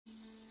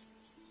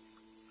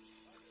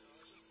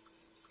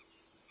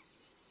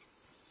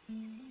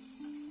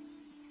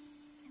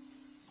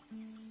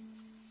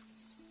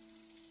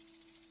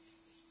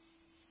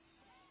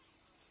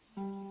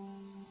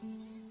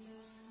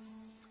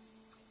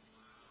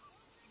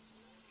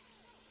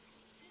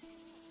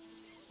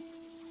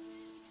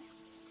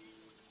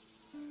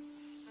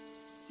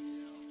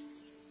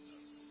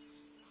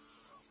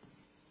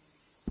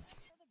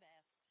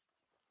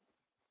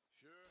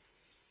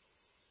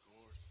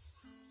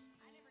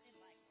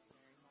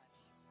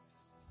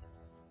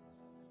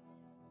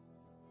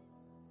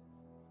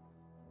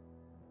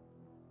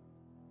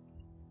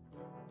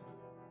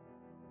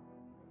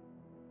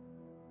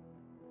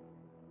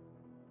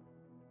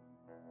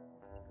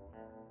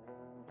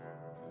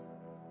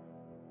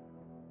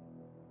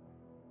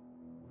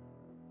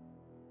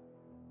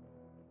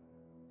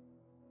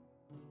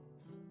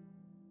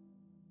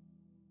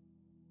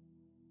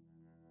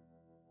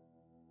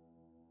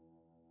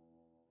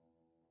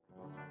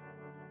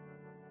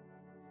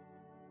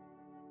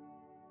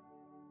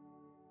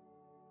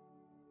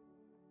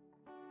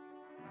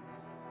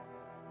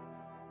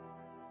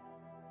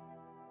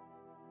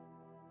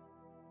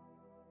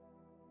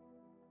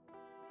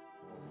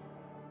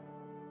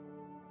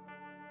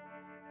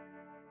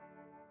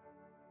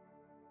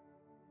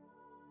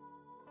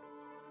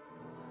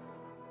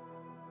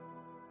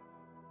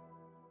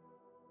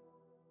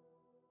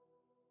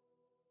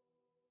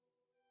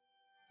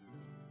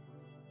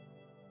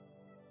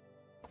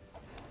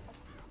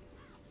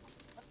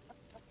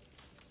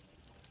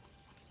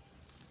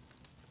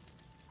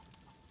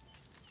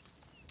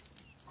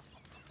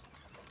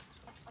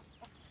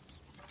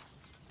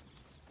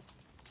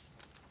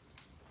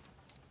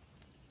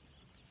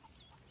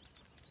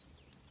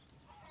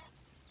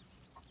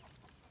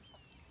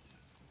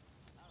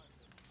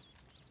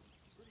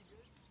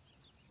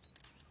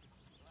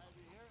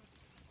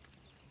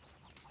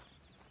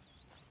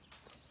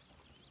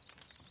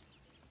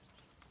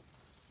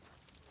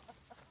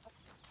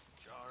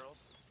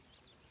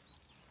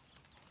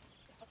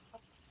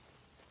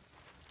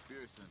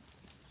Pearson.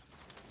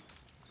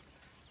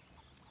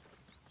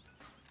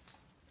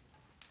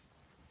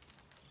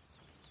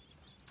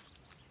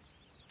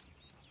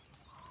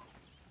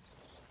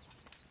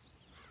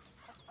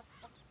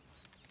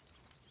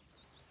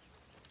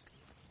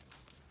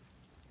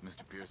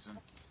 Mr. Pearson?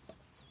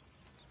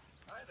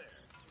 Hi there.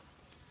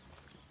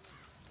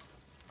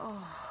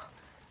 Oh,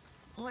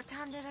 what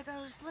time did I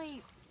go to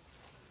sleep?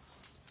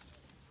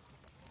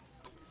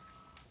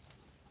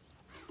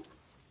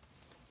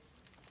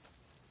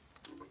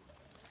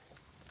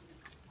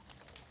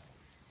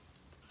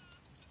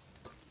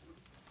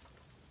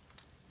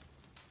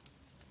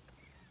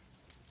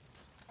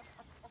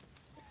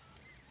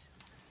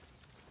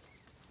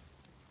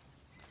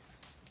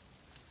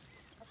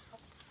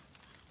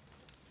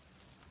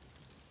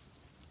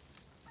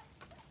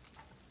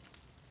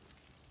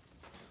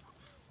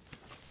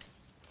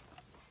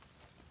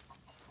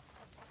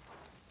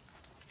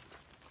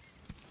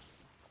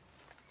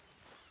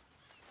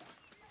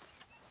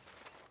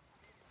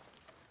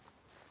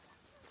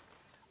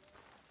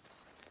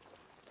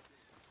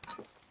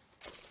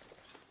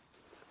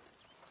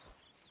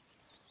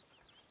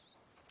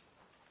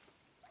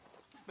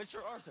 Mr.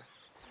 Arthur,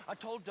 I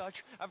told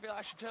Dutch, I feel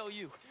I should tell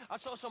you. I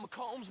saw some of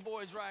Combs'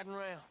 boys riding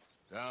around.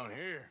 Down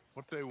here?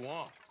 What they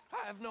want?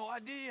 I have no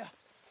idea.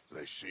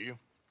 They see you?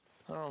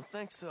 I don't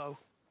think so.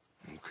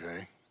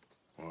 Okay.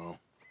 Well,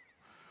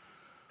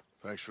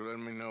 thanks for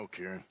letting me know,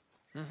 Kieran.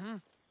 Mm-hmm.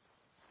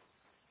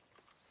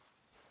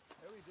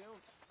 How we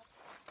doing?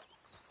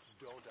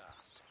 Don't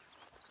ask.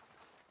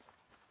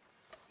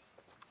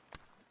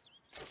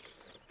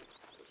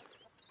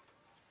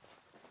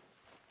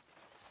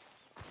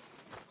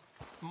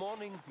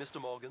 Morning,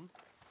 Mr. Morgan.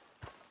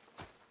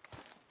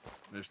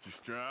 Mr.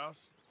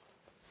 Strauss?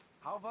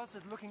 How was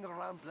it looking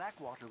around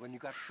Blackwater when you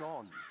got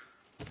Sean?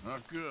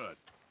 Not good.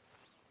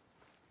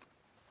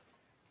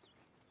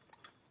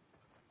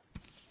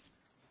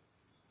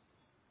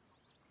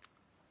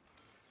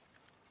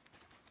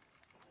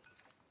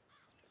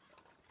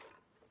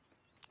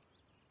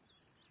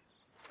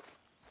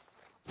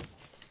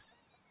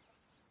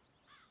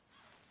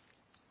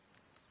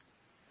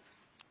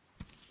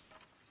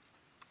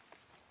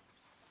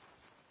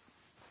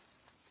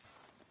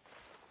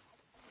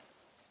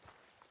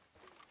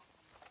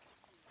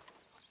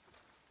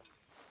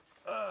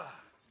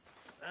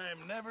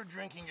 I'm never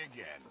drinking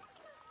again.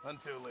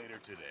 Until later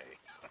today.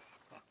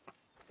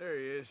 There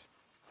he is.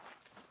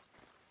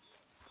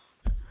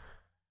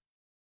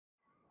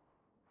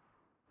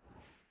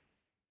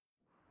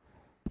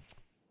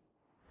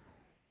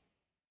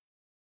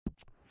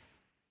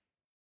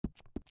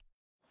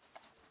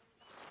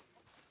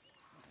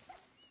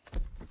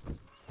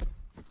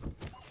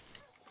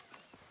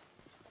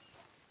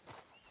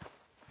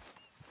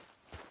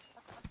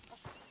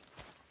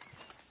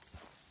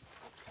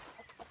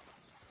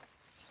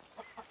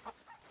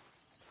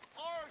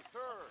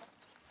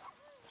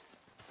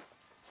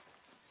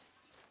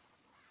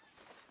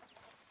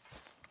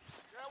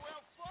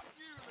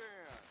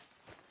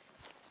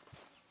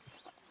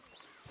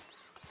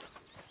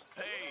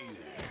 Hey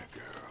there,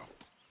 girl.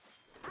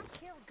 I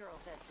killed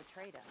girls that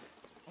betrayed us.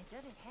 And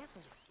did it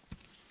happen?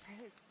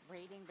 Is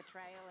reading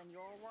betrayal in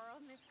your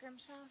world, Miss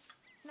Grimshaw?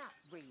 Not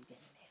reading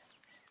this.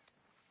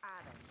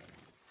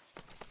 Idleness.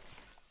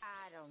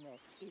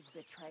 Idleness is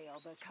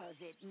betrayal because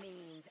it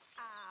means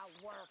I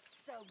work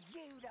so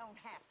you don't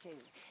have to.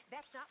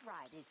 That's not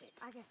right, is it?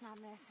 I guess not,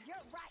 miss.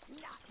 You're right,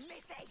 not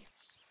missing.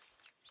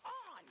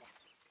 On!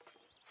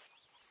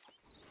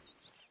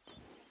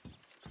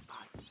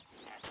 Bye.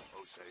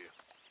 Hosea.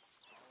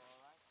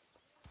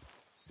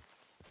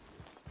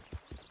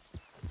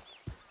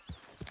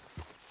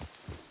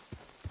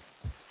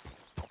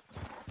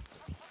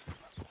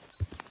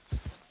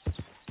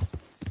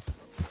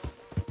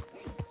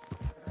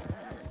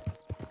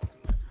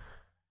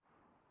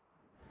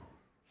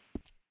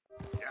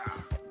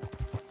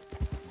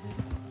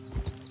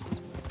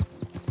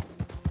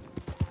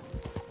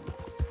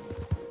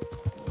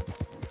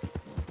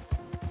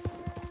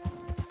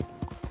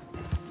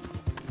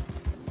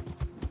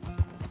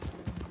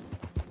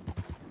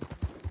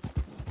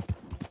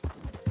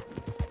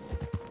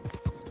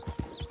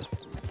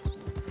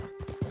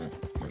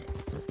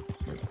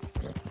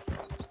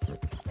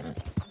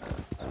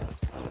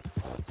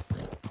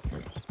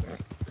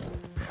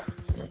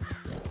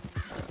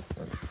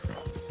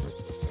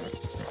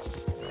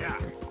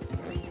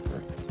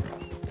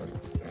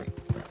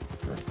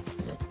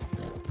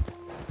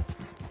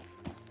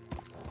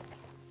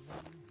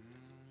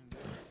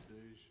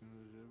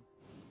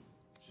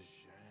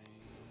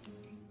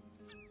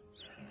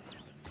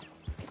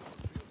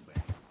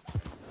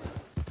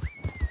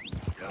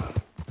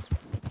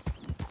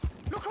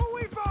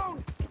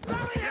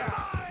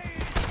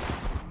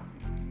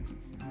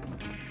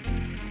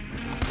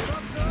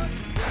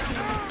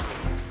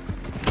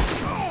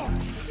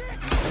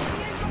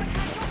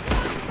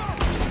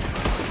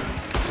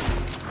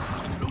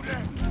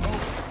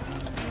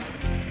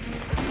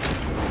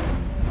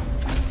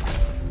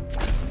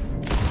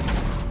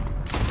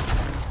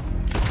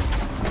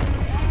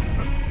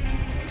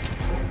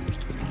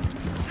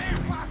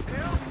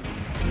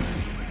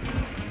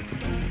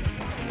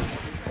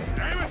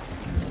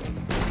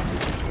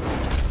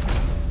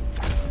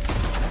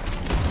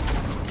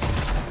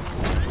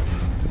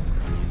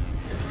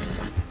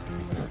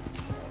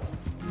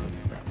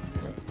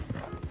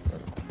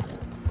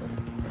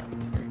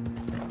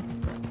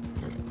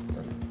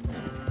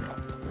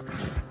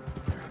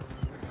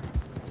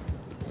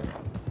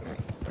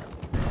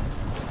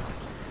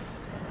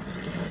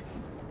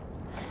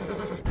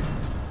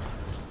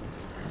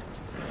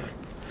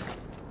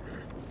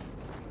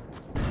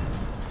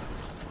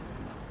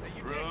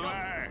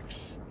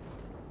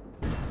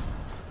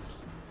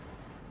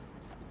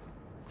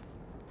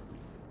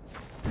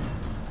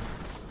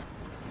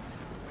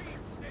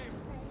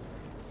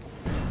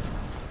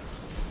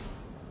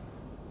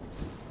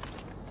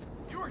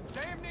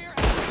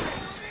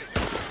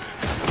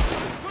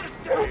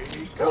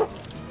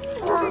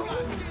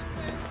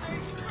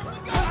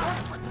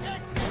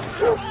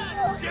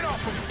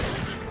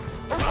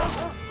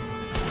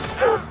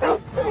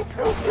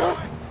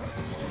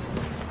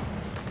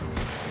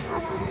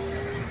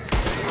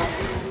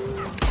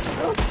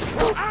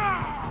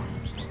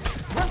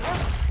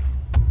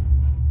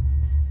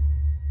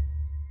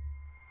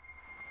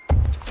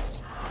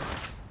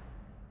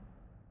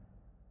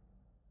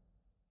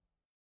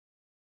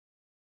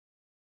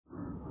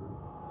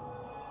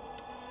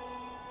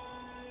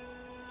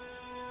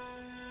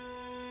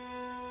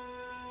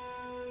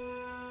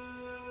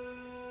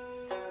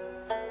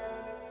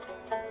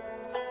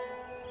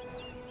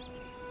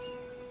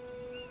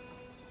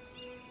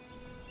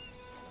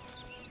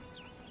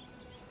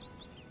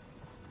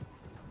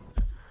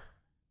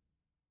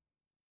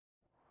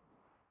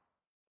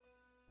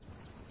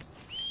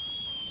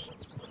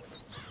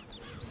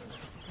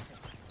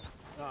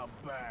 my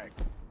back.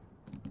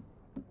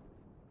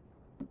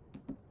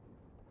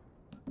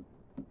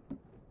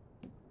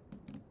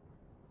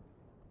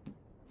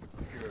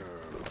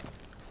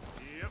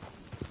 Yep.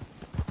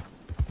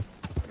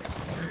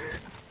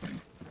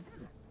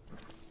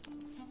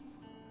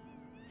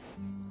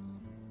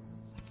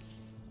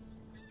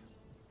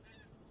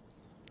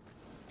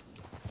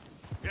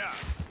 Yeah.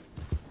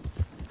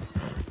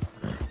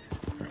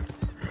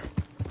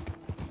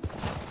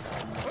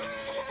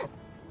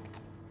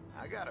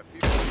 I got a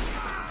few.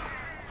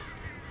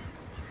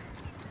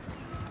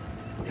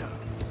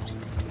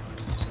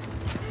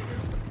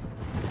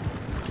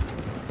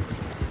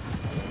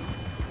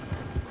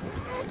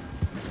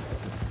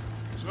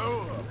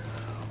 So,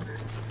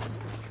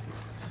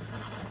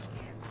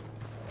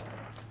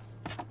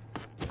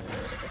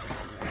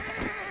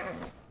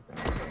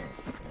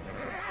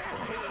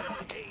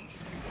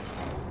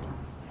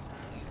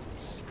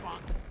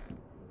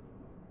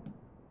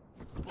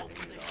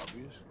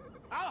 obvious.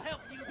 I'll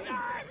help you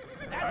die.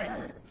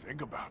 Hey,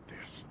 think about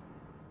this.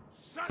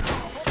 Son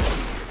of a...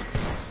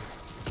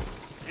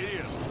 Get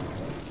in.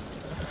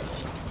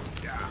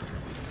 Yeah.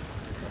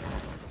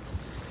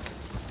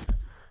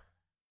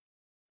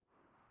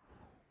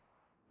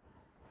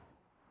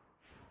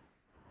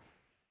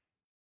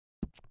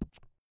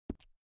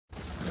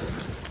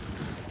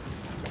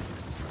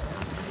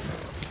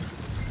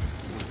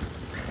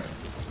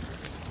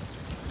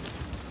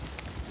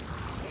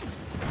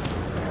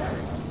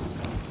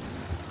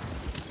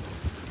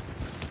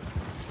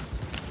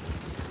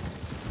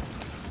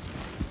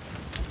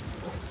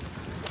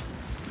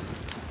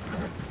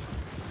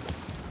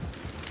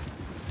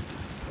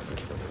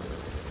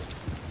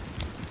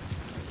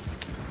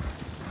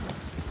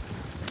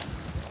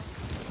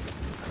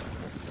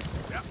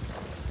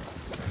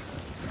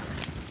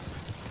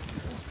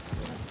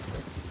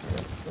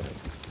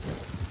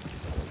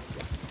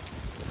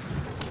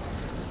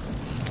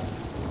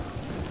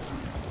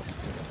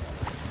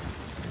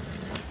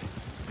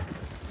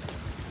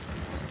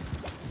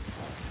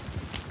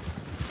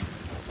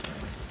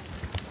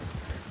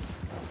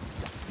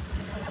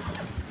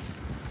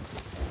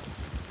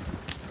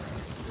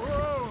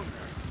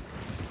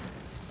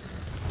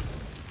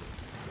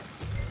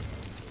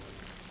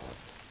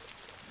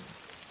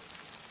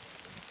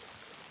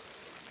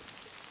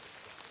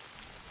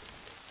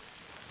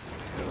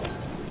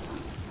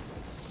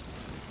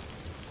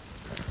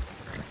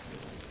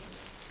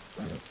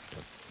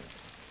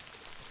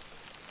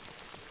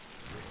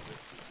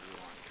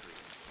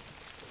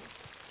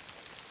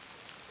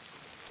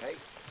 Hey.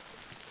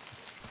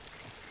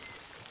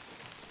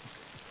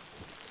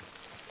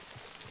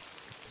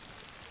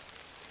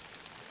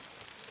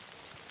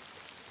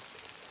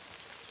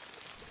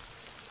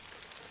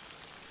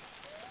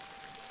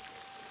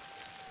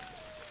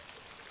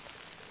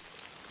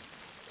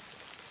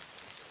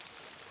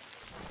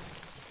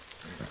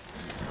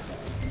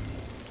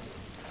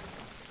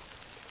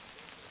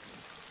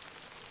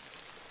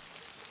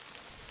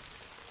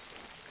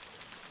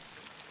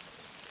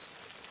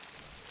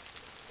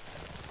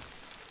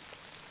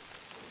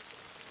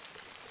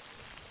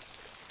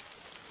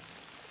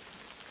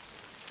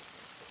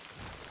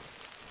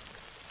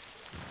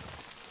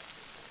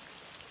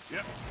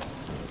 Yep.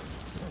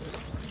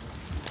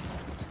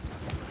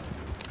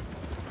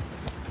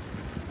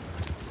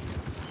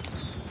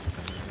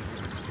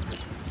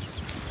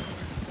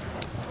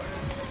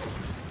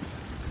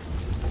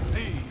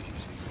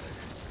 Easy.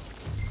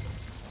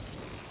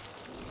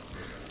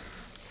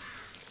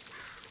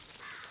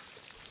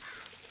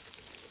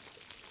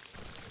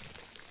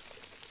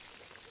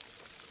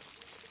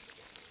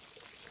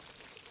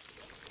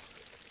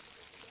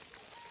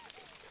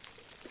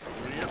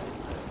 Yep.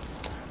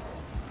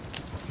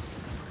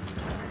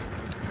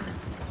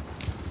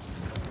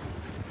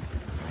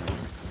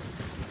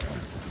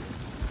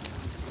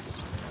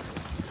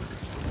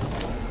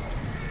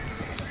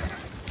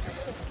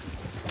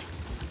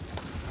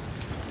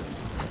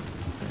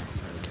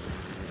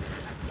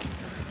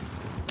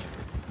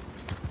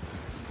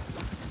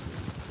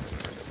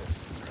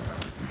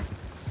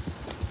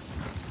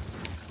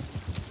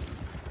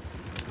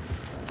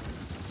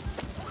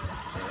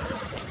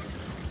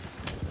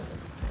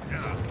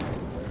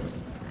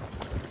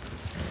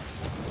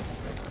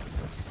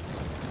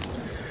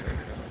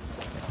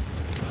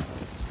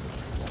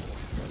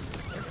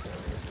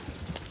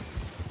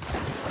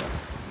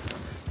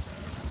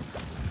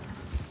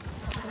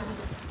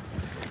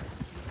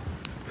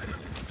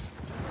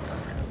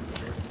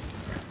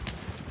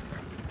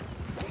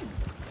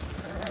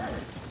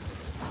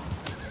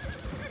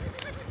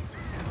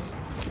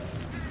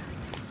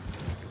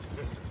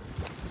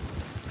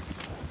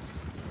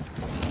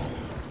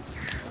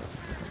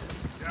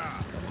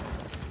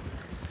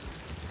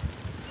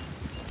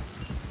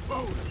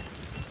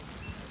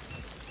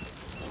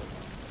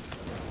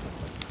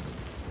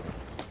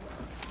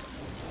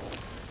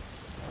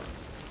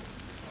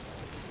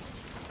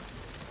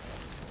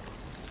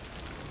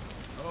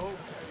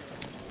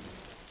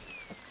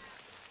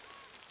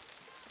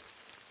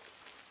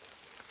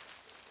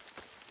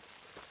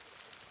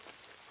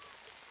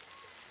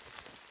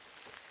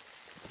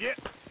 Yeah.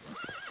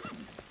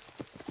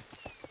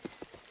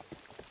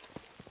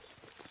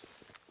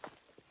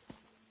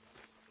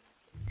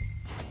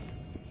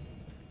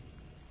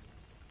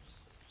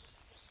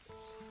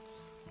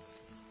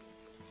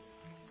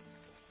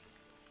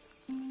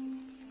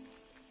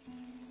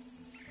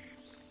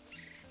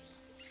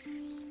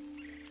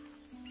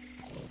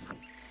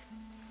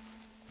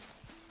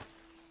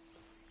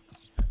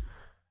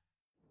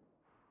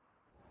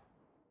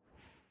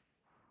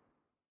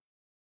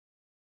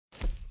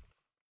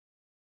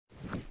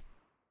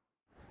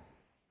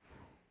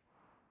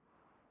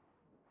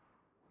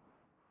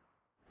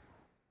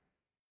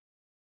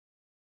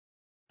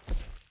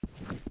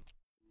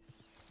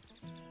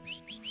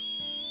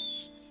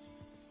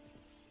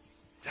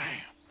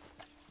 Damn.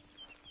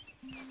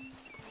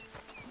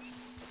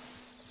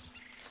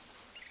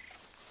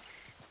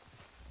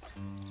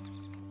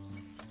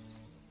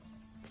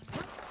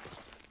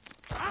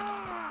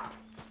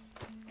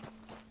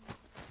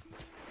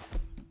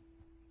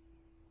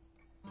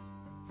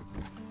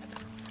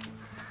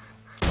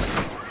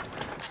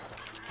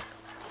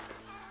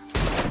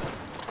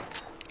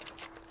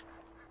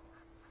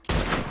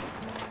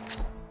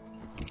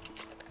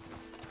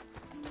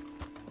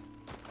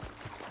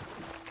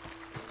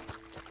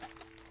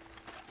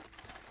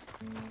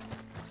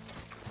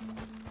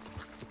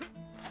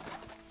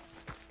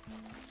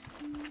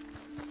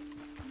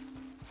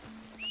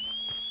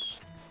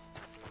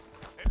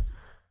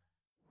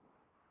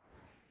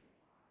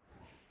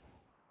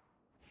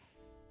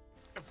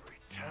 Every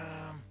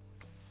time.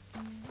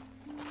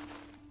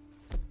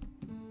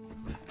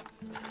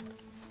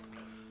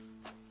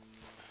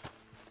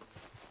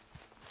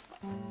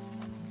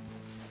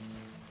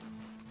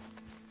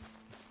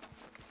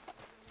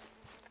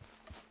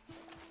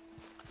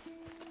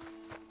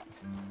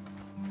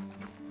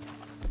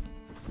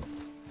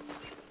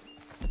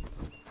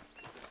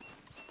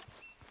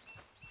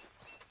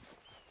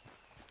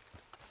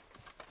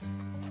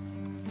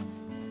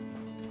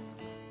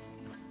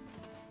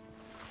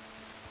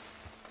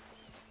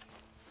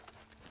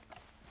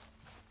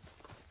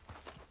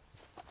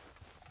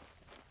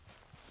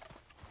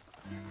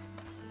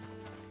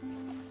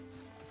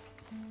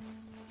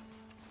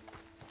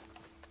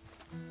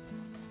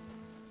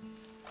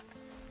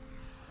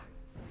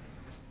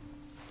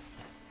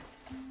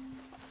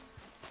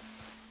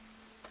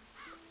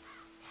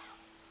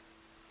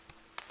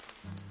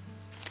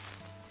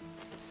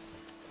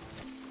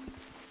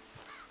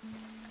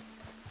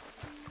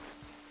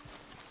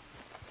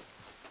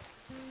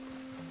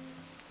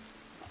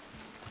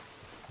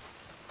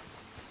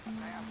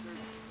 Bastard.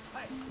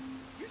 Hey,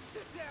 you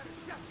sit down and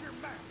shut your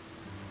mouth.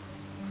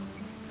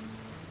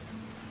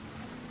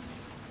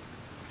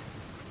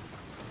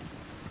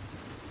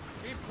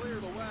 Keep clear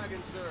of the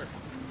wagon, sir.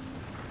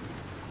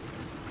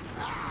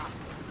 Ah,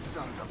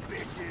 sons of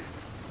bitches.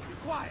 Be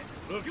quiet.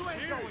 Look you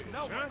ain't serious, going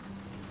nowhere. huh?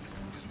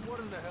 Just what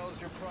in the hell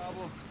is your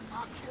problem?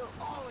 I'll kill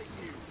all of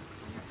you.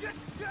 You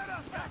just shut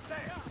up back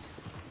there.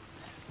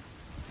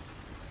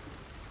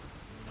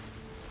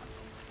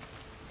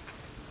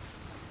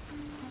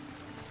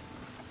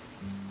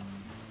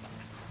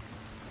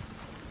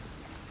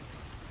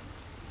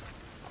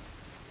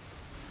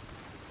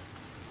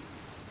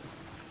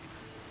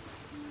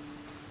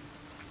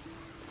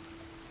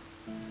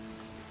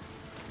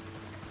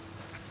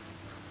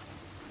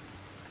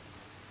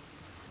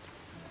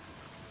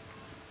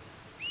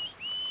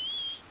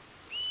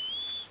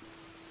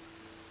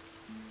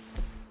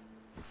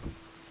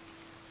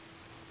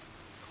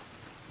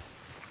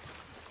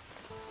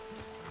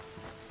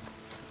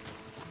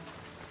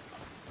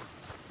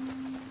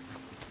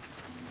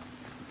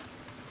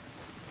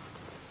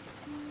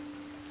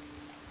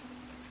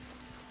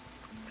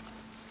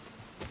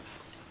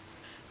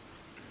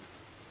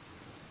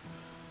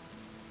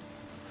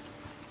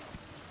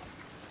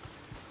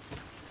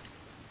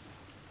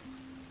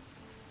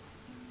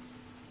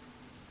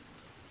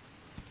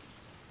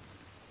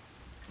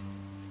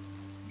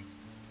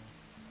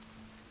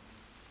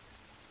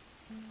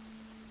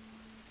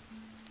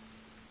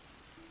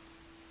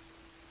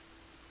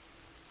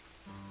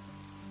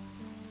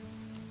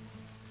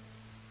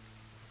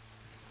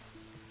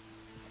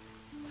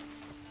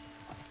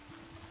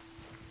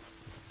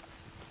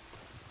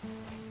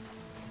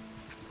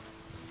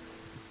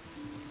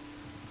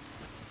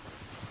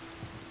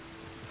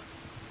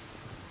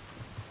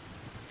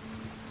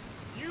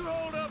 You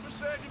hold up a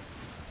second.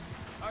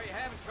 Are you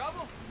having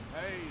trouble?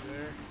 Hey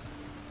there.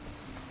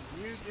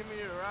 Can you give me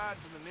a ride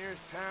to the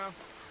nearest town?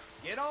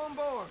 Get on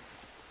board.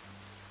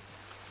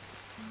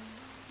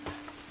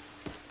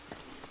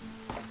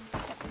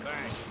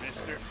 Thanks,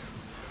 mister.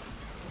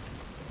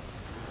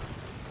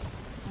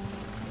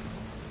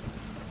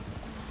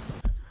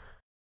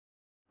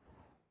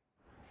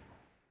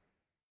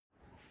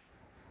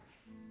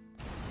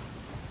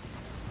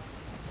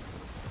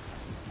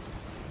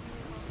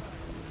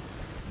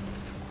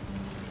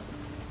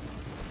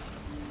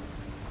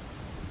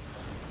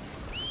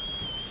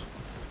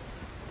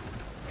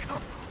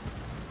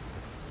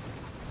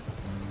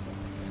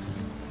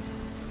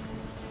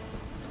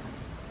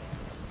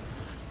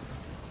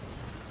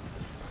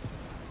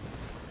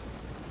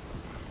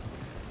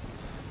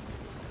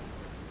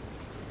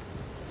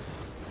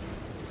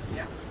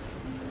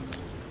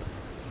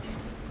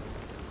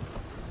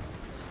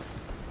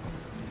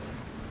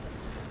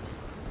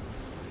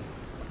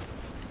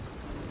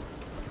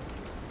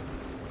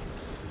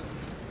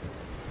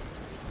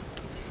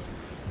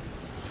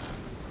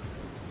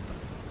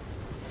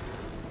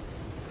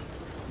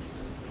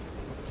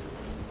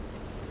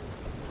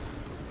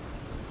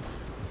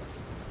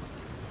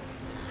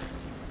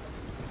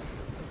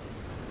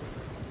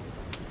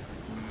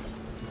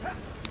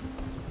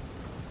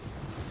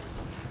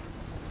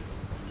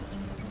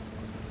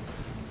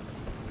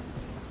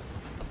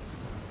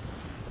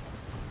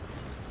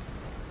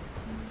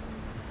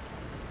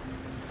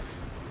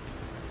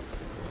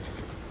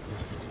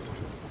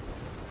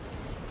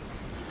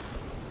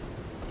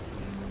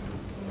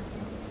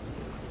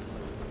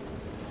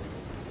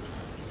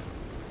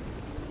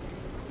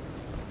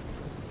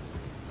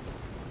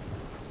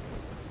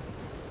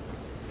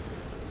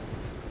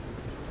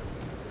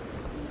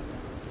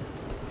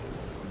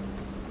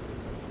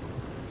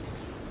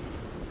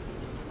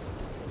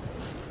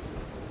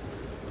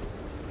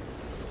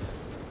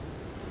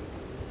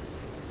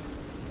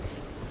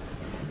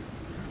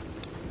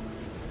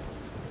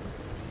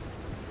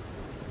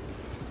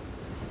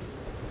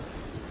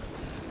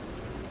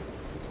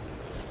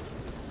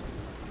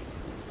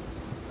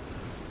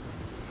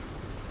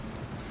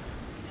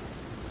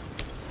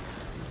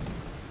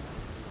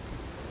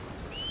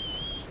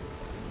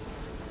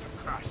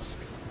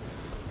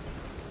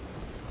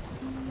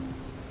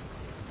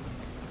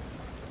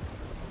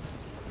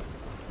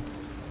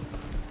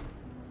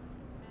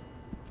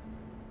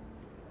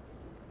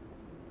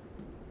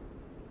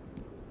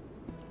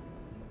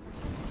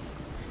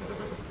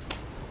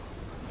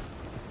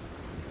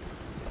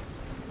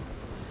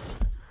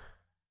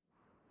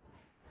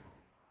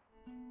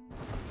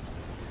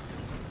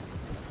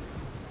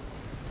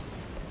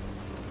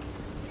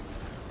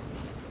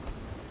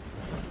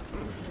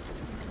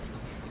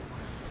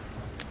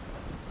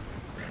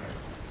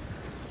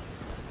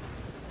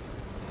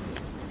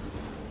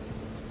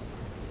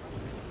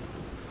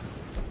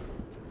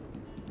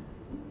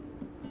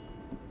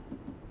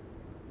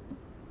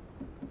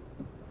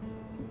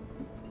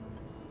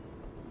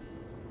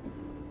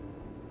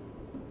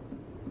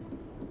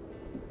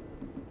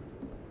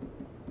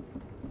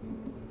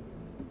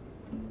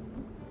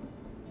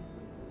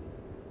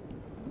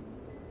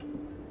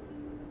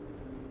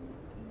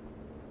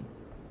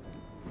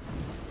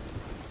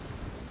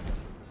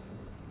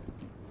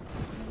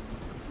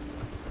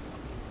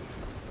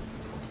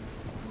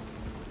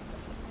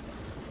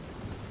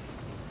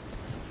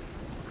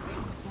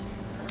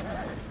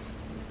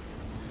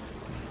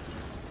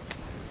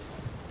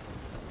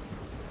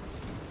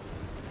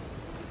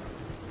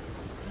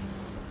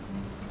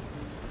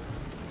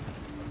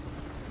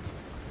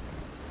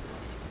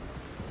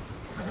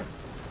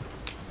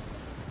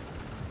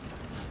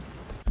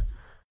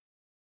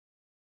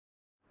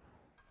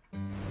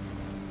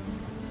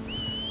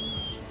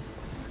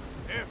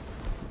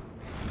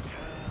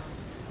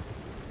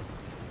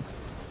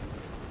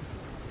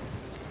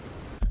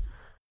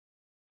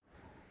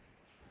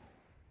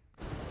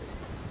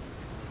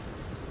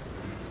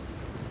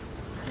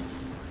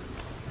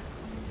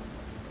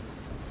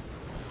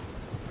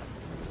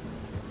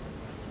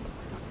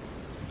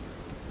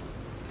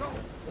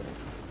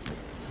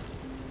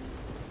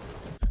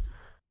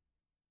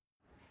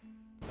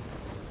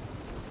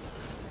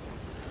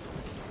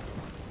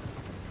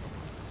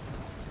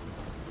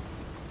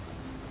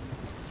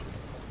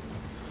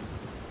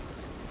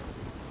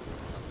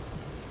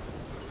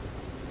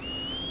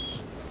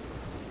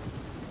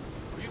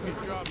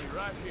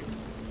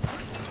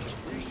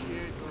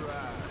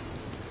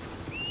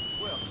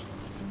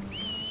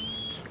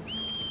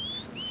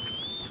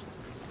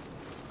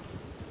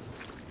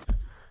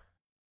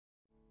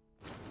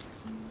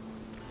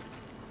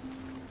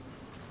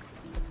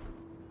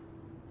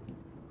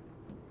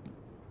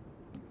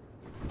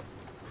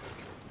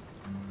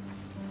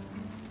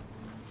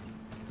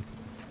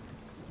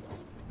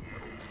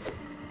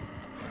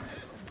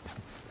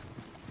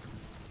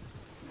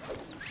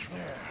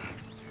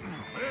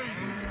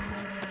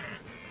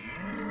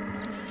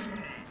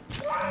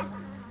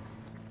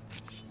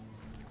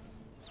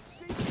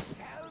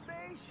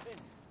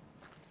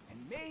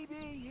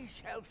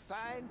 shall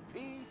find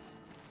peace.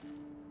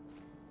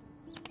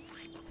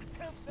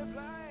 Help the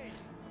blind.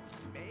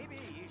 Maybe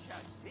you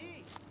shall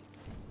see.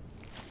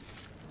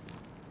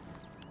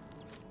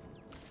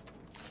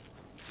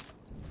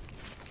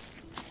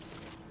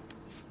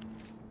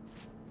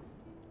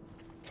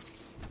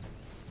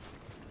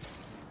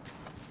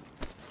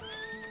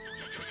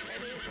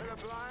 Penny for the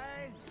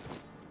blind.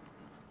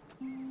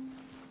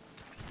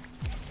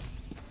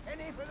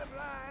 Penny for the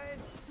blind.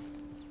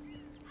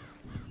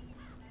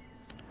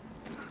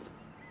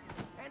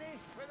 Penny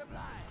for the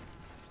blind.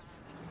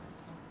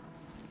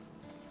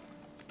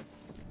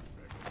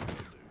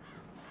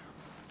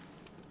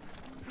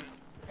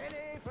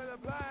 Penny for the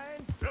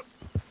blind. Yep.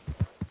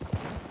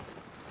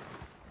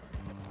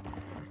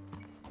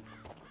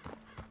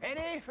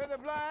 Penny for the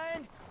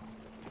blind.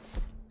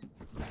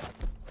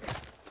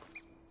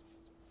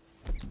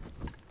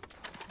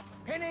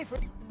 Penny for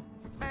the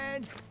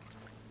blind.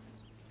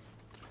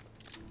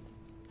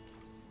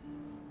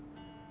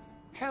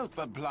 Help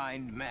a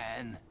blind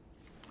man.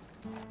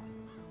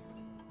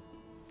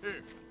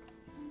 Here.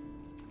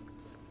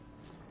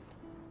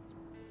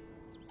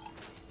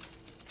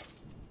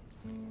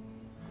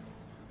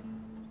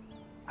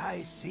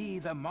 I see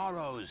the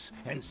morrows,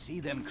 and see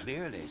them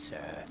clearly,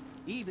 sir.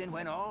 Even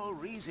when all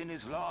reason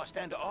is lost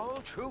and all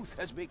truth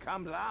has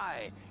become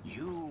lie,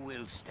 you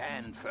will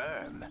stand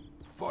firm.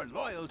 For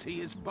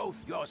loyalty is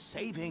both your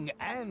saving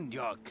and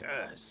your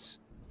curse.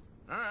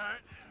 All right.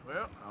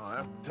 Well, I'll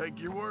have to take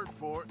your word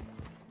for it.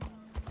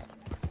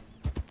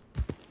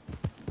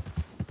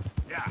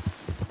 Yeah.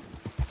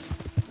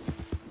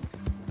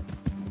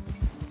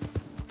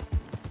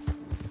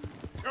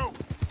 Go.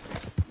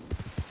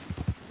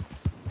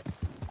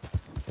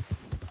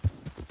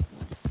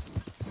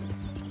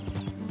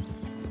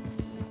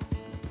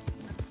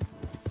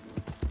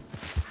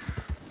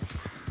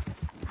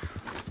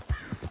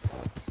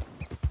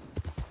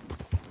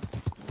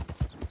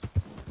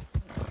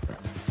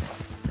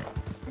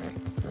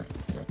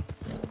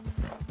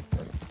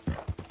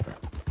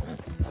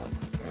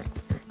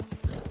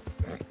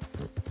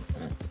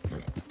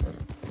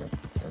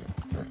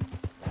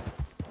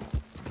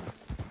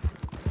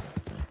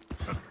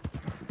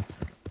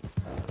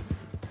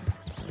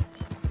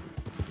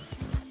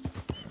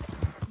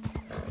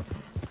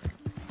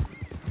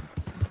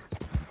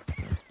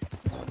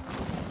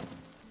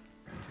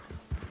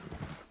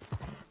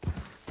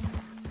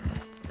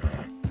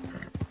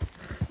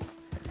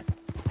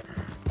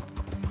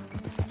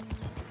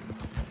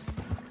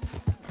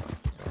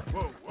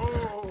 Whoa,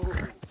 whoa!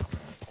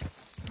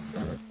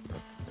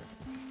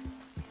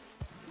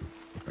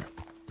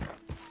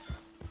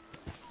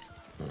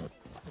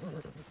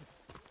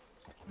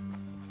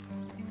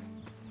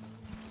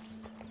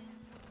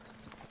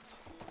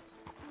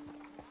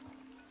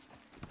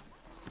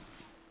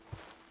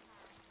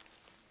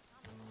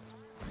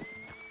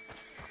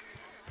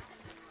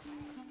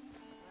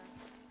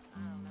 I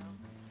don't know.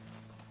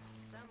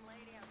 Some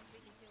lady I was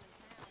speaking to in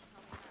town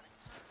told me about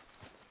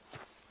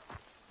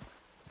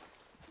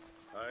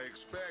a I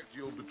expect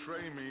you'll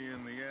betray me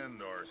in the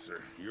end,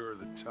 Arthur. You're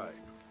the type.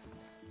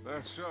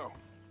 That's so.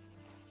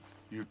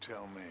 You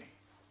tell me.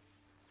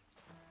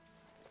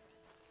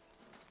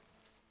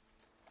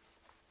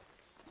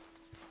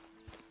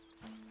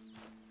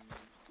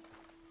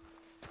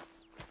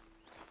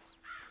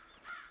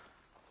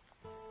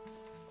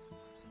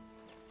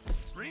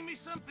 Bring me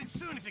something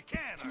soon if you can,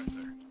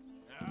 Arthur.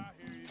 Yeah, I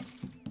hear you.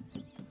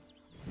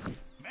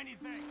 Many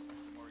thanks,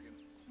 Mr. Morgan.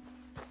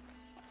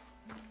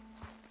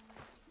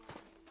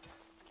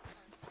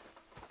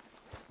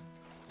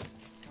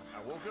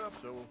 I woke up,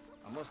 so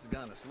I must have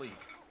gone to sleep.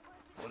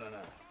 What an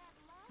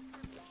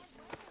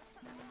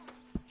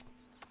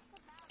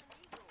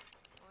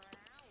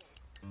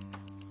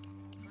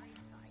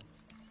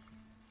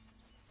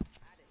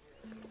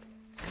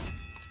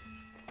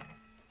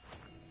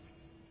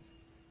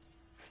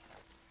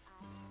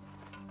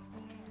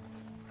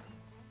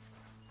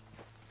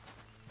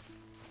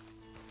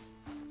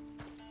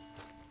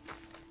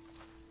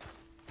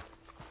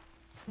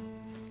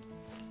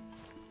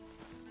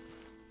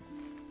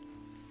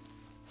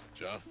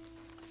John?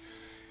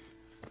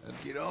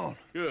 Let's get on.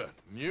 Good.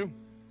 And you?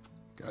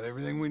 Got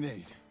everything we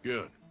need.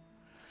 Good.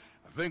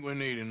 I think we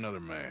need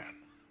another man.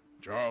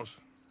 Charles?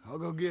 I'll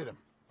go get him.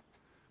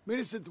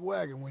 Meet us at the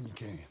wagon when you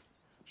can.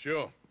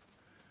 Sure.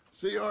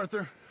 See,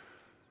 Arthur?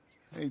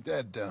 Ain't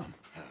that dumb.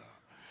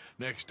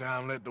 Next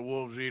time, let the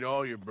wolves eat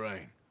all your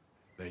brain.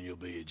 Then you'll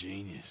be a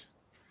genius.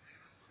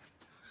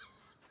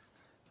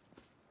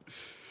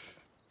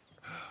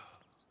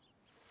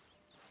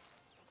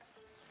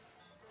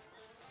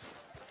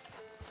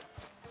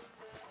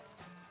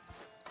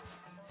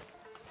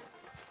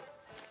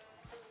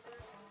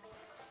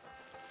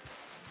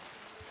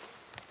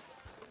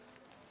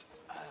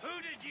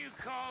 Who did you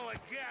call a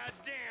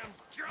goddamn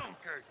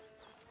drunkard?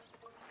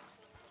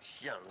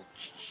 Some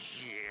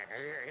shit.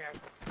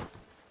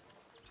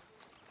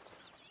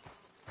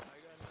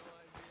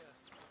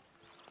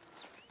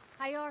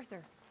 Hey,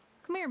 Arthur.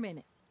 Come here a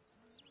minute.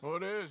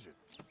 What is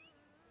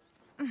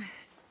it?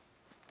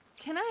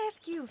 Can I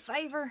ask you a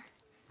favor?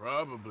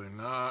 Probably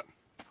not.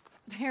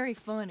 Very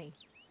funny.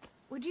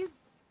 Would you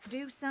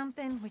do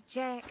something with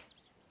Jack?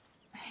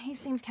 He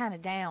seems kind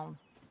of down.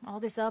 All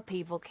this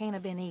upheaval can't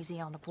have been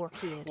easy on the poor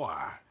kid.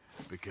 Why?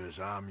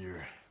 Because I'm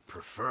your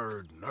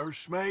preferred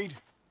nursemaid?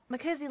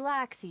 Because he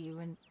likes you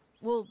and,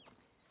 well,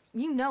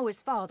 you know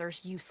his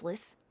father's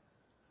useless.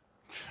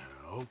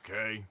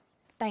 Okay.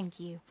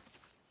 Thank you.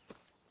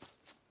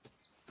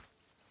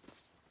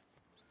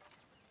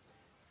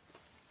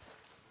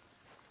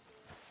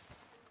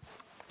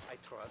 I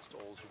trust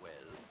all's well.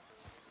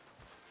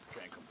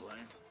 Can't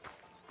complain.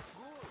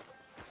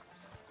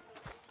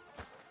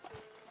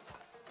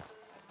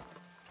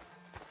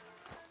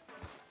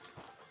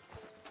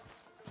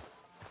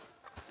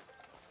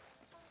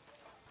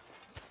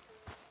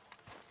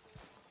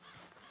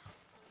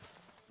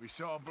 We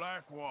saw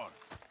Blackwater.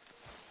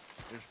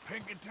 There's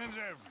Pinkertons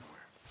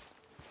everywhere.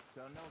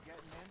 Don't know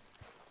getting in?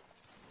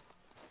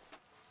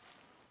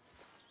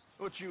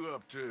 What you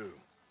up to?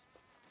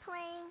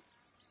 Playing,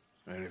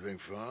 Anything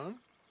fun?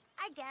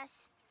 I guess.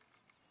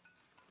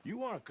 You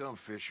want to come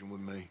fishing with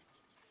me?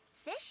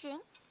 Fishing?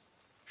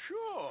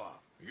 Sure.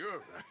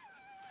 You're...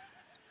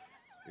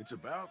 It's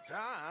about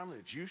time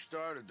that you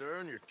started to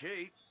earn your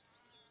keep.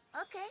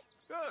 Okay,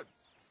 Good.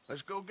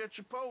 Let's go get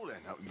your pole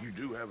then. Now, you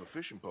do have a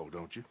fishing pole,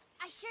 don't you?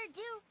 I sure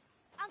do.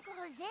 Uncle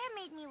Jose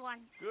made me one.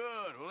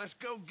 Good. Well, let's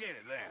go get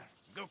it then.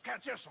 Go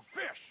catch us some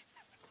fish.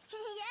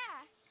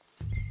 Yeah.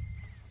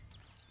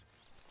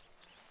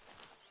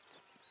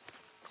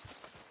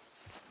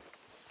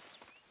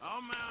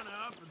 I'll mount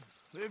up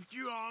and lift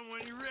you on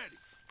when you're ready.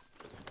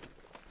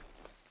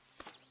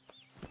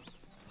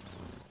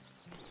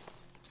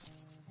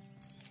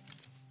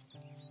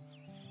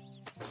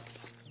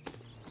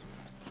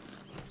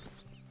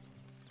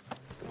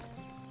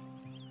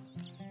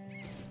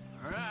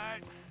 All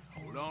right.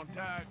 Hold on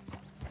tight.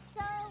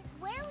 So,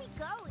 where are we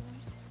going?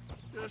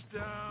 Just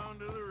down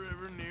to the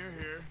river near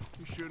here.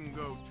 You shouldn't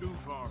go too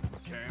far from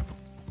camp.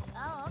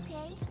 Oh,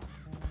 okay.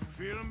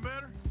 Feeling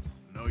better?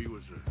 I know you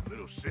was a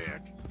little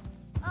sick.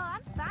 Oh,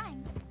 I'm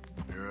fine.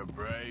 You're a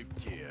brave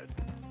kid.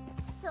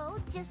 So,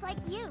 just like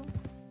you.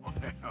 Well,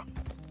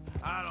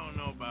 I don't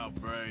know about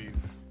brave.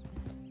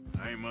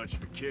 I ain't much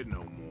of a kid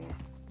no more.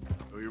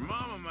 Well, your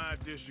mama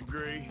might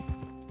disagree.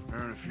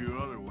 Her and a few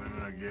other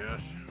women, I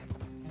guess.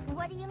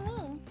 What do you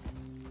mean?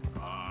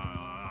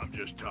 I'm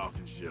just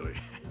talking silly.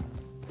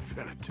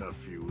 Been a tough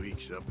few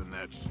weeks up in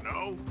that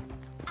snow.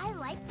 I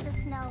like the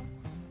snow.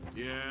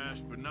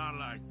 Yes, but not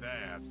like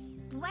that.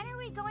 When are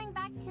we going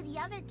back to the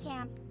other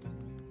camp?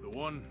 The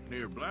one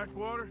near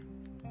Blackwater?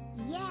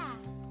 Yeah.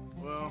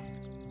 Well,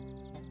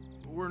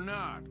 we're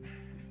not.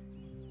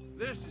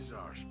 This is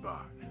our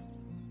spot.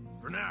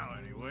 For now,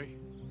 anyway.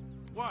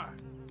 Why?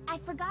 I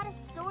forgot a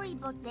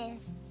storybook there.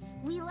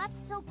 We left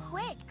so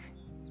quick.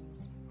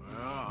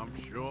 Well, I'm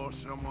sure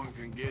someone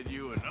can get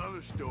you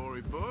another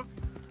storybook.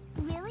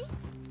 Really?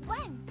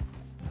 When?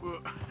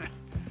 Well,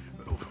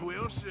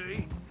 we'll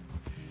see.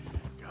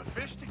 Got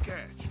fish to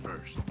catch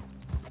first.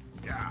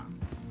 Yeah.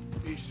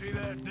 You see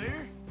that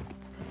deer?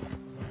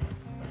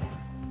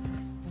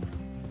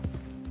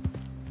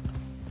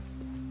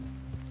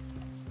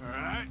 All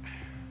right.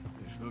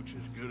 This looks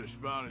as good a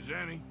spot as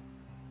any.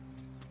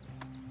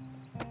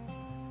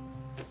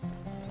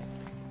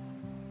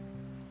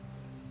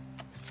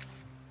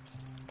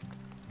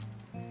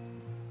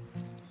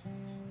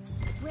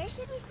 Where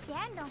should we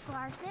stand, Uncle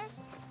Arthur?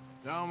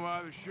 Down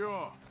by the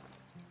shore.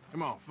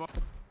 Come on,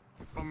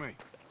 follow me.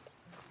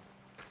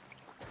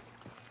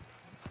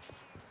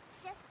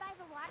 Just by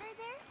the water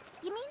there?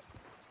 You mean?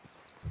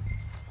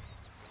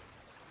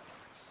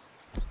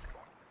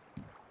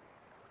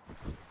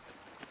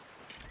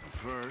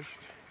 First,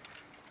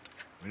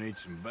 we need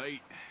some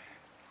bait.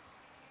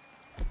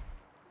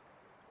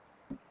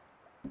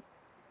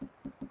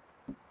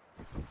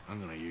 I'm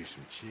gonna use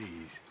some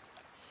cheese.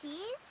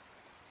 Cheese?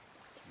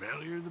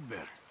 Smellier the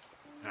better.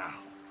 Now,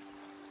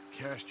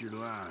 cast your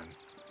line.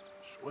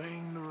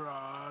 Swing the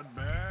rod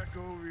back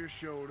over your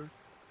shoulder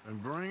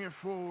and bring it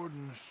forward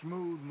in a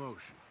smooth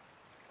motion.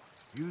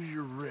 Use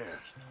your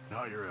wrist,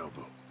 not your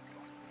elbow.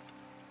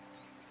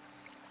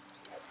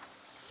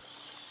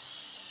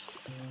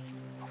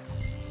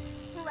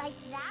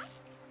 Like that?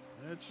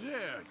 That's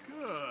it.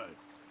 Good.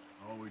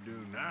 All we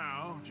do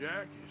now,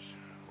 Jack, is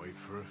wait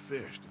for a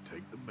fish to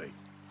take the bait.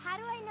 How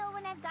do I know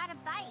when I've got a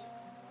bite?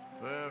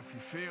 Well, if you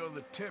feel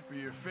the tip of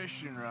your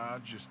fishing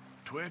rod just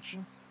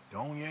twitching,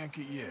 don't yank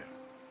it yet.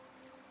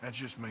 That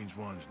just means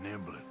one's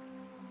nibbling.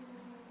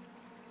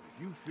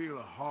 If you feel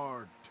a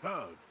hard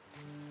tug,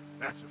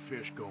 that's a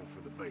fish going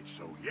for the bait,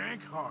 so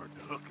yank hard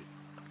to hook it.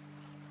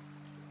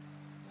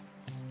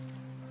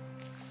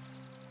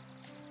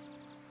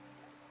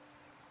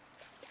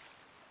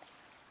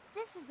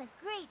 This is a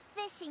great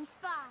fishing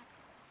spot.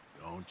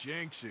 Don't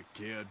jinx it,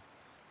 kid.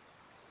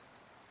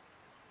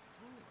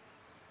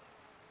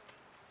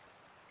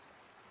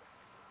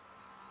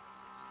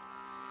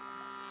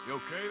 You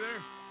okay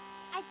there?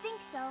 I think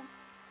so.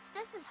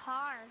 This is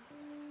hard.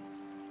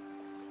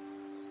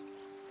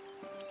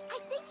 I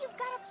think you've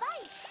got a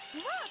bite.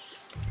 Look.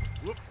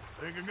 Whoop,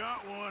 think I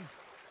got one.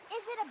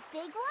 Is it a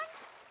big one?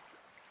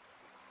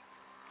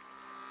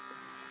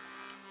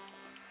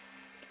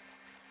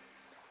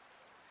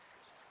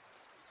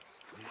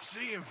 You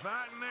see him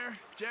fighting there,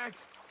 Jack?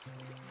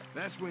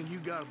 That's when you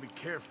gotta be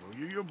careful.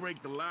 You'll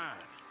break the line.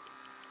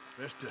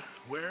 Best to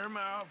wear him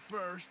out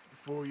first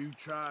before you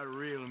try to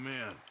reel him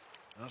in.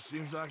 Well,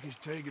 seems like he's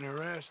taking a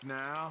rest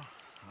now.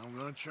 I'm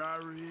gonna try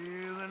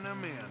reeling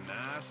him in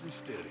nice and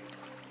steady.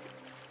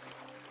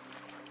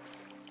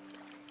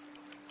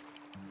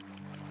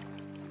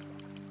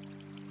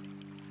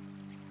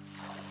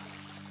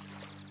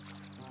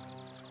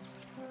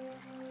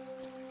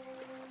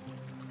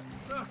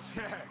 Look,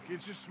 Jack,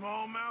 it's a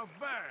smallmouth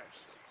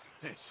bass.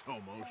 It's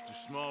almost as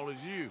small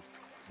as you.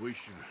 We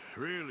should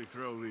really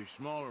throw these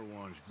smaller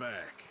ones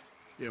back.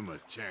 Give them a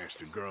chance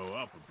to grow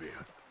up a bit.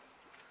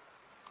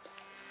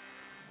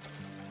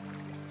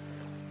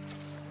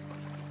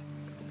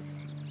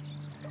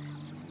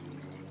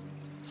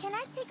 Can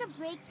I take a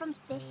break from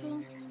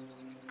fishing?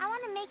 I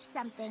want to make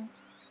something.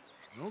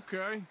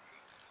 Okay.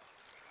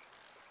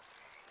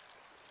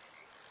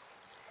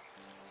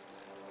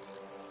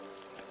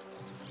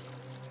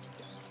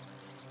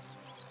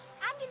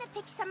 I'm gonna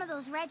pick some of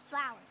those red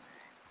flowers.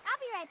 I'll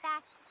be right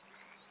back.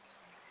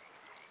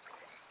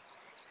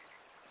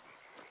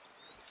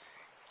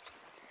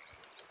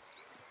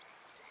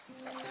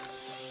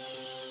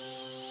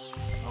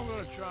 I'm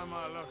gonna try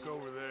my luck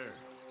over there.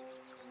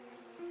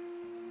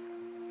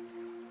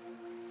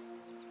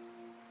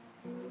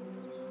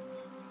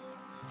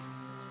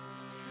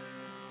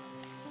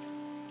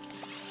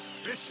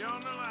 Fish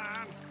on the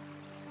line.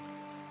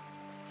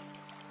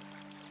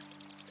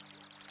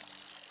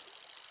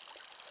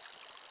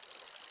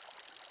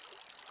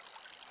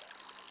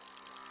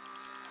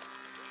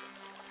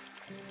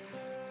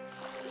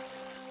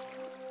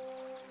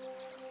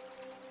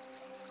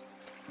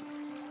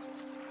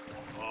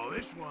 Oh,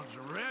 this one's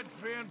a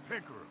red-fin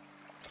pickerel.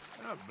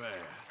 Not bad.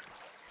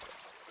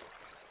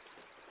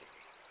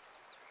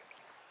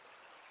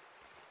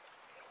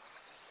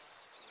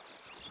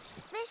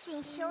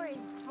 Fishing sure is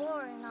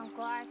boring,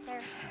 Uncle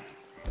Arthur.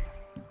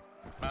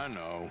 I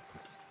know.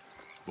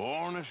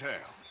 Boring as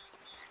hell.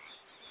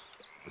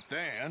 But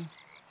then,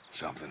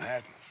 something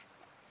happens.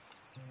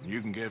 You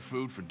can get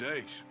food for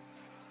days.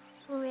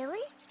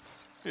 Really?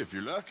 If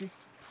you're lucky.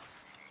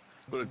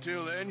 But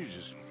until then, you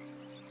just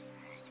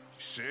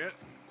sit,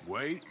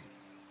 wait,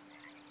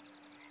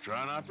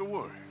 try not to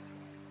worry.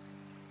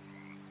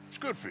 It's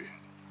good for you.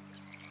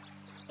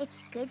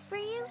 It's good for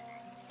you?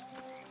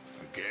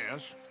 I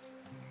guess.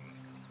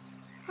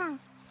 Huh.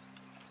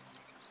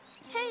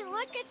 Hey,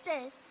 look at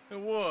this.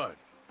 And what?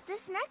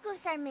 This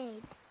necklace I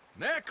made.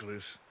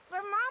 Necklace?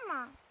 For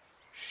Mama.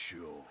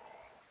 Sure.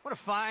 What a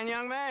fine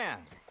young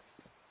man.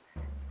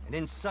 And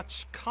in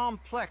such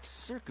complex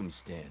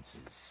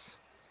circumstances.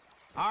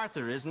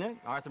 Arthur, isn't it?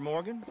 Arthur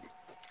Morgan?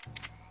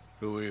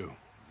 Who are you?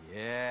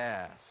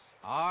 Yes,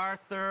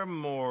 Arthur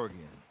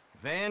Morgan.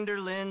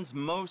 Vanderlyn's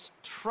most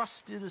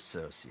trusted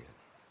associate.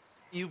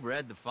 You've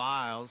read the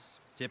files.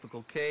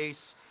 Typical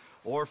case.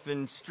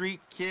 Orphaned street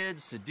kid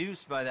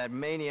seduced by that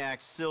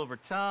maniac's silver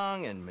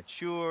tongue and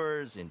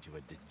matures into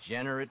a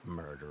degenerate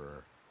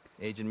murderer.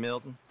 Agent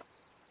Milton?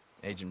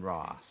 Agent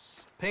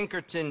Ross.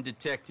 Pinkerton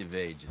Detective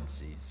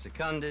Agency,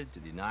 seconded to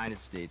the United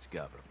States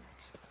government.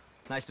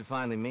 Nice to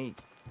finally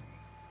meet.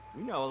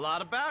 We know a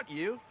lot about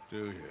you.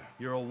 Do you?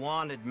 You're a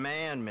wanted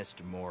man,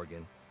 Mr.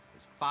 Morgan.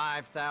 There's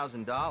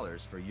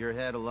 $5,000 for your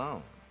head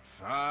alone.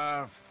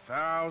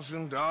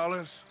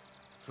 $5,000?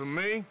 For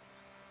me?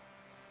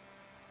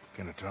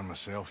 Can I turn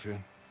myself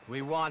in?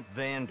 We want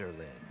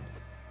Vanderlyn.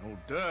 Old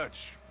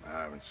Dutch.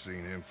 I haven't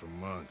seen him for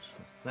months.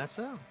 That's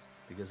so.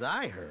 Because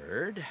I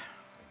heard a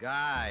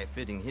guy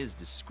fitting his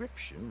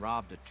description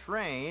robbed a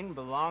train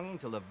belonging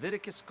to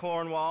Leviticus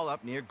Cornwall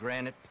up near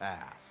Granite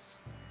Pass.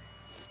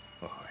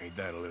 Oh, ain't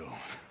that a little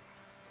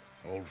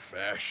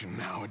old-fashioned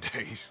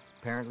nowadays?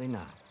 Apparently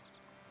not.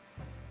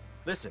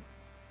 Listen.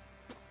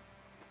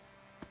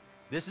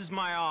 This is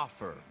my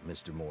offer,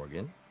 Mr.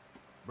 Morgan.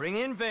 Bring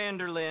in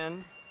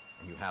Vanderlyn,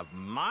 and you have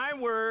my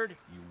word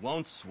you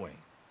won't swing.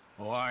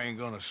 Oh, I ain't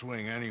gonna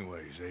swing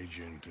anyways,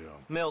 Agent,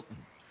 Milton.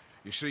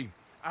 You see,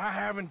 I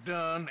haven't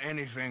done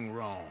anything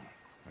wrong,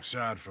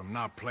 aside from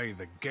not playing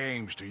the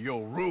games to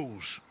your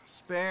rules.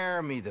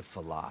 Spare me the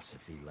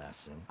philosophy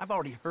lesson. I've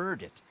already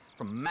heard it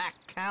from Mac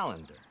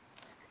Callender.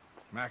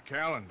 Mac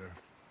Callender?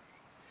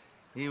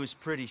 He was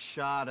pretty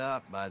shot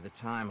up by the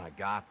time I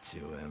got to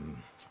him.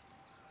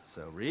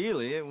 So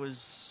really, it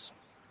was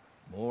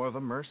more of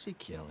a mercy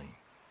killing.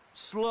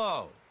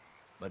 Slow,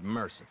 but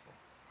merciful.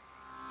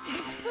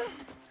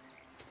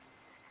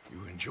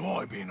 You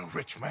enjoy being a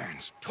rich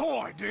man's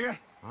toy, do you?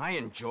 I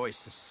enjoy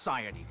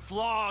society,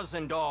 flaws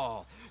and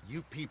all.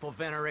 You people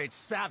venerate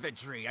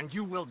savagery, and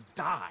you will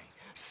die.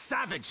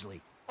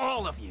 Savagely,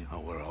 all of you. Oh,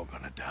 we're all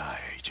gonna die,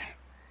 Agent.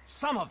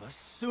 Some of us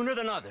sooner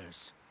than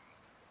others.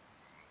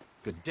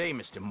 Good day,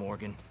 Mr.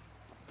 Morgan.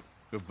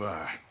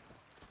 Goodbye.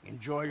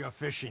 Enjoy your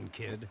fishing,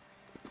 kid.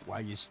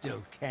 while you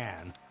still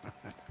can.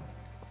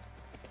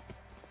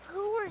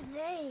 Who are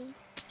they?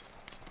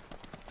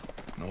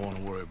 No one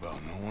to worry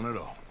about, no one at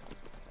all.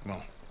 Come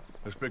on,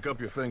 let's pick up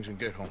your things and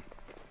get home.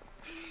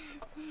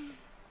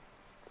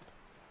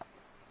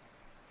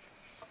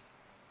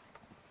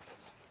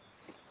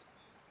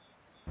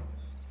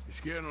 It's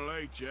getting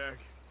late, Jack.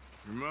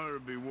 Your mother will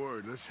be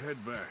worried. Let's head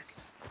back.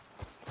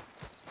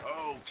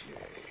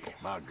 Okay,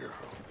 my girl.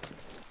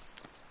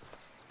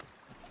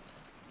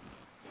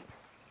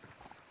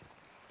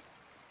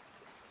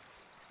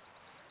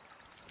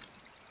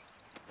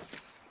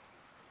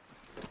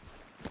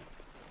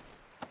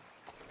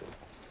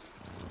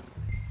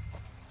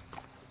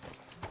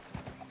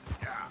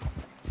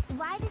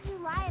 Why did you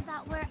lie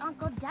about where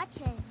Uncle Dutch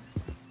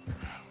is?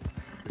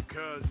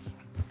 Because...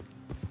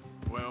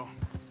 well...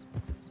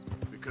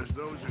 because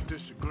those are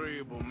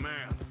disagreeable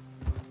men.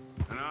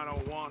 And I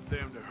don't want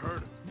them to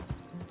hurt him.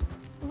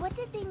 What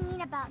did they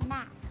mean about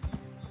Mac?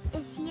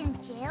 Is he in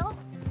jail?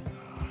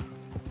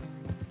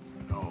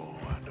 No,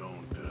 I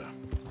don't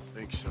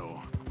think so.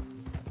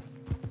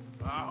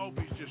 I hope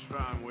he's just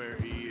fine where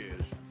he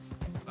is.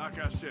 Like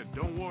I said,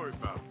 don't worry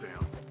about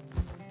them.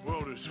 The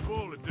world is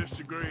full of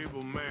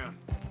disagreeable men.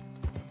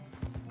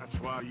 That's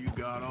why you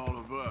got all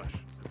of us,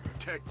 to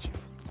protect you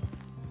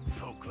from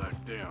folk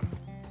like them.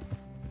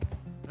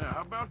 Now,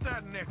 how about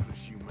that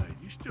necklace you made?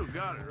 You still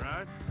got it,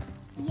 right?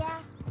 Yeah,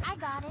 I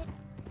got it.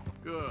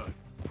 Good.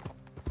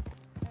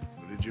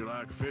 Well, did you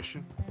like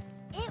fishing?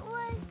 It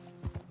was...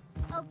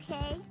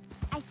 okay,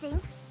 I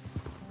think.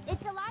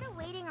 It's a lot of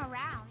waiting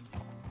around.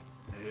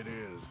 It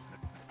is.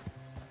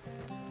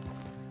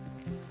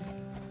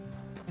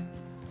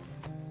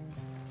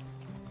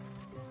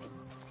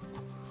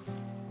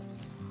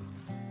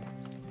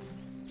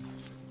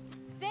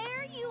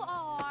 There you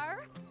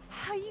are.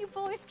 How you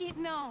boys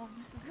getting on?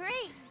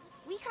 Great!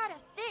 We caught a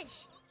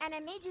fish, and I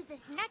made you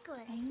this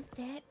necklace. Ain't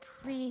that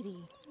pretty?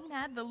 Ain't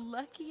I the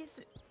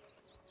luckiest?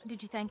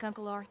 Did you thank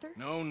Uncle Arthur?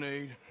 No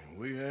need.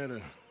 We had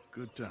a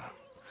good time.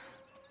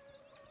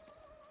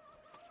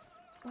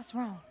 What's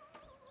wrong?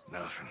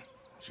 Nothing.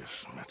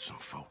 Just met some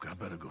folk. I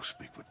better go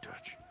speak with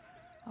Dutch.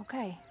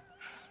 Okay.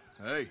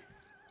 Hey,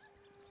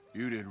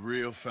 you did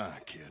real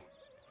fine, kid.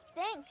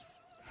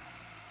 Thanks.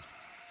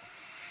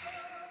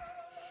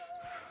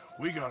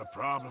 We got a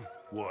problem.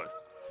 What?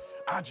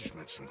 I just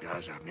met some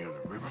guys out near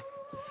the river.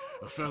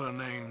 A fella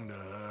named,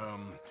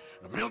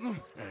 Milton,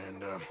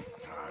 and,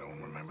 I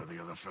don't remember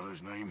the other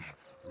fella's name.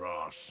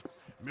 Ross.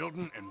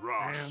 Milton and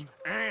Ross.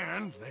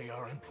 And they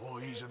are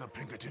employees of the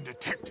Pinkerton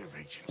Detective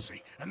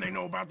Agency. And they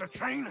know about the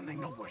train, and they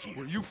know we're here.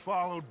 Were you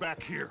followed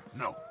back here?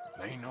 No,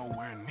 they know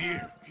we're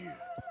near here.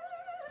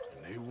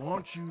 And they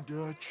want you,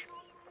 Dutch.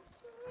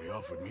 They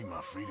offered me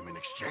my freedom in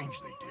exchange,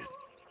 they did.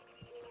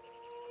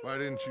 Why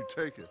didn't you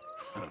take it?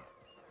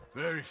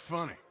 Very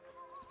funny.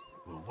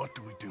 Well, what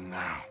do we do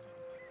now?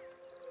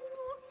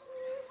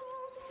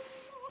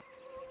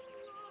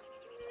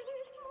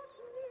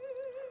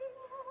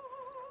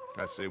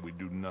 I say we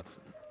do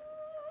nothing.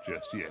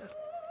 Just yet.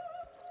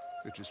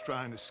 They're just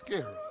trying to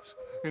scare us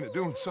into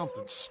doing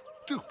something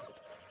stupid.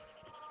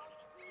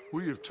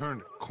 We have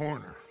turned a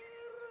corner.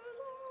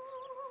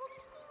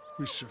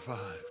 We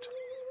survived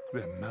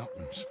them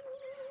mountains.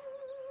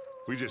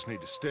 We just need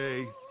to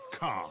stay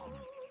calm.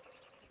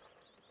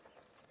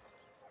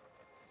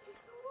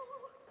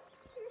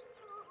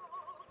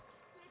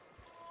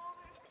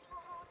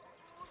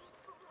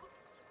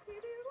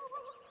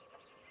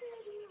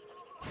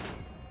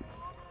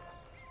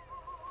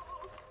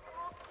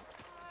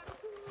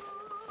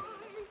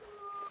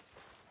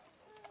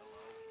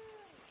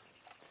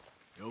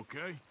 You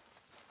okay?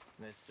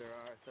 Mr.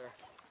 Arthur.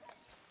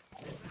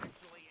 This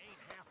actually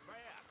ain't half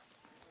bad.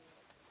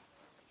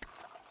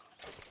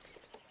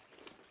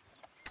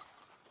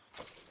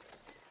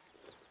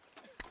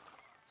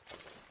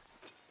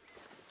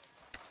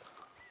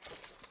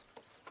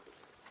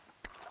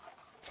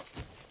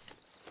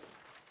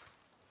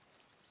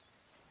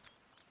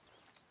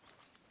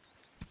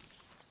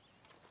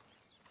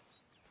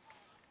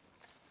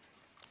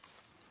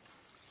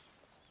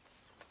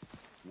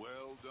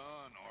 Well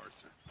done,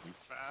 Arthur. You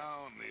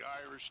found the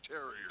Irish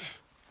Terrier.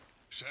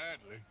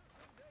 Sadly.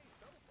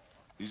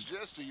 He's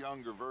just a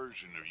younger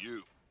version of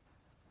you.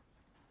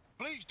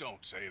 Please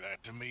don't say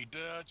that to me,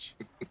 Dutch.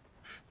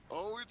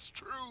 Oh, it's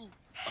true.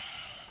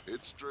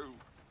 It's true.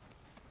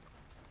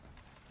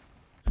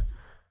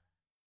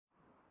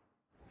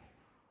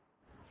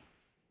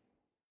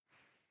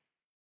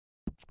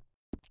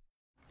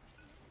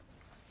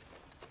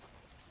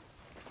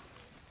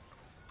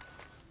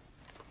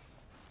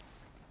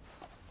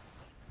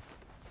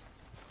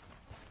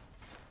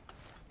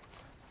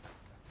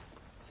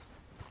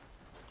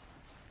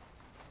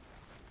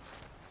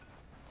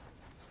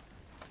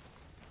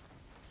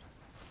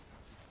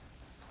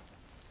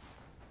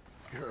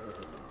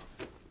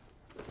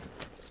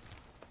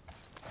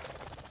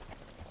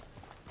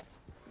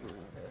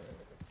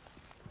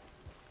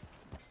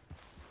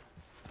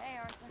 Hey,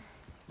 Arthur.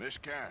 Miss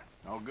Karen,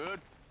 all good?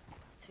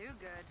 Too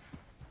good.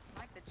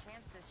 Like the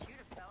chance to shoot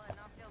a fella and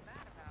not feel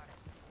bad about it.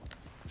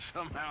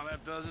 Somehow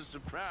that doesn't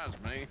surprise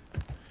me.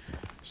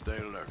 Stay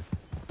alert.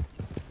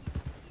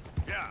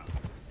 Yeah.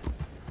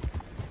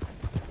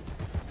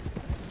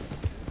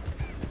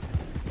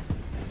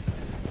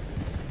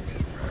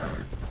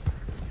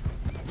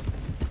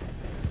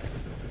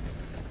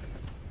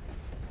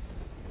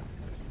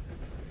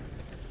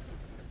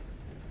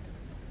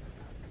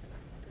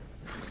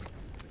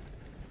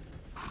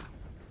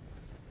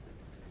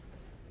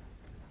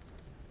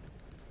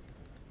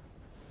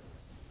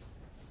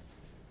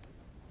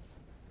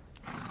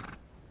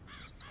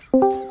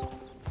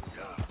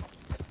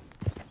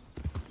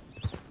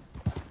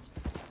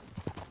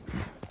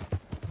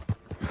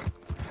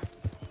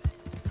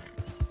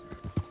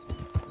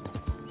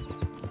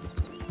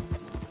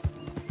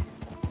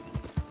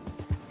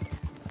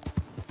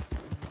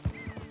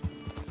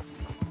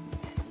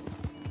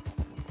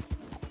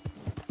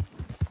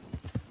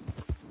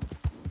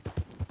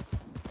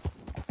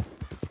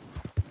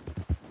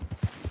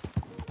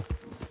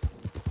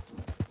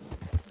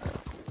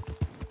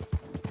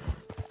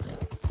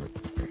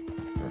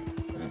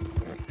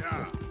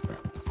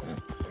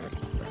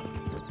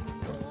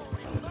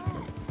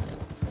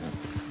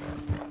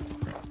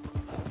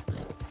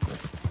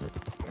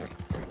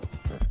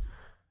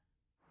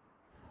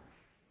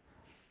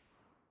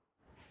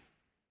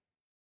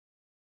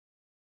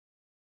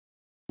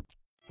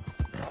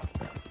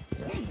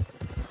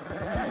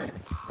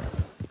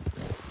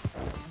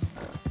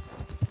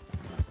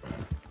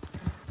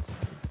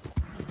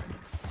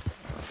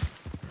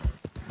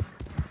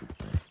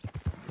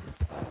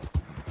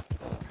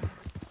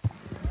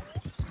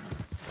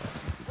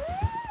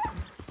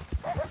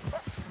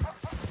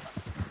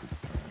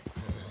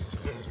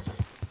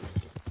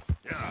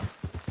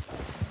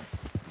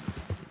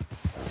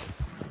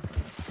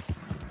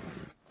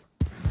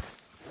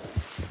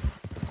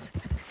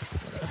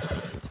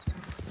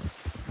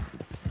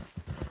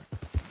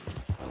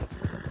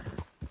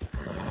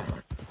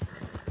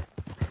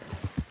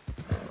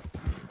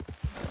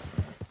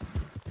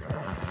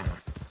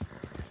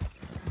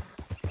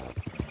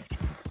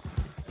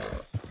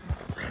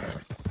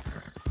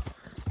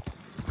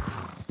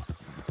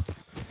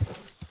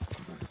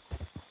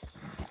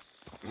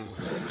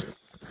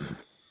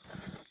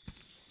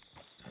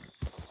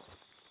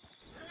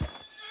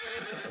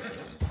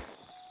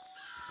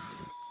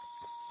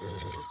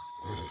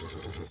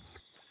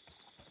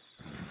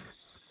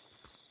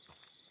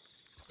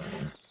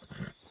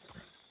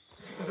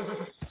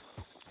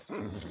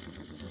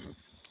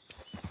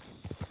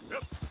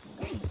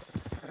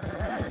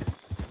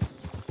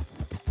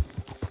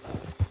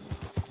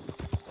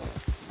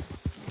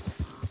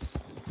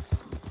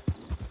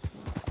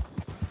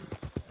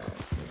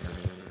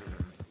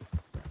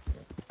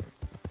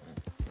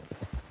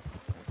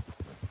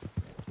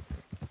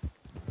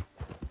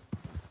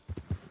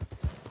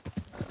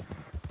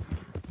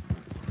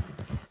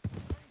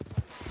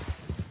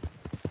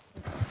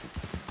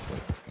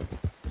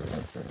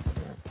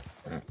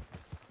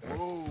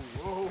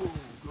 Whoa,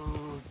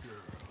 good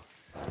girl.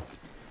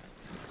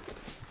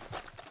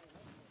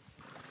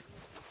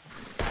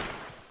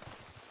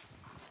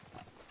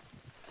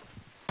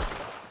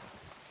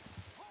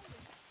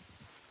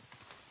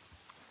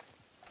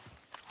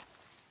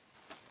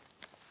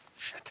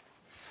 Shit.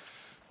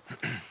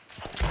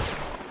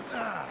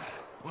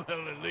 Well,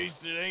 at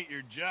least it ain't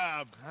your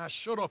job.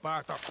 Shut up,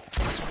 Arthur.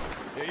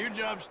 Yeah, your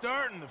job's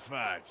starting the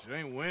fights. It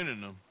ain't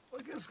winning them.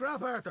 I can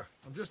scrap, Arthur.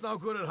 I'm just no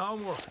good at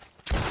homework.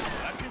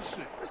 I can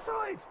see.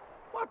 Besides,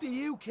 what do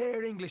you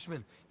care,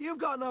 Englishman? You've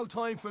got no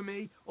time for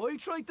me. I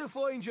tried to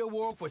find you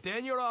work, but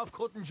then you're off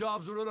cutting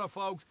jobs with other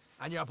folks,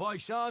 and your boy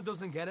Sean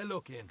doesn't get a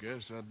look in.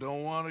 Guess I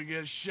don't want to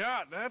get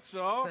shot, that's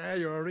all.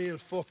 You're a real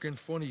fucking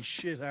funny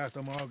shit,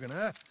 Arthur Morgan,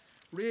 eh?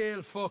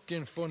 Real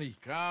fucking funny.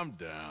 Calm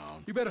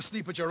down. You better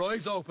sleep with your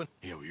eyes open.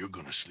 Yeah, well, you're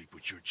gonna sleep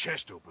with your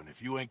chest open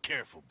if you ain't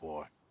careful,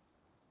 boy.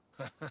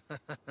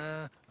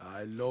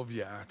 I love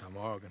you, Arthur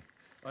Morgan.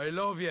 I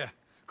love you.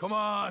 Come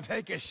on,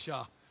 take a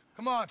shot.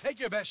 Come on, take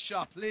your best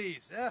shot,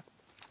 please, eh?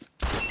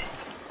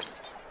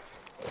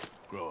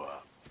 Grow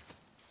up.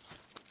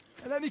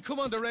 And let me come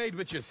on the raid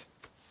with yous.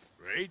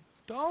 Raid?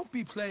 Don't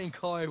be playing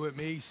coy with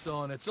me,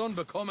 son. It's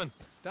unbecoming.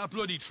 That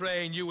bloody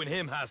train you and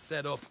him has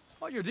set up.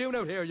 What you're doing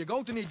out here, you're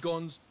going to need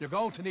guns, you're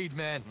going to need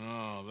men.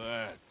 Oh,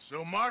 that.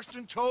 So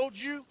Marston told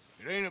you?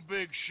 It ain't a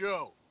big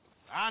show.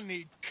 I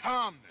need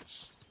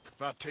calmness.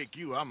 If I take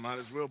you, I might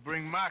as well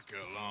bring Micah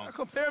along. Now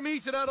compare me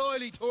to that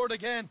oily turd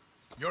again.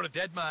 You're a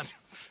dead man.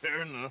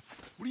 Fair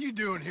enough. What are you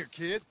doing here,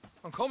 kid?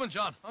 I'm coming,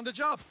 John. On the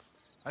job.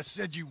 I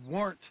said you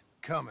weren't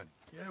coming.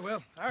 Yeah,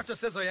 well, Arthur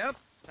says I am.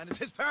 And it's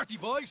his party,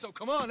 boy, so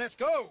come on, let's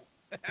go.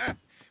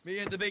 Me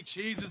and the big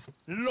cheeses.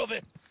 Love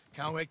it.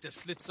 Can't wait to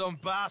slit some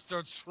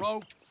bastard's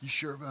throat. You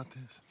sure about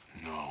this?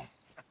 No.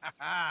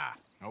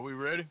 Are we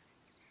ready?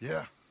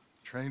 Yeah.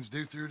 Train's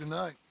due through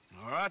tonight.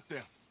 All right,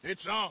 then.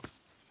 It's on.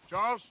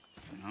 Charles?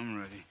 I'm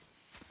ready.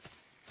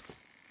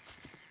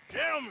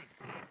 Gentlemen,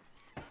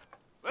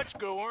 let's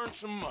go earn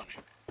some money.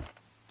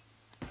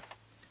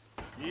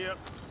 Yep.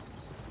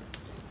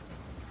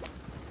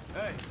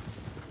 Hey,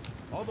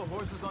 All the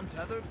horses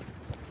untethered?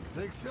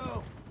 Think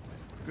so?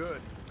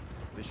 Good.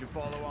 They should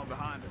follow on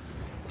behind us.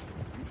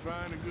 You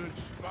find a good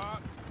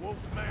spot,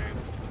 Wolfman?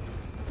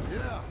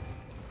 Yeah.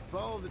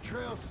 Follow the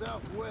trail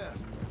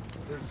southwest.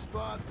 There's a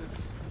spot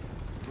that's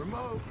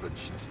remote, but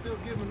should still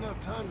give them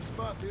enough time to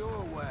spot the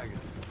oil wagon.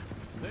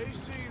 They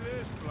see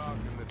this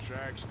blocking the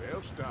tracks,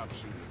 they'll stop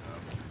soon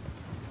enough.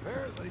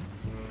 Apparently,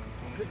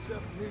 picks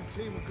up a new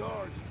team of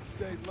guards at the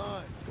state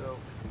line, so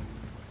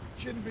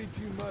shouldn't be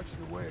too much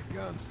in the way of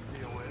guns to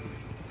deal with.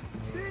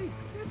 See,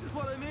 this is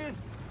what I mean.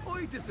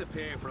 I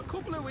disappear for a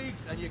couple of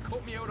weeks and you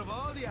cut me out of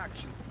all the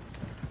action.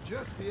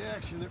 Just the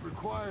action that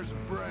requires a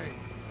brain.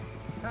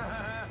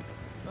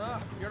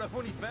 You're a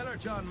funny feller,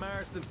 John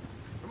Marston.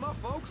 From my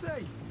folks,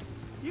 eh?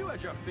 You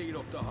had your feet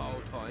up the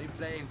whole time,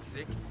 playing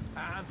sick,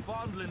 and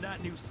fondling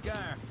that new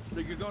scar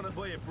like you're gonna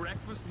buy a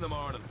breakfast in the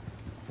morning.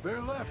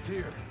 They're left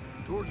here,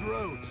 towards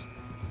Rhodes.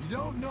 You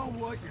don't know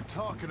what you're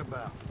talking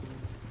about.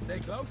 Stay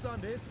close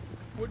on this.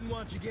 Wouldn't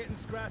want you getting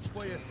scratched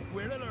by a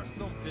squirrel or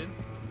something.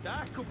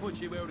 That could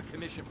put you out of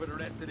commission for the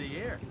rest of the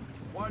year.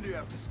 Why do you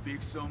have to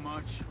speak so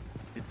much?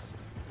 It's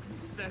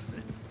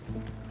incessant.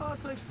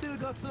 Plus, I've still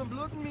got some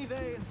blood in me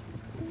veins.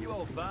 You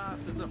old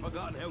bastards have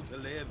forgotten how to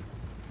live.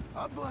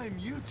 I blame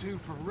you two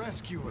for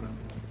rescuing them.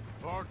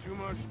 Far too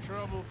much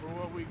trouble for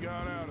what we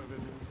got out of it.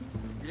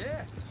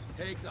 Yeah,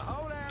 takes a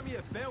whole army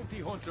of bounty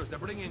hunters to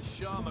bring in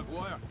Sean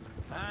McGuire.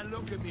 And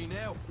look at me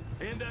now,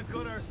 in the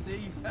Gunner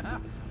Sea.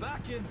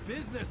 Back in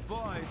business,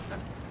 boys.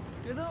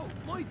 You know,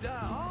 my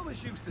dad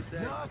always used to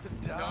say... Not the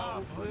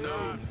dad, please.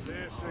 Not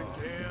this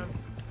again.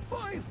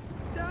 Fine.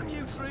 Damn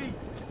you three.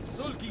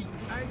 Sulky,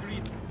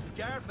 angry,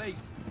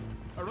 Scarface.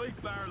 A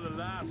right barrel of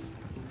laughs.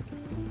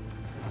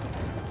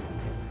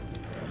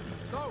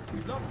 So,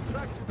 we've locked the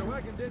tracks with the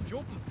wagon, then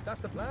jumping.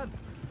 That's the plan.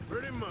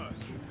 Pretty much.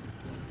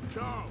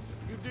 Charles,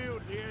 you deal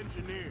with the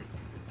engineer.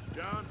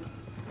 John?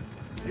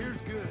 Here's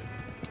good.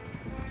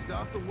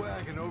 Stop the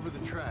wagon over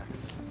the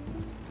tracks.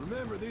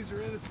 Remember, these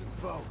are innocent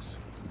folks.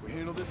 We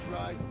handle this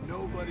right,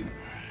 nobody...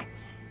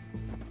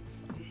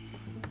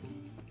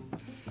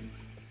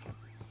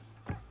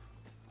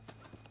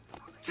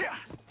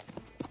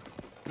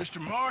 Mr.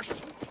 Marston,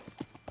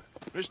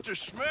 Mr.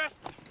 Smith,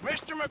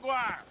 Mr.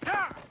 McGuire,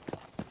 ha!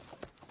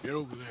 Get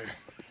over there.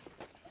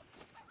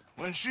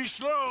 When she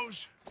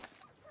slows,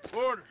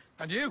 order.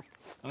 And you?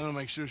 I'm gonna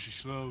make sure she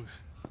slows.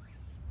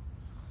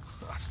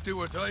 Let's do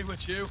or die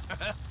with you.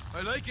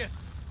 I like it.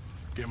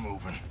 Get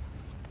moving.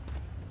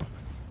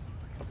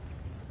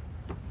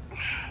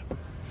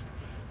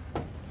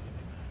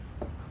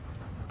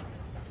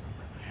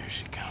 Here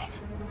she comes.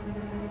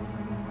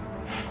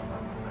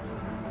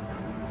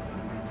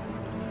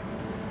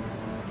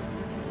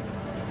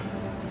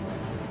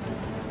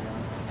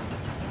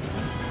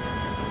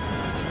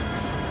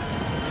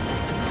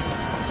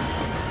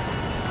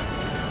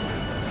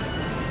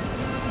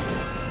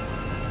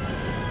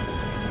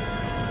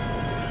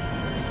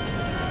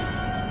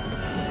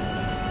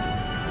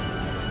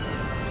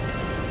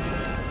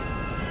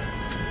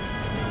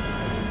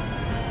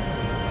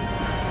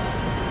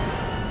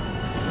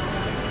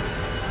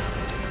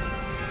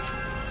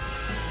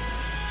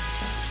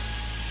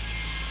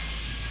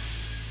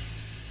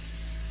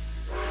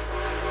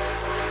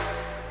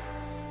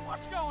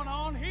 What's going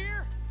on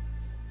here?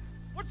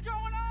 What's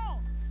going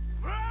on?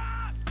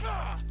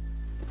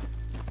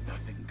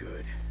 Nothing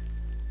good.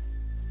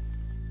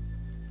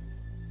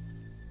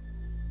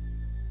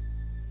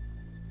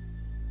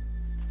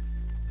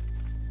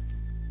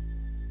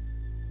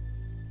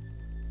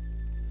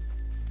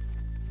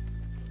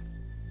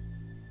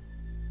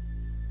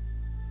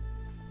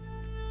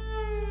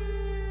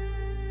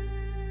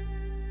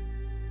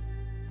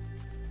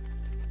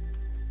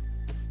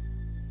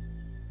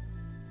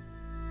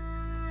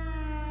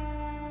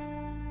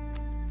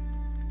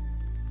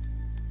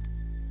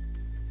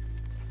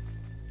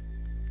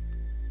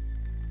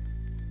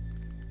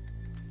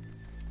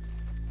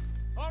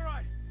 All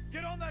right,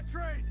 get on that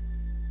train.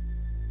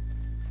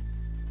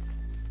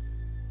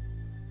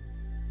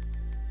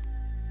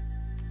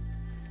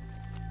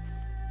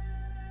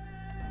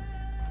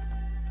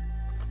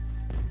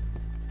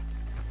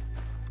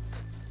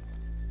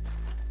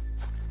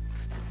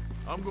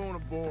 I'm going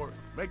aboard.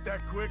 Make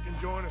that quick and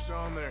join us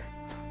on there.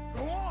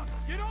 Go on,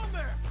 get on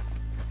there.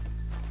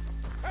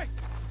 Hey!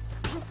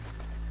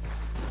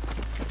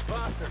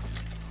 Bastard.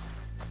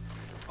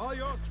 All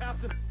yours,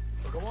 Captain.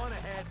 Go on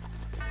ahead.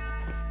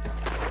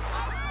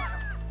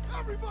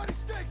 Everybody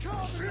stay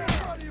calm and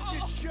nobody will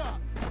get shot.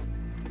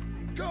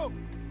 Go.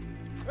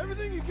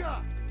 Everything you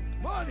got.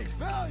 Money's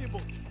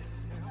valuable.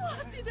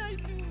 What did I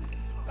do?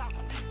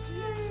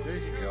 There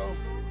you go.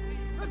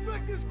 Let's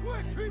make this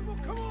quick, people.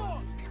 Come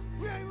on.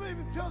 We ain't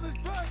leaving till this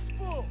bag's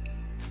full.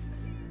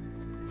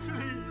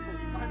 Please,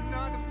 I'm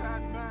not a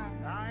bad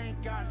man. I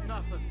ain't got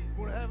nothing.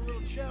 Want to have a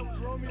little chat with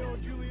Romeo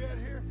and Juliet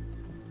here?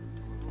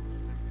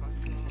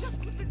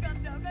 Just put the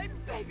gun down, I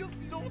beg of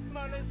you. Don't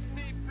molest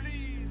me,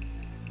 please.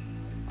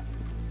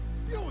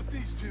 Deal with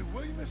these two,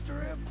 will you,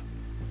 Mr. M?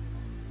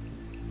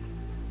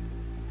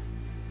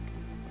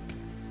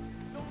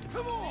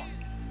 Come on!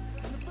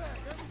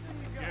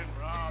 Getting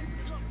robbed,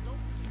 mister.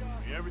 Give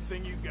me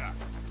everything you got.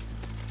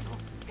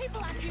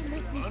 People like you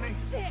make me Money?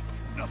 sick.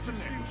 Nothing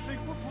else.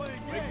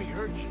 Make me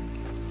hurt you.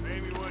 Pay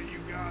me what you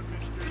got,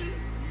 mister.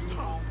 You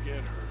won't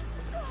get hurt.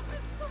 Stop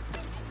it. Don't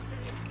make me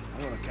sick.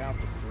 I'm gonna count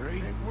to 3.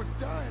 Hey, we're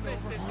dying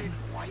over here.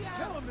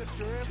 Tell him,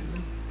 Mr.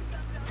 Evans.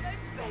 I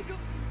beg of you.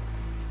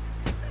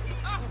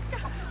 Oh,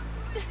 God.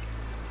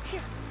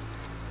 Here.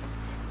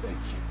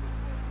 Thank you.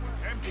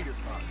 Empty your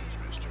pockets,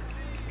 mister.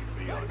 You can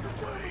be on your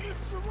way.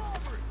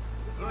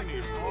 I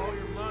need all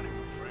your money,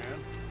 my friend.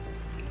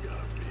 You got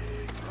a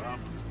big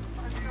problem.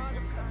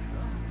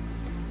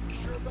 You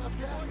sure about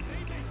that?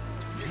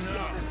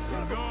 No, so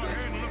go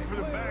ahead and look for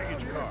the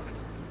baggage car.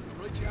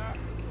 Right, you are.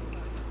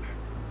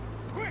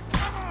 Quick,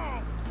 come on!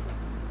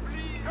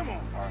 Please. Come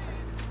on, Parker.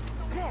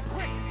 Come on,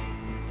 quick!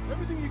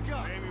 Everything you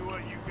got. Pay me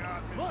what you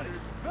got, Money,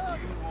 mister.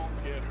 value. You won't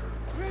get hurt.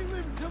 We ain't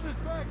leaving till this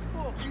bag's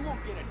full. You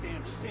won't get a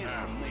damn cent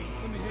from me.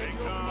 Let me Stay hand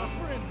you over to my calm.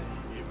 friend then.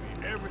 Give me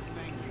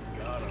everything you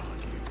got on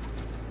you.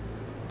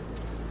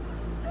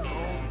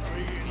 Don't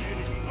be an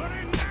idiot. Put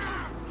it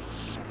now!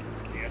 Son of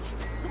a bitch.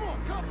 Come on,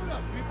 cough it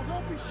up, people.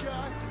 Don't be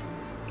shy.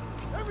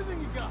 Everything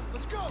you got.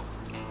 Let's go.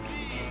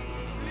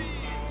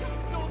 Just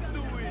don't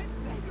do it.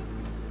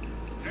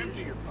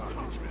 Empty your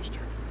pockets, mister.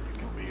 You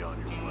can be on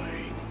your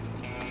way.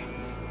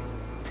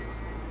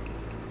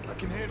 I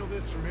can handle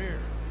this from here.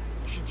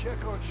 You should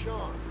check on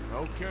Sean.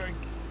 Okay.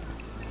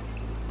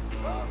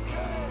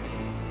 Okay.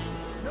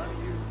 None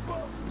of you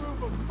folks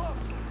move a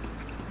muscle.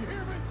 You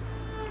hear me?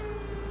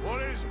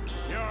 What is it?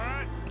 You all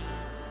right?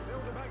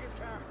 Build the baggage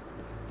car.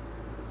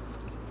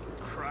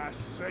 For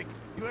Christ's sake,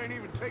 you ain't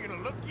even taken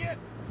a look yet?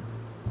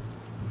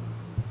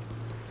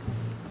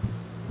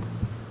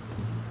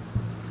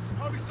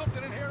 Probably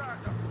something in here,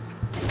 Arthur.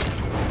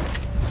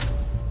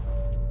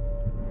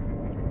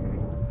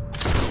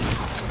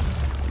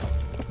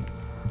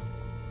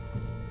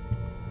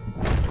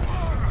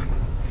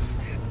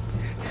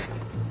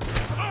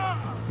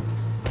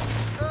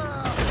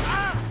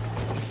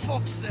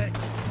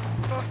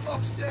 For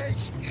fuck's sake!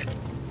 Get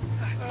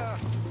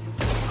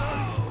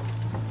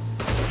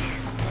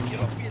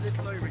up, you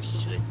little Irish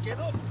shit. Get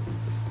up!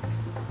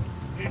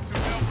 Need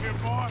some help here,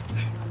 boy?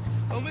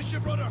 I'll miss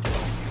your brother.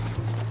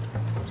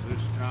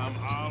 This time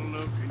I'll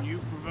look and you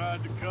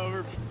provide the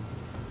cover.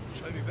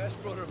 Try my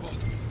best, brother, but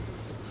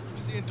I'm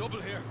seeing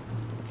double here.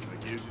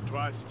 That gives you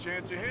twice the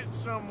chance of hitting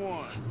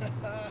someone.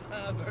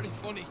 Very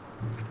funny.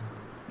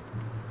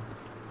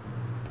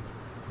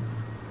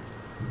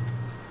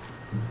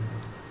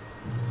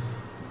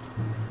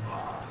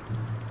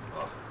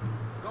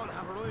 Gonna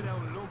have a right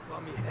out lump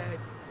on me head.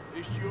 At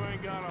least you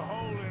ain't got a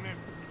hole in it.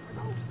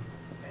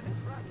 And this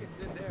racket's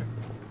in there.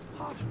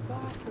 Posh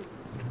bastards.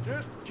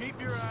 Just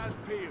keep your eyes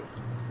peeled.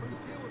 What do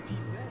you do with me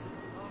best?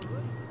 All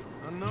right.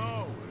 I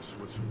know, that's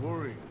what's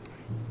worrying me.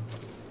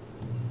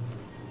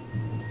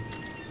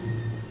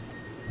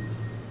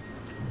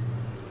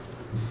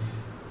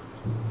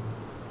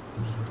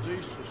 Some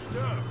decent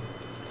stuff.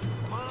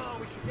 Come on,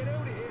 we should get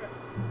out of here.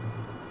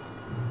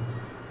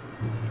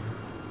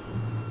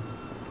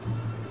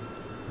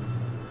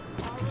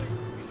 All right,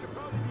 we should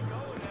probably be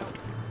going now.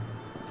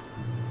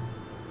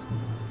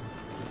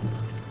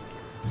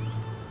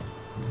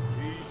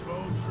 These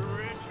folks are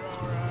rich,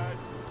 all right.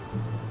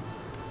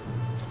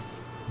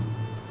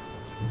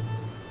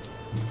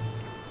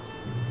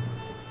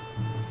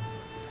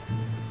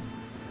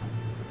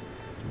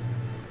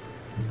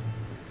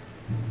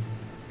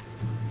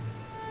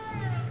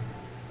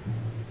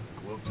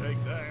 We'll take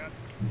that.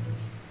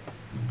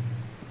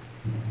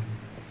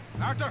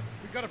 Arthur,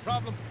 we got a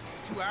problem.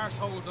 There's two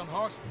arseholes on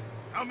horses.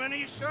 How many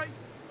you say?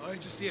 I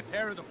just see a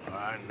pair of them.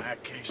 In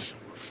that case,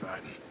 we're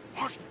fighting.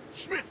 Marston,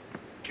 Smith,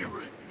 get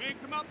ready. You men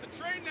come out the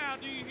train now,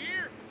 do you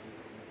hear?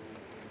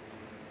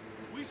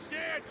 We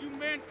said you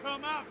men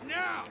come out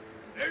now.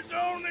 There's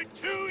only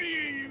 2 of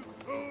you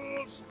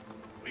fools.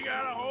 We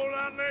got a whole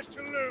lot less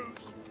to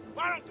lose.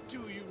 Why don't the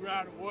 2 of you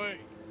ride away?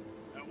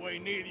 That way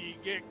neither of you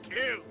get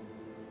killed.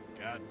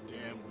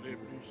 Goddamn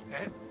liberties.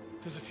 Ned,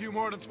 there's a few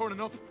more of them turning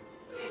up.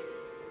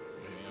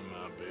 Man,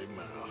 my big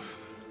mouth.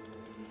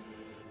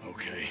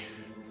 Okay,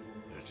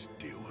 let's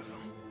deal with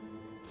them.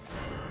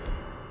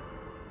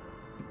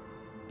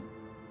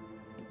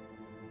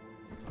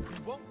 We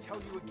won't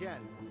tell you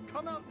again.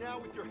 Come out now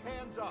with your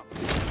hands up.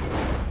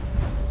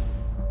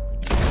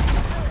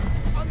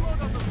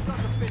 Unload on those son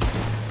of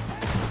bitches.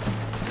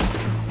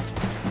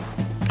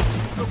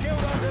 Look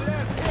out on the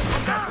left, here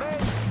comes our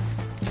friends.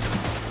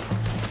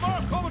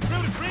 More coming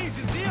through the trees,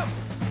 you see them?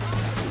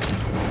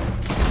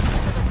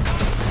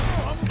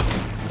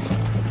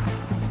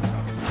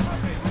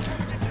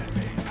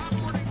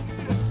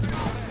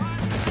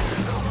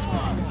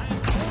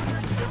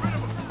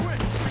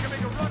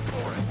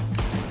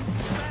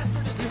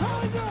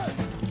 Behind us!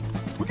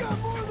 We got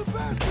more of the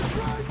bastards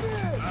right there!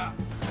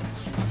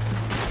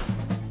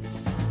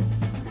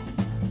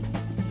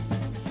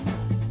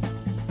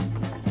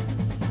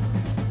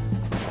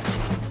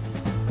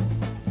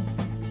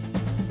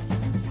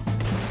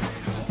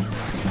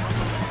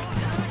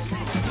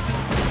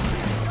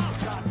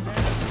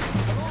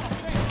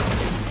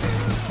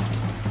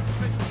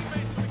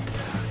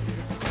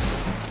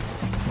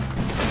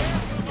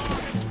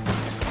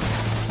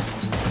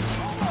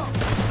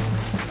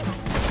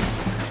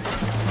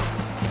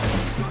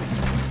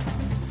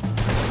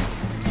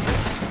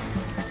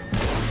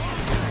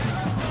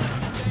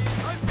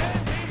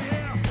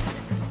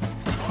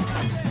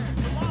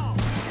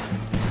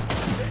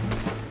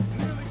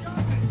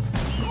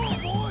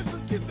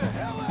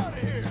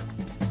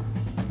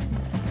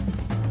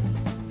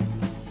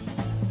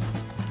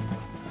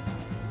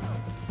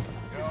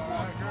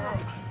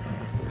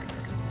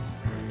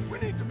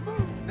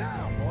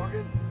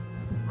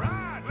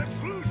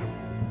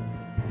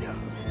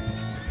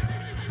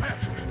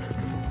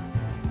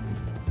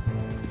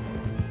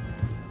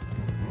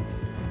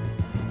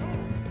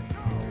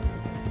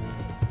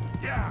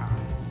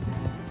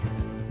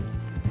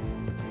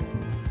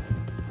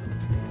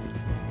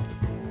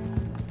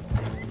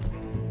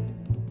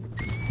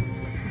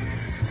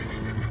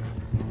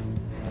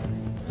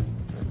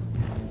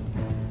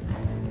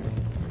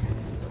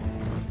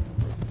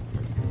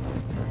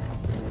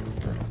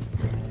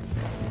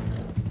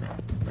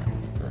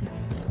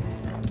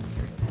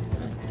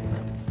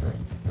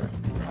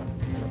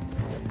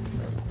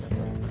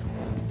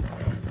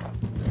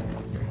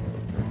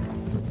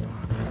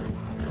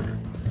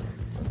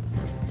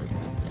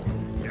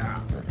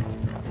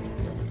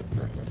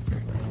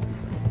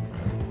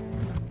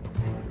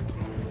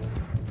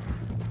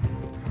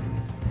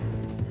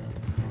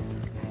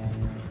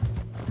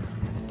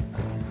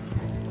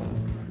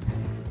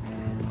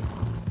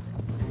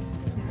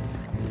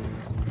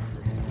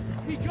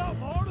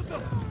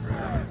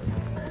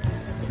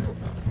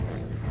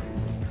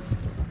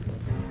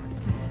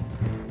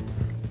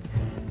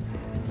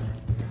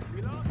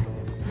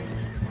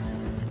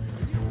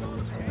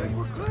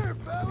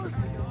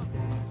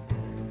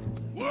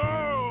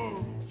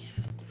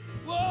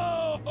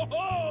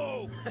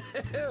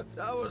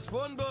 That was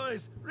fun,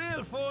 boys.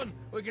 Real fun.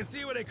 We can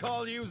see what they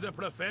call you the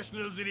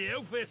professionals in the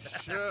outfit.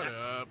 Shut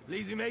up. At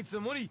least we made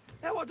some money.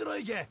 Hey, what did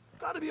I get?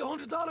 Gotta be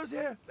 $100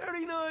 here.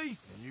 Very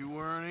nice. And you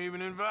weren't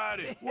even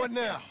invited. What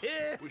now?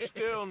 We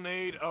still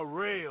need a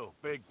real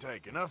big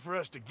take. Enough for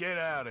us to get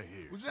out of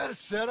here. Was that a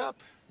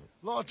setup?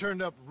 Law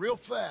turned up real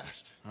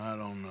fast. I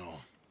don't know.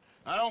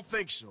 I don't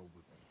think so,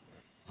 but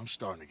I'm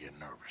starting to get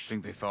nervous.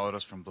 Think they followed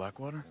us from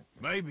Blackwater?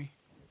 Maybe.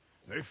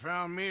 They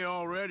found me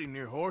already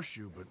near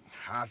Horseshoe, but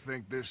I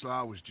think this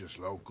lot was just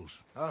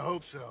locals. I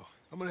hope so.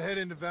 I'm gonna head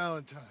into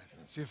Valentine,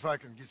 see if I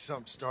can get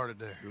something started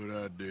there. Good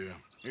idea.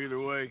 Either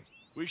way,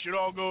 we should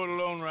all go it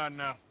alone right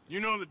now. You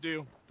know the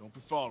deal. Don't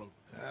be followed.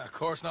 Of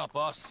course not,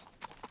 boss.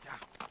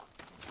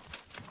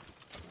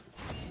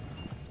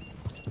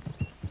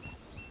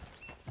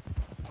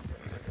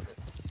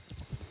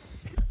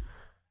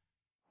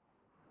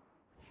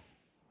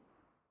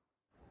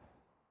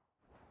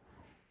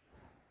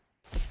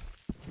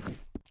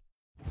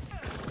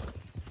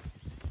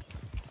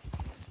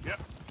 Yep.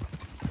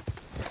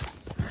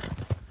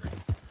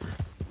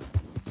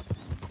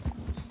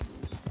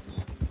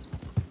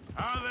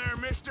 Hi there,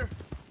 mister.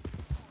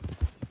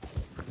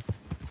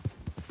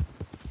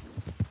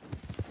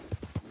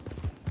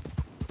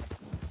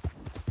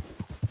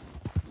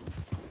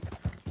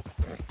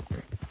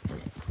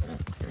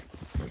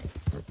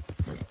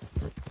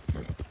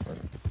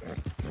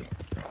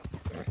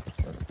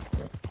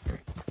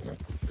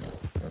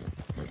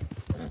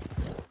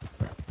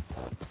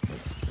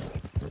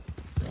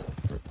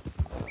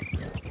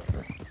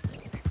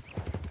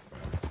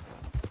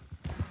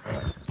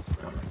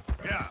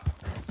 Yeah.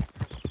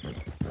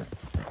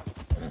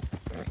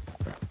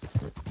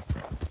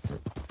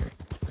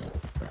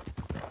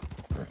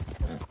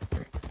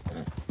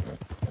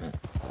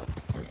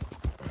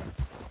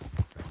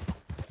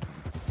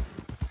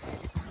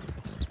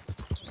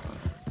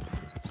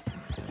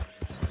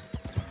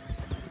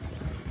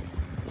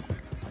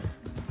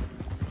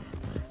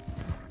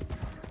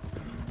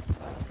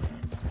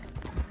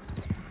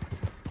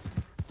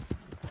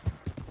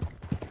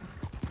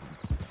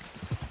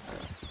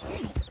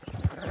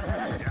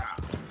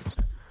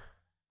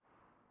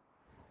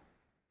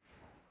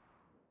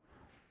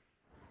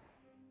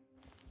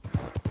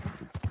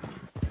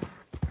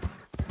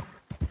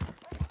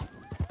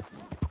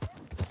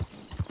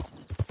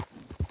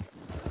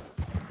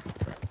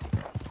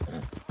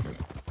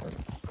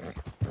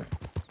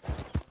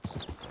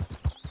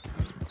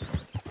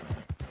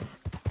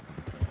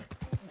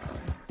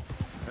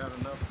 Had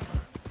enough.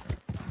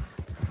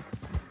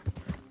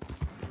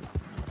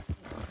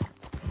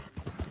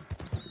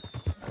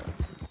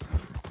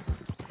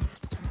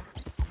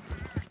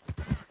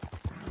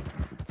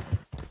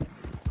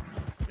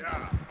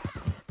 Yeah.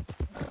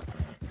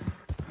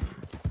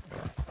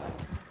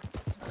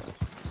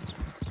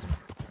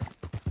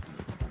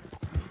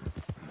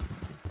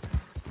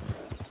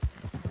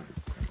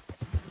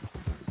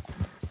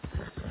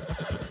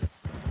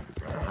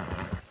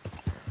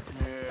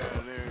 Yeah,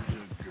 there's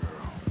a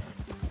girl.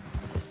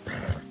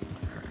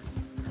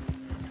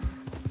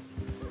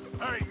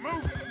 Hey,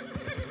 move!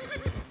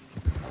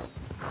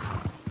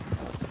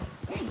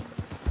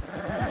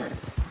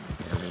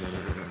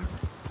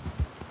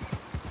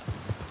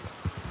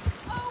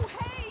 Oh,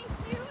 hey,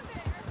 you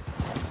there.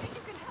 Think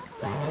you can help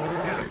a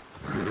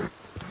little?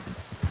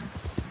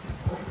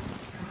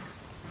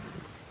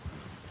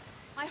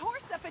 My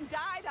horse up and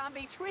died on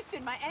me,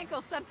 twisted my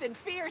ankle something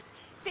fierce.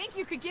 Think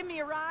you could give me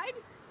a ride?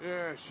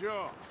 Yeah,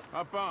 sure.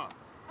 Hop on.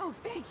 Oh,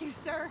 thank you,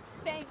 sir.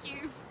 Thank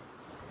you.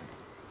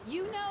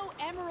 You know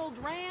Emerald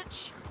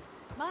Ranch?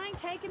 Mind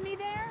taking me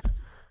there?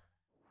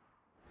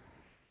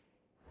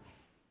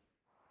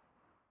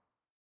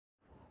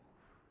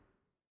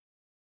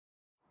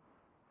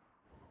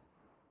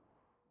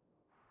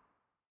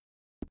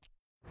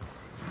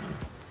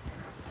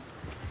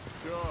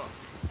 Sure.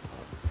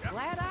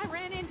 Glad I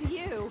ran into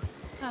you.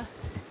 Huh.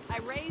 I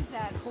raised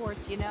that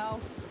horse, you know.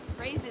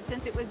 Raised it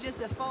since it was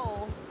just a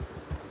foal.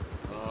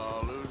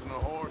 Losing a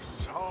horse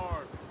is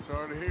hard.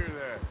 Sorry to hear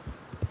that.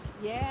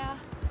 Yeah,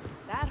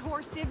 that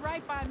horse did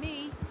right by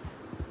me.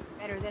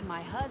 Better than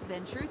my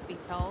husband, truth be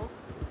told.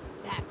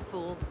 That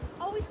fool.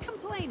 Always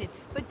complaining,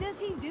 but does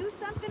he do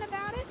something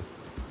about it?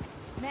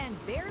 Man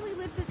barely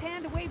lifts his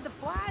hand to wave the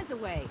flies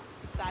away.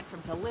 Aside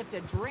from to lift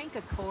a drink,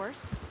 of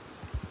course.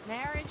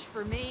 Marriage,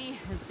 for me,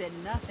 has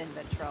been nothing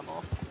but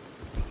trouble.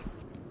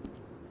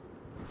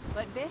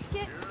 But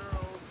Biscuit,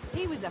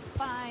 he was a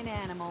fine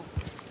animal.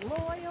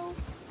 Loyal,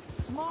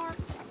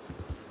 smart,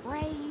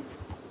 brave.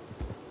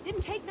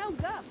 Didn't take no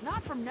guff,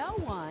 not from no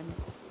one.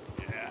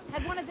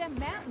 Had one of them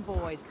mountain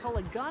boys pull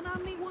a gun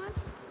on me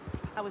once.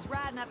 I was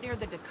riding up near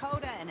the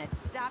Dakota and had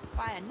stopped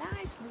by a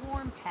nice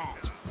warm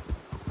patch.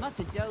 Must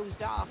have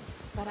dozed off,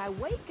 but I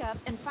wake up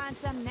and find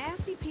some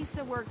nasty piece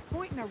of work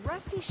pointing a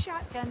rusty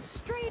shotgun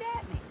straight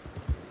at me.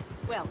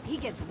 Well, he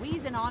gets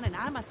wheezing on and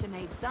I must have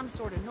made some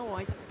sort of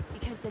noise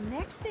because the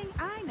next thing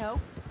I know,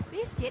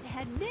 Biscuit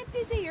had nipped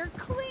his ear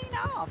clean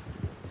off.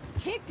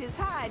 Kicked his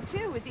hide,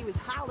 too, as he was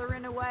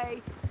hollering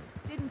away.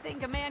 Didn't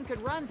think a man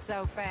could run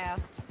so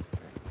fast.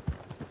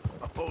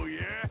 Oh,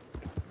 yeah?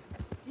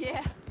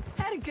 Yeah,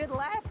 had a good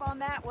laugh on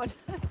that one.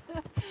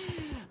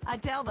 I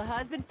tell the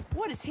husband,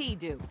 what does he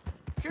do?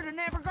 Should have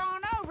never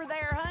gone over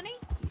there, honey,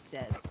 he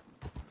says.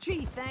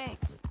 Gee,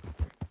 thanks.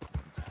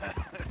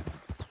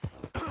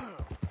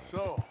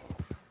 So,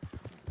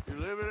 you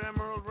live at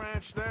Emerald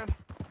Ranch then?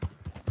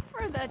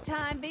 For the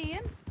time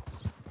being.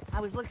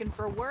 I was looking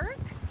for work.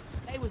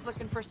 They was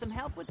looking for some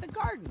help with the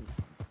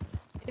gardens.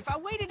 If I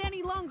waited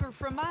any longer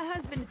for my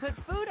husband to put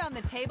food on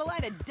the table,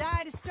 I'd have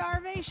died of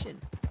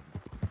starvation.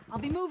 I'll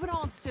be moving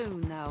on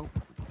soon, though.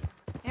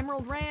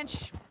 Emerald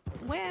Ranch,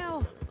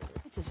 well,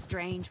 it's a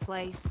strange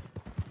place.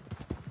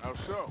 How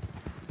so?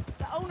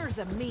 The owner's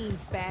a mean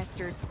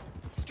bastard.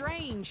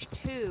 Strange,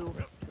 too.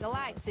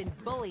 Delights in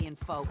bullying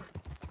folk.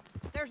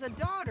 There's a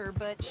daughter,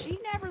 but she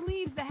never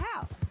leaves the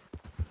house.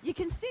 You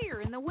can see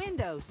her in the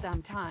windows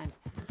sometimes.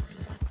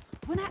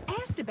 When I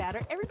asked about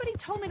her, everybody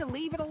told me to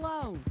leave it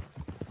alone.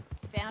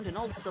 Found an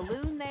old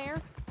saloon there,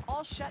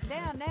 all shut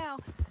down now,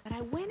 but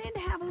I went in to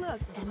have a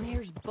look, and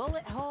there's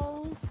bullet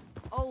holes,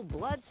 old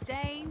blood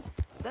stains.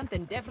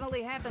 Something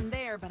definitely happened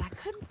there, but I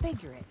couldn't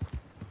figure it.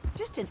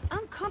 Just an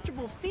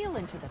uncomfortable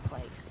feeling to the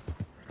place.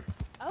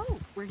 Oh,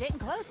 we're getting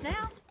close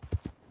now.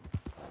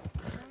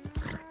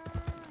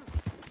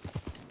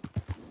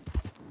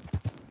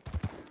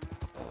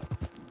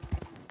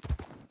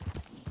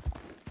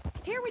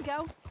 Here we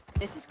go.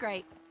 This is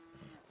great.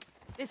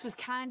 This was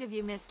kind of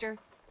you, mister.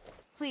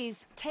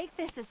 Please, take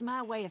this as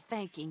my way of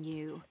thanking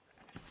you.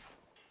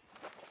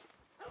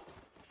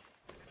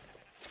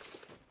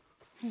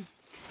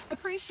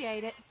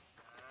 Appreciate it.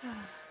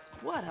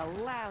 What a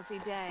lousy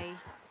day.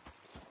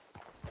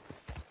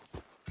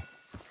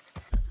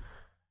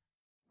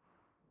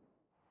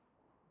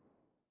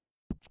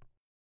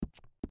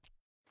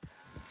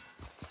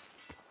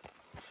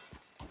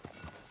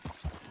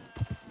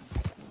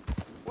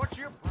 What's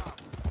your problem?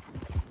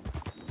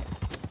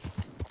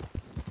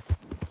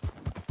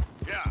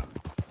 Yeah.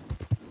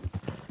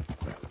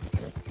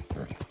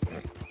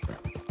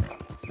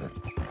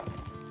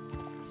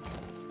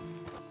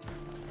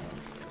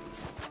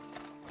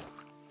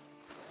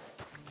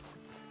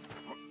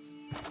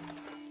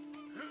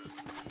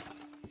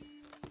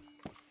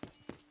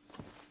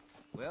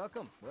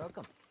 Welcome,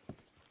 welcome.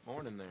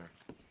 Morning there.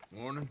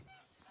 Morning.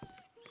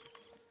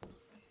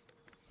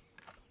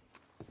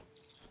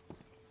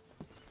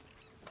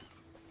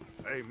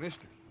 Hey,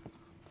 mister.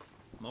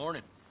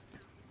 Morning.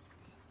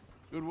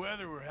 Good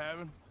weather we're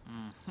having.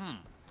 Mm-hmm.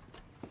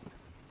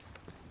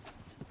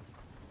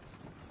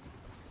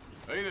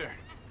 Hey there.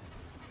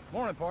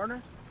 Morning,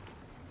 partner.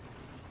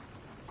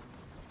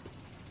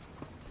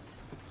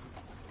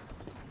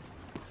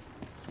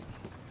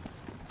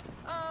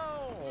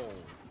 Oh,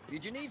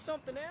 did you need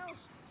something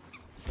else?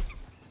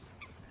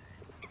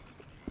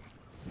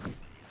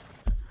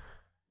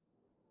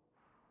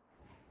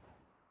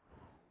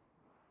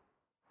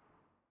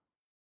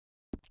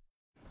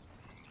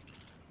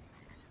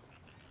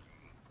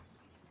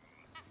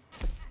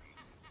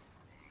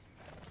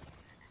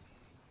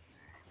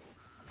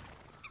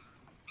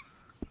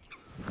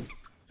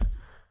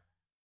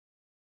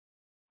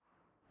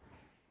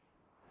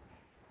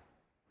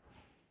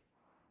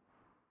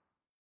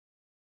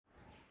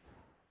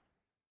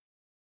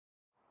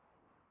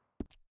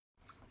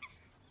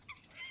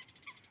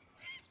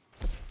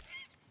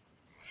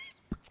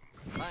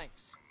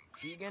 Thanks.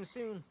 See you again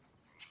soon.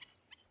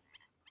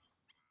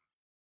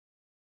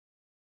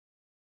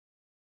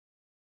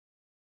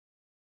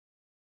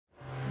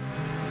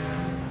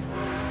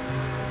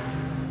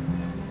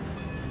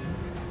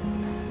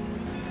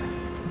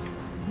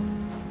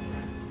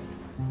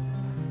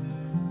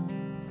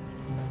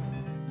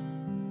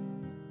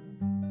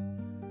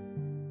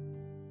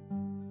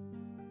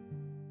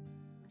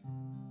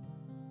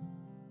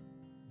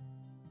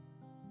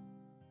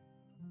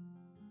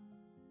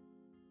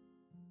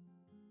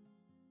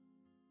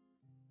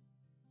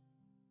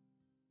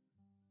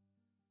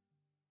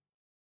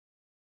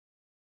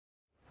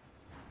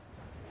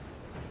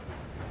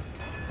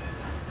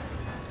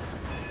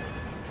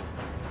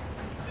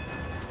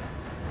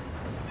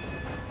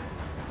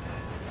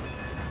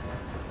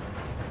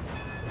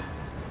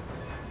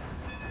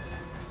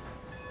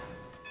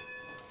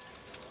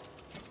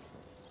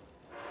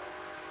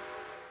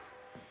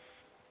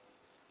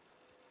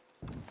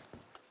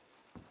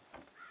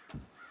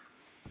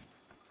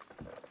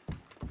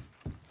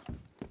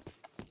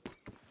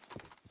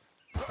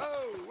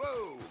 Whoa,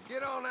 whoa,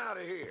 get on out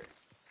of here.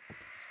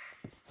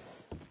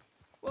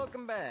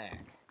 Welcome back.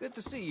 Good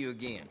to see you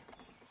again.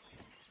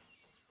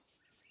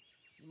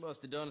 You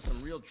must have done some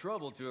real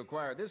trouble to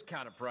acquire this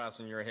kind of price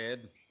on your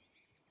head.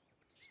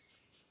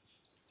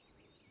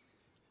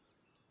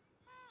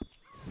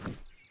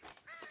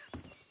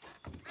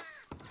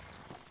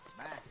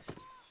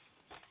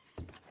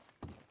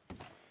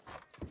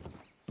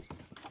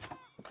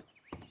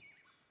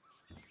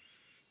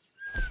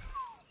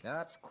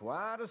 That's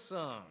quite a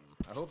sum.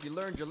 I hope you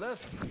learned your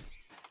lesson.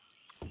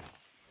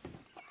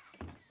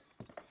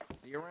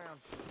 See you around.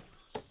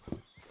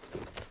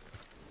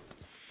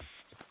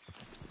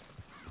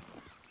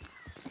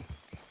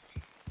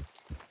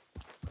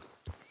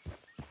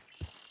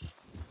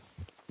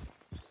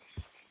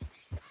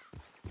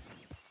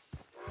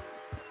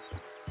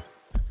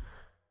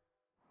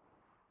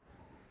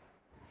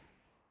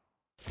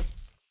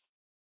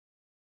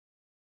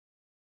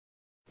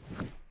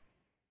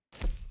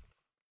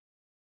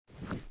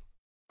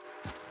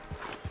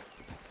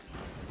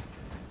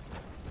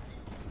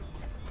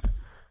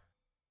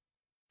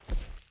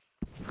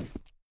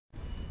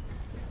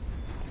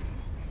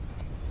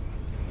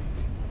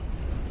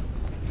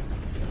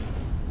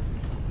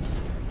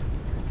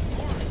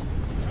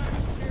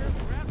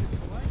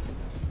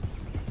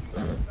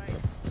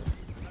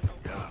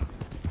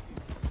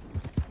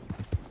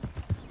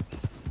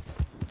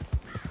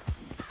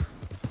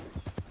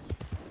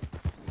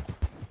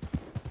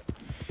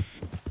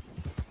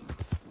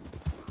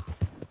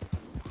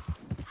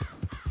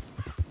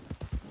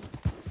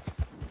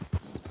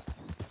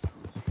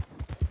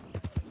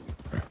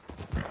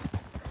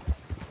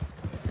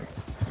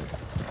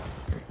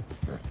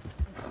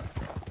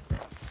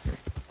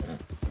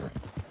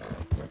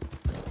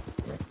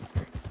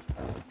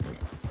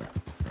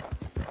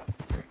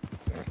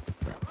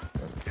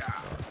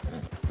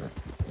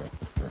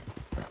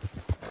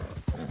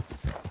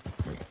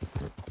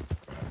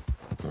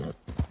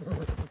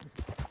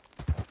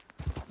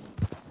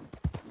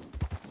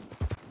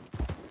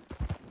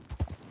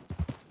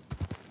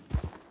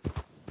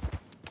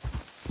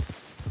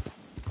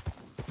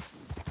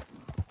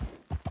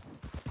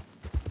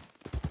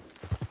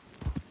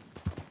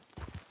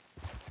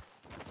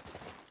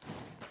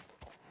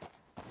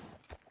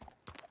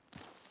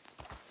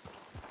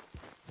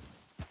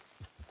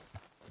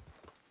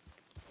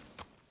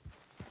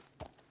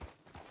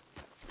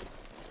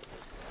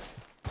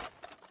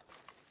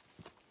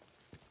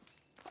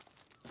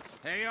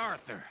 Hey,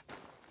 Arthur.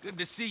 Good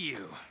to see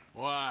you.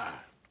 Why?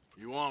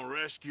 You want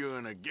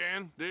rescuing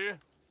again, do you?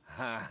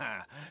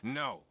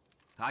 No.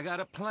 I got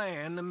a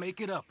plan to make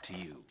it up to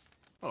you.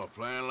 Oh, a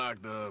plan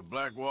like the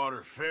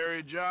Blackwater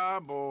ferry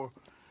job, or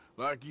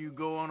like you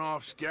going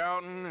off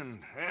scouting and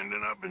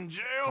ending up in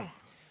jail?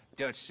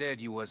 Dutch said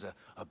you was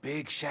a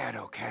big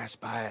shadow cast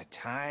by a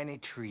tiny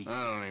tree.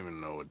 I don't even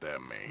know what that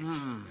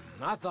means.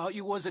 I thought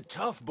you was a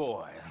tough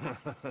boy.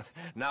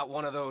 Not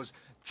one of those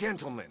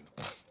gentlemen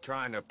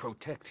trying to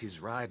protect his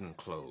riding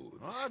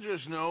clothes. I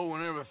just know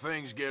whenever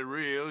things get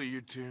real,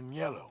 you turn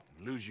yellow,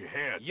 lose your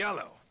head.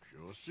 Yellow?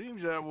 Sure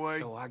seems that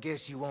way. So I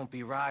guess you won't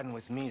be riding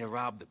with me to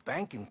rob the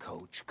banking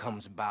coach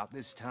comes about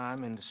this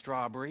time in the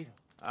Strawberry.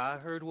 I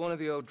heard one of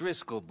the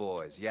O'Driscoll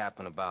boys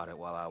yapping about it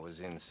while I was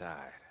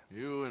inside.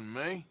 You and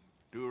me?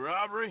 Do a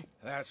robbery?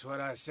 That's what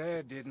I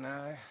said, didn't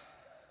I?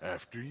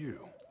 After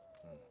you.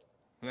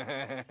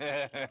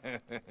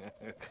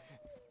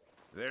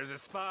 There's a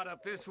spot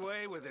up this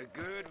way with a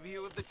good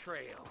view of the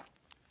trail.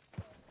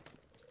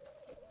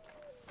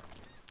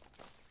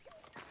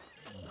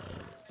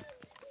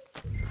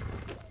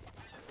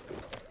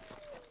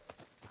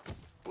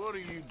 What are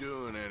you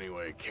doing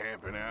anyway,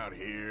 camping out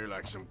here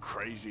like some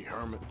crazy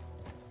hermit?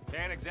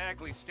 Can't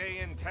exactly stay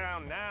in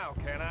town now,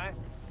 can I?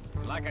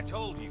 Like I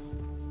told you,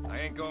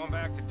 I ain't going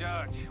back to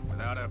Dutch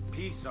without a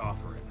peace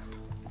offering.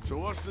 So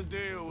what's the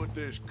deal with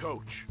this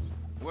coach?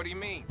 What do you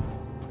mean?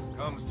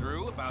 Comes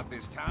through about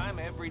this time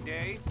every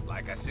day,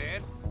 like I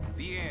said,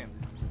 the end.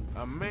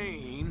 I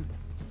mean,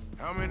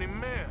 how many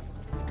men?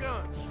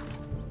 Guns?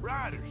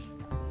 Riders?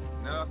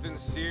 Nothing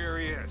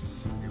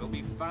serious. It'll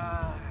be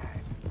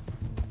fine.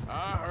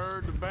 I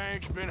heard the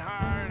bank's been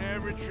hiring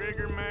every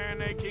trigger man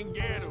they can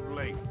get of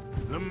late.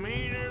 The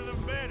meaner, the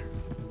better.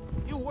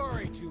 You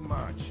worry too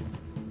much.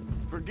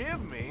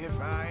 Forgive me if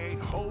I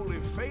ain't wholly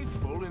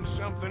faithful in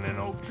something an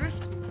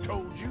O'Driscoll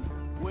told you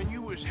when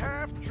you was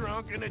half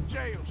drunk in a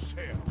jail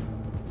cell.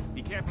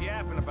 He kept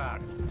yapping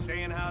about it,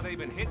 saying how they've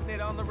been hitting it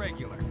on the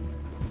regular.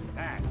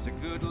 That's a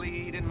good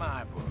lead in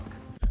my book.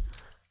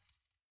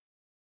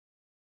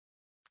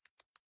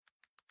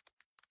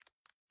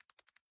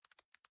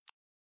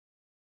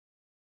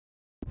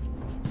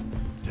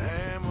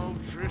 Damn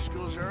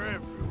O'Driscolls are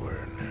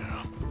everywhere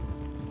now.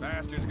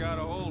 Bastards got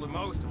a hold of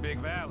most of Big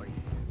Valley.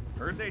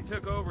 Heard they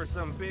took over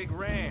some big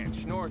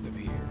ranch north of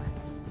here.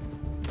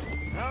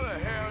 How the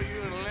hell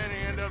you and Lenny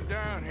end up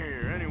down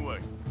here, anyway?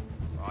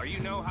 Oh, you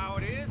know how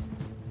it is?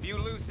 Few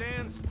loose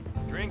ends.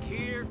 Drink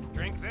here,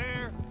 drink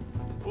there.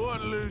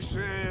 What loose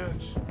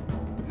ends?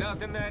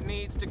 Nothing that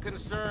needs to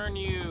concern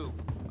you.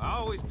 I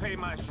always pay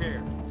my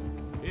share.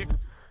 It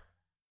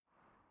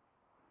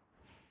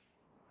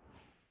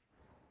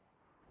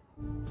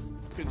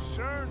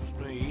concerns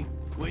me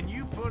when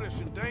you put us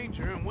in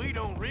danger and we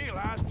don't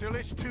realize till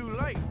it's too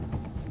late.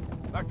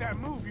 Like that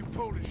move you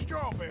pulled in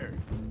Strawberry.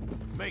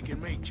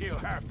 Making me kill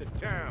half the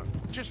town,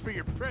 just for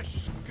your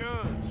precious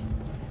guns.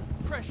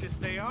 Precious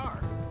they are.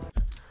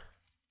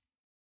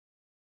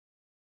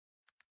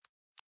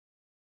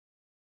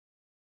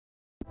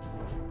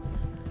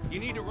 You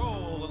need to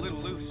roll a little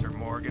looser,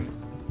 Morgan.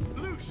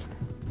 Looser?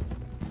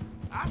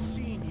 I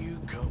seen you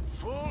come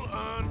full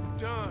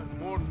undone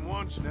more than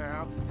once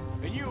now,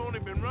 and you only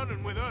been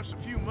running with us a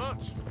few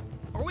months.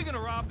 Are we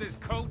gonna rob this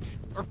coach,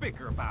 or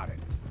bicker about it?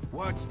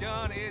 What's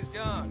done is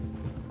done.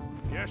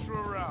 Guess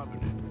we're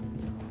robbing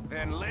it.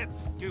 Then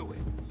let's do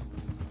it.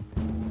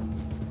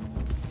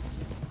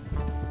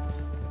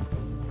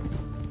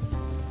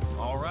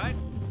 All right,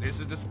 this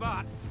is the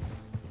spot.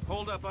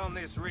 Hold up on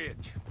this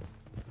ridge.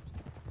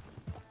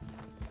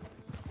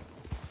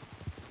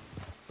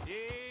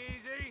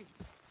 Easy.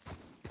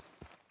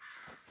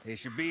 They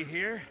should be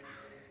here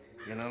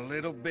in a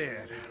little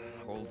bit.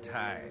 Hold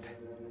tight.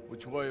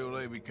 Which way will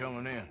they be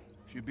coming in?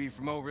 Should be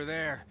from over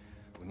there.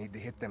 We need to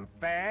hit them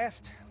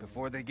fast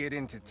before they get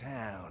into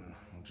town.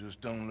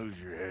 Just don't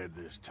lose your head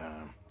this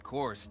time. Of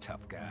course,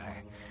 tough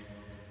guy.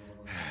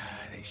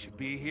 They should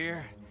be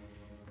here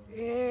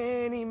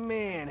any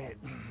minute.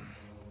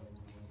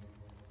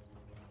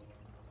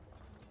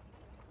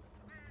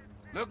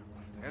 Look,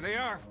 there they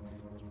are.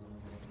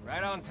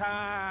 Right on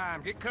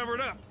time. Get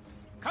covered up.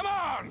 Come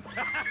on!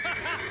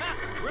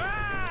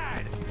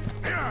 Ride!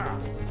 Yeah!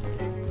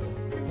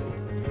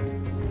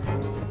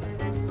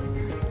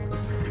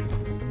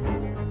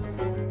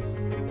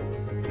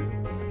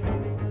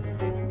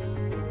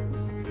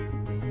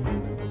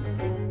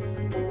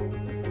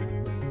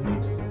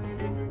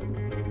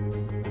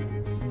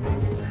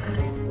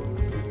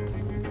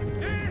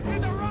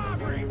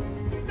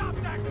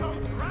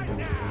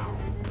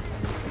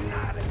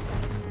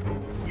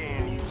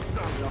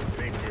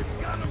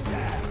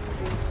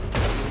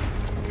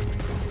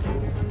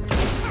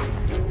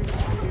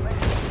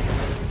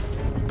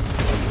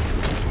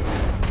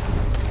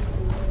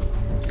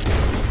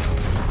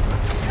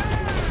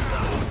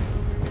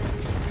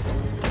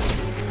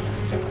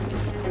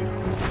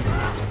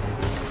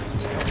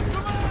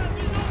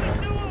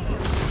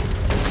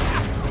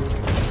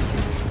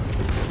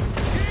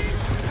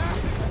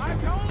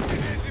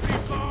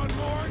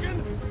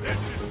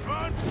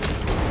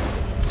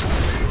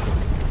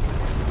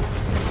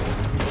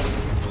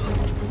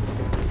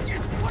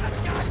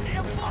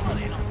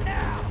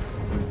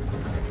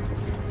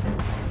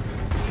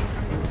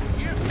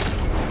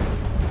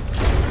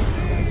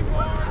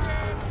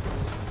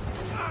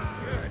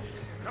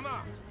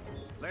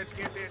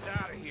 guys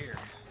out of here.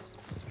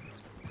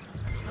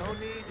 No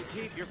need to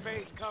keep your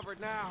face covered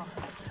now.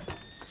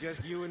 It's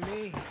just you and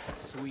me,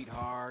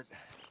 sweetheart.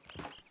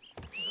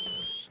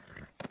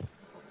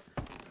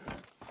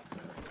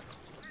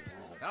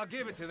 I'll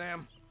give it to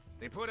them.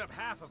 They put up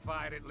half a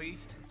fight, at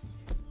least.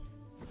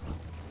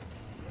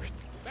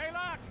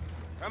 Baylock!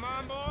 Come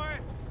on, boy!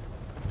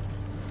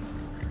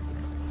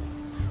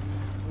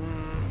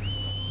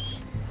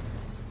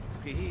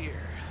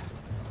 Here.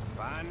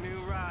 Fine new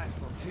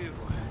rifle, too. Here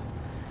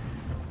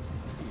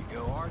you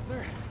go,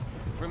 Arthur.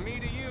 From me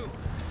to you.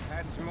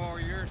 That's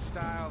more your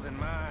style than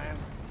mine.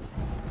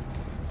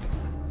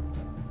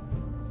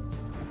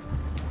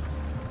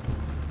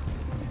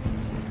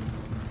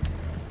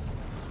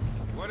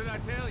 What did I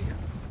tell you?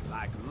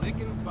 Like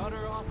licking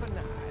butter off a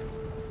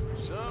knife.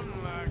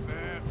 Something like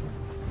that.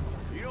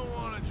 You don't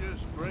want to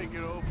just break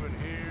it open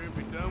here and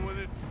be done with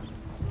it?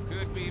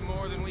 Could be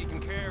more than we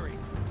can carry.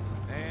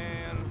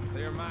 And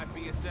there might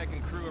be a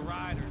second crew of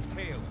riders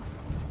tailing.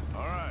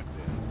 All right,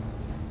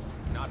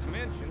 then. Not to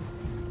mention,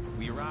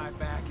 we ride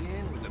back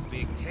in with a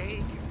big take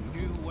and a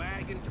new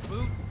wagon to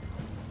boot.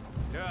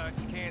 Dutch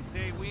can't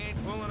say we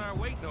ain't pulling our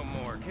weight no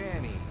more,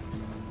 can he?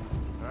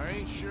 I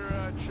ain't sure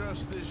I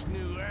trust this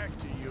new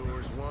act of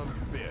yours one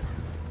bit.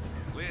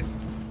 Listen,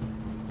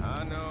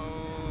 I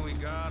know we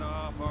got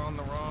off on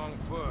the wrong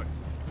foot,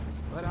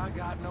 but I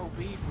got no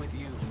beef with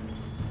you.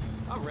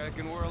 I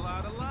reckon we're a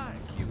lot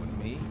alike, you and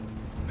me.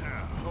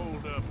 Now,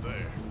 hold up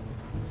there.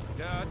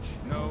 Dutch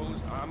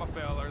knows I'm a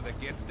feller that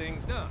gets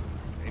things done,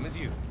 same as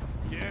you.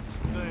 Get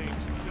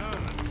things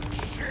done.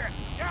 Shit!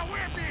 Yeah,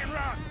 we're being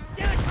robbed!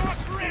 Get across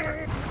the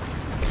river!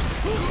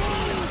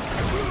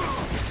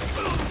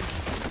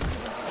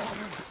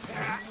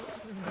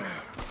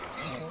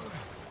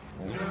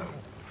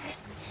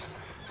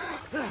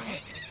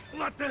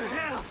 What the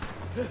hell?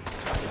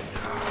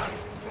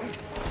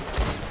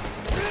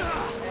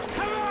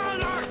 Come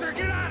on, Arthur,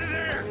 get out of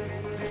there!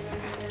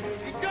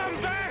 You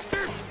dumb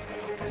bastards!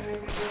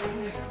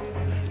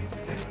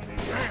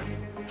 Damn,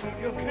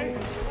 you okay?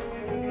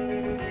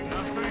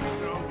 I think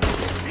so.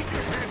 Keep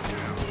your head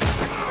down.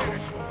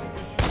 Let's finish.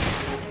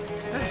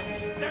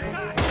 They're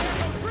not!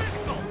 They're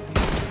O'Driscolls!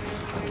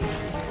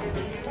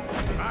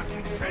 I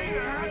can say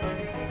that.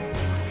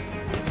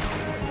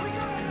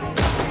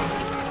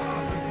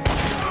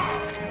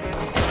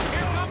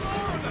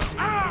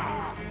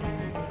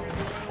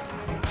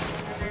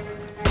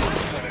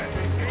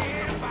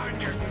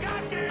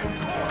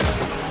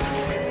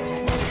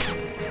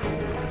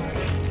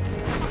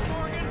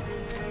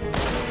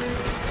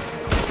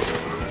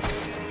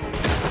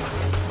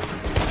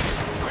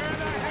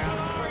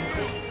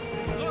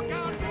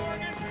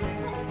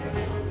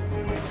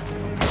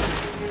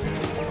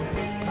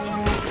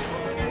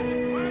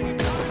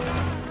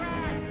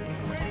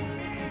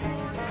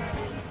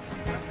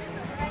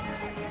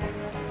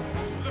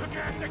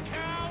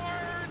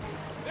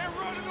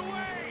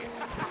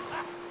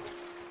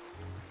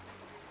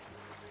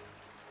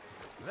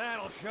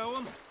 That'll show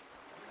them.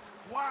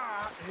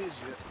 Why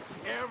is it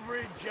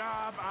every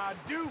job I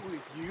do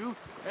with you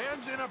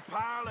ends in a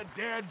pile of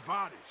dead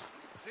bodies?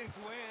 Since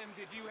when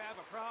did you have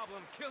a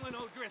problem killing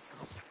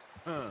O'Driscolls?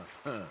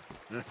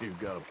 You've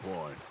got a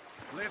point.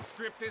 Let's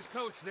strip this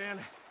coach, then.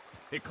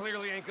 It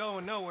clearly ain't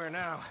going nowhere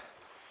now.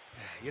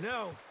 You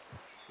know,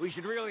 we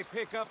should really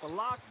pick up a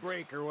lock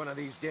breaker one of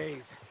these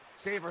days.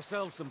 Save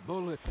ourselves some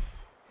bullets.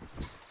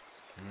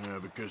 Yeah,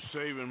 because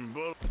saving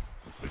bullets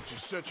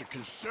is such a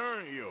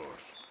concern of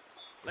yours.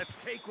 Let's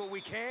take what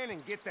we can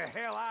and get the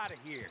hell out of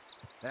here.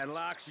 That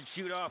lock should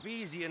shoot off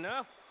easy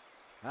enough.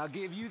 I'll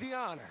give you the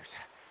honors.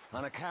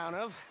 On account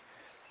of,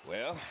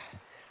 well,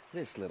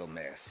 this little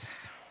mess.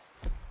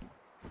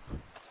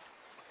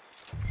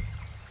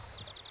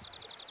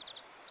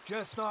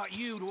 Just thought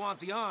you'd want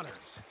the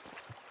honors.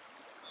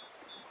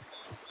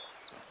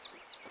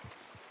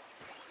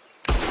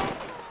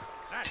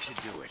 That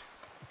should do it.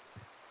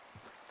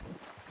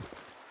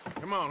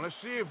 Come on, let's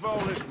see if all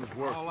this was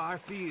worth it. All I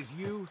see is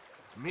you,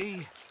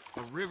 me,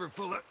 a river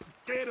full of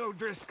dead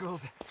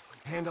O'Driscolls,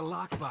 and a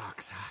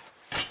lockbox.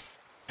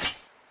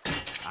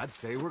 I'd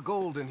say we're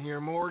golden here,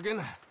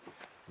 Morgan.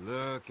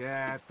 Look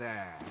at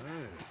that.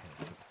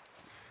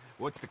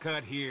 What's the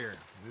cut here?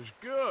 It's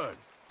good.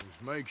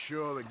 Just make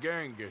sure the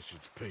gang gets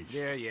its piece.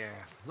 Yeah.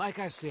 Like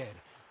I said,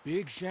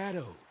 big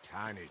shadow,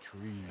 tiny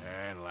tree.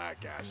 And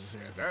like I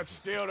said, that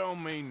still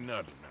don't mean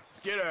nothing. Now,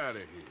 get out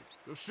of here.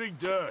 Go see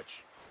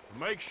Dutch.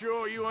 Make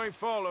sure you ain't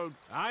followed.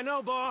 I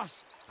know,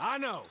 boss. I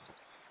know.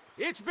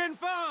 It's been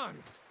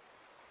fun!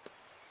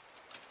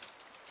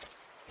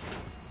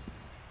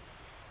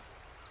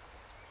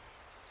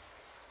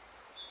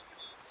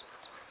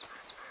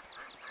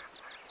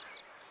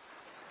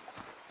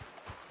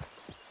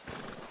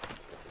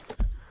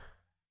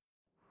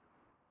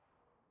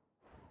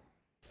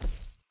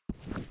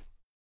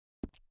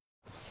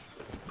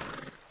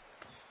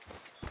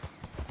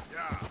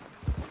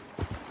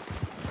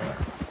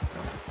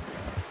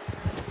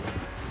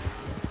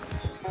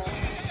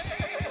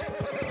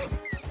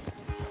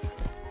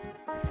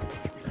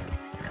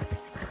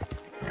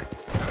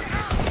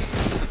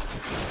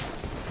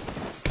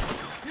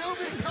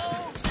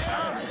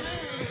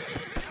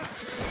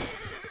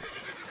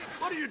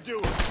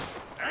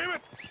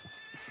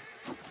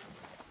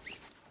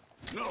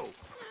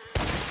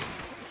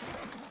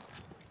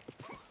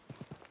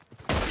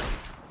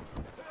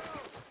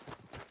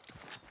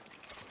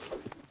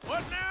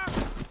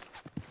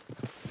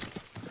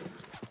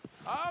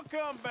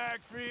 come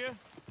back for you.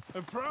 I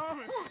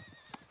promise.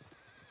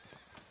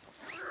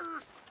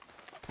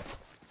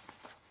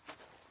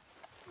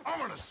 I'm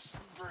gonna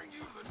string you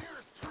to the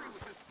nearest tree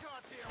with this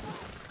goddamn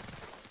rope.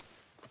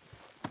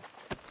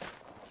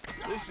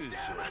 This is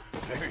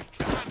very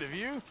kind of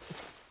you.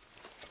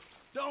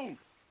 Don't!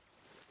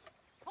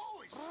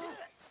 Holy shit!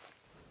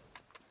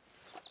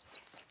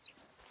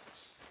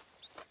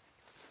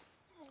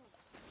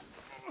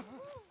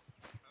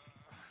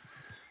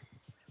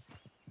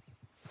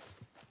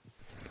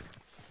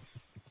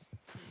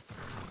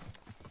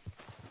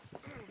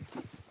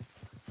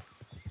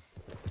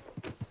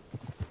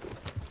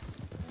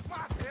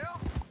 What the hell?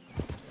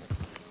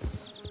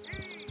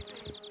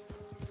 Easy!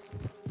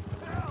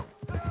 Help!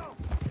 Help!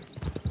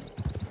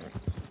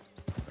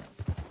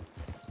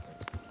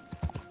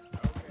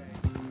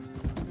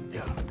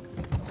 Yeah.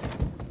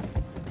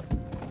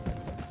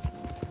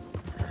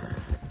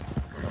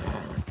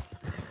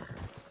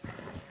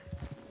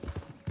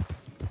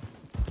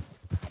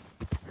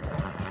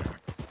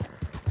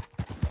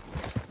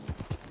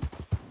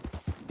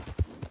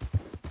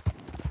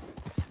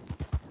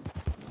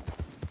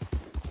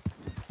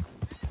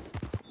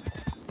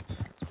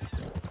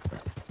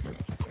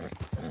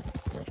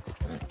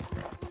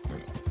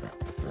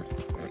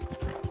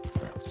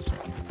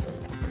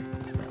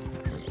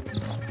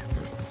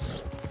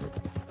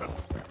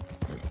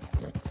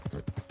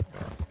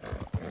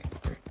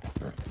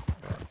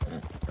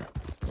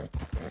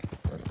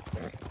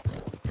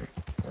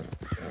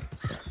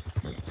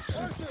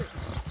 Arthur!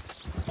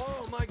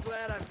 Oh, am I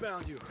glad I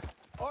found you.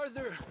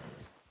 Arthur,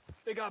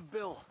 they got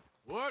Bill.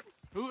 What?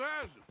 Who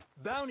has him?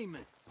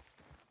 Bountymen.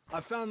 I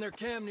found their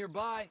camp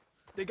nearby.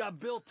 They got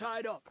Bill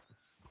tied up.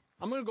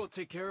 I'm gonna go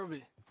take care of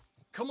it.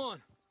 Come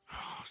on.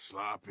 Oh,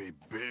 sloppy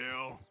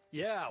Bill.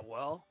 Yeah,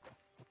 well.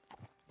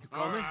 You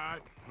All coming? right,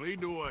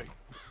 lead the way.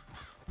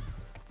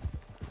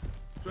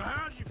 So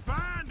how'd you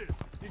find him?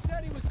 He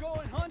said he was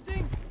going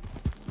hunting.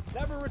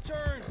 Never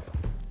returned.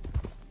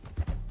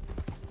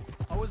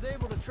 I was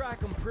able to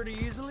track him pretty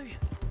easily.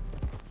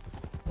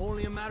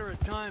 Only a matter of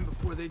time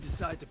before they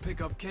decide to pick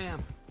up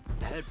camp.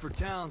 Head for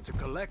town to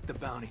collect the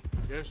bounty.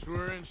 Guess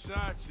we're in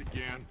sights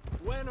again.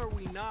 When are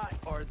we not,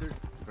 Arthur?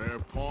 Fair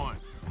point.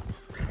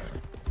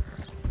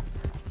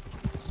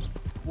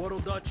 What'll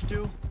Dutch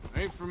do?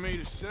 Ain't for me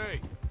to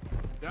say.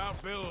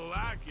 Doubt Bill will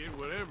like it,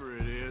 whatever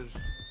it is.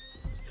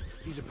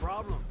 He's a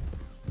problem.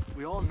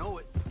 We all know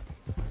it.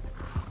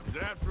 Is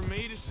that for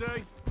me to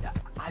say?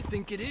 I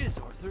think it is,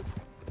 Arthur.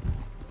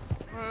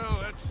 Well,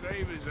 let's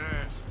save his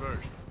ass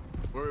first.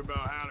 Worry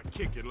about how to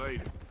kick it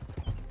later.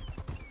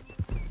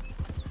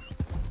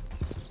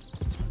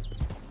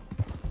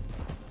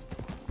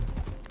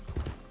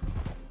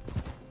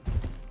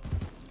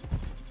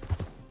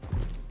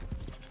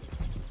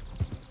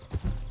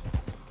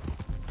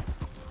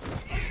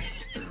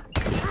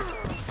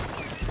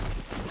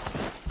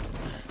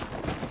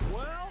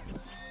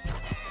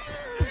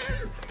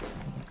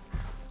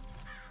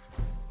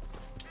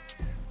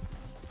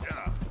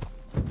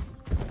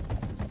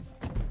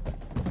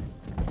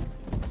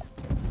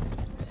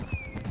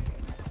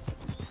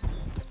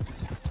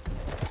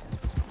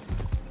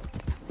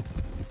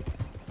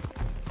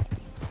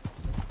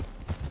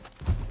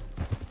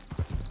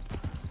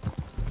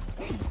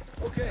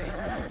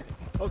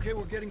 Okay,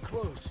 we're getting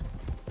close.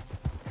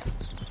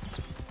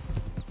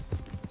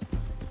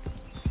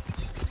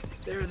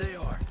 There they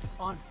are,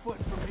 on foot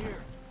from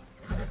here.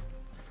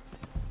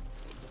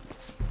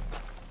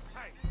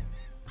 Hey,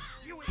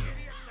 you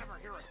idiots ever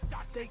hear a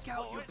Dutch Stake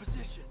out your voice?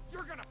 position.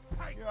 You're gonna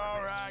pay You for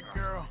all this, right,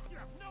 sir. girl? You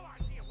have no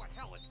idea what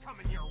hell is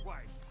coming your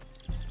way.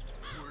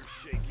 We're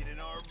shaking in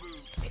our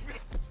boots.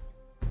 Idiot.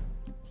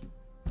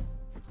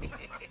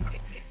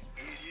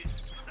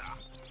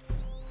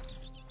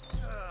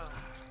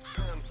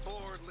 I'm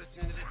bored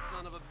listening to this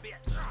son of a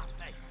bitch.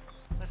 Hey,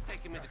 let's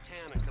take him into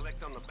town and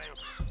collect on the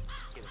bounty.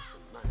 Get us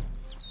some money.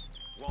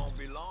 Won't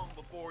be long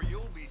before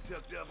you'll be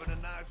tucked up in a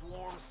nice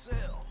warm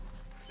cell.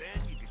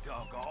 Then you can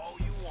talk all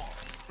you want.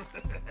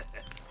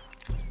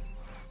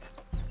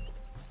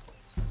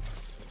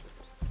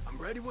 I'm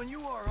ready when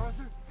you are,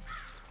 Arthur.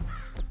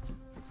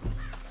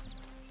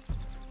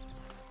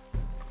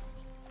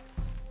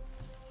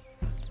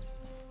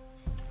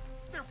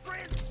 They're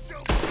friends,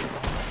 Joe.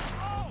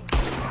 Oh!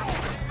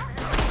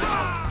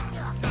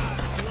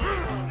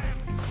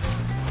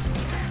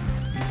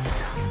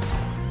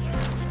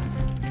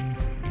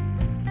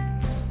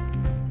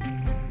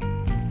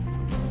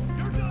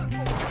 You're done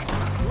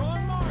for. You're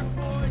on mark,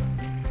 boys.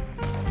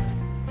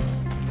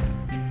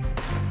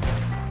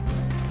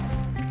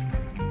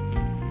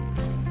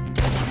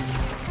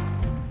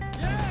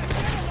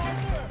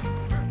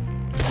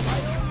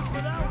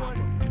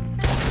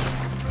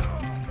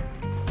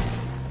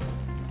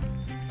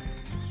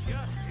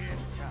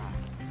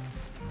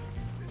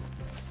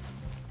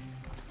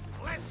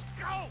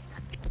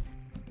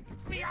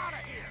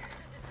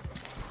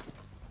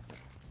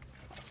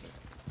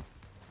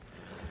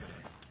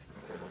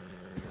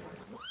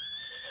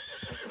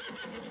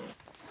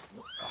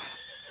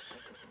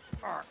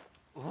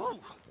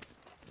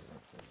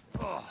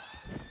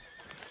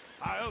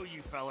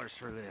 fellers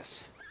for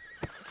this.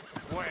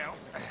 Well,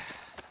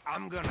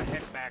 I'm gonna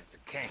head back to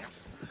camp.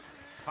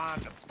 Find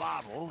a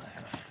bottle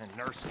and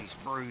nurse these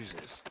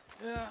bruises.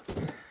 Yeah.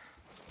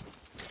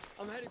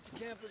 I'm headed to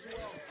camp as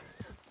well.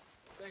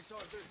 Thanks,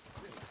 Arthur.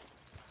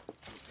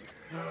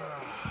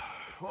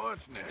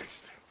 What's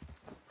next?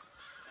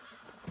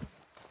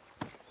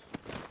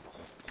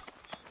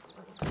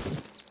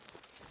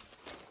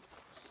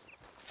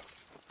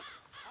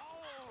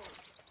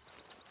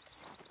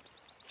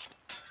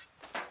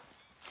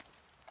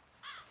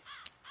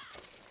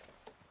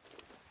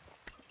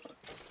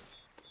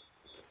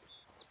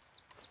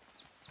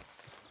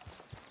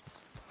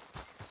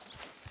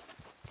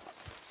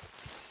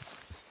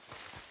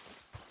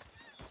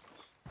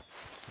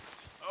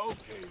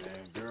 Okay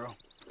then, girl.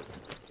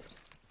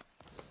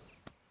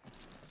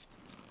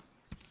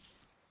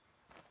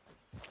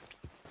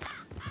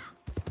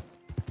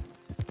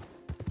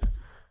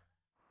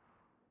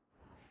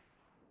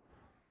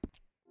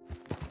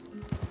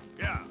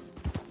 Yeah.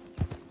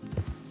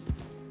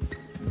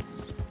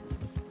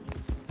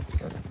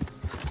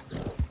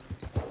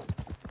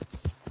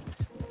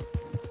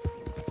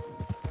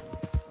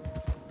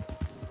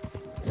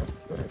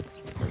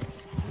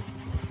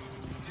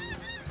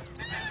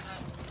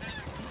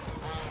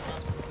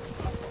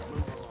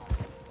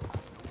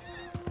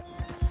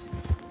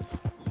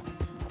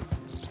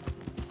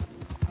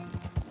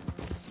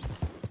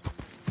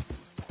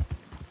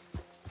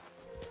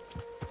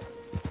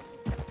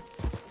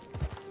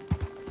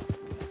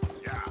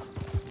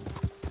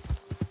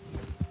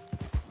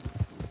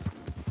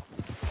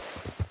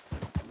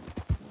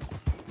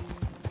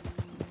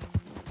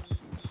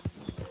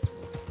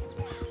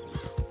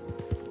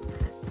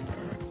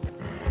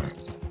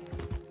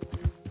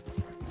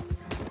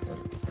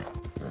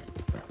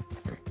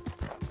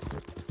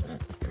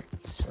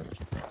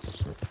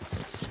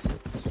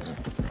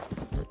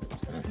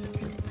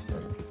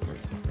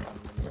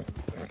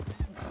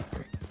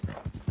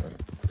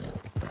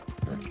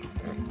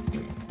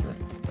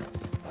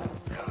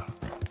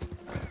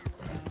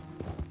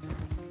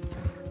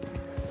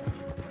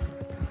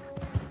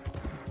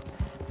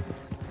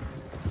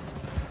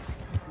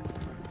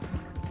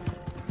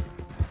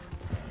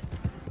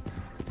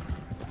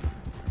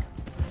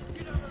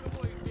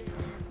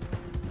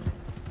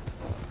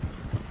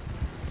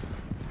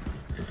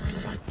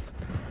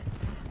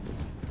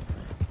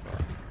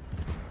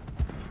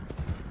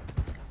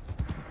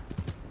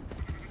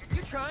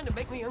 You trying to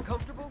make me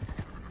uncomfortable?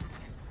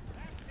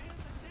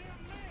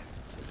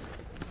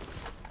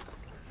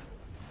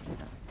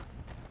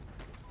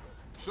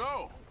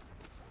 So,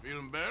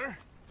 feeling better?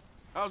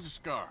 How's the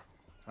scar?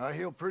 I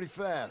heal pretty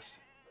fast.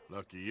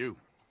 Lucky you.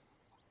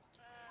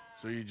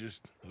 So you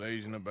just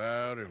lazing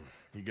about, or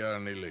you got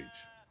any leads?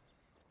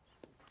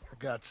 I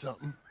got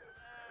something.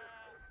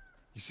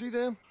 You see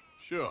them?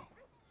 Sure.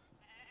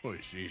 Well,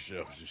 you see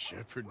yourself as a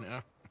shepherd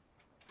now?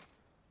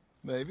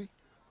 Maybe.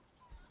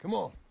 Come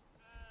on.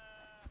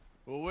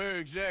 Well, where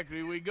exactly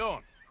are we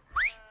going?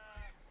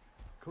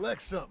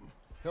 Collect something.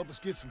 Help us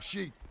get some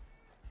sheep.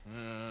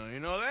 You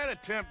know, that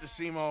attempt to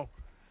seem all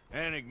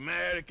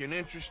enigmatic and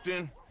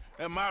interesting,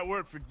 that might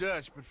work for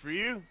Dutch, but for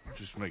you, it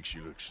just makes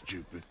you look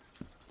stupid.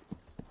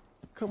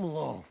 Come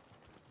along.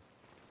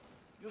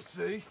 You'll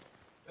see.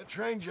 That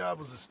train job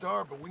was a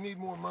start, but we need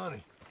more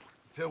money.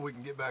 Until we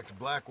can get back to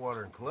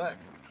Blackwater and collect.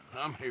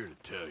 I'm here to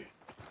tell you.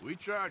 We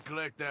try to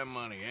collect that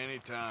money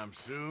anytime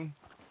soon,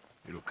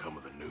 it'll come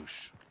with a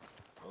noose.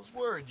 I was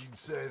worried you'd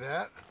say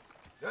that.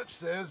 Dutch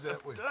says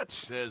that we... Dutch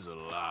says a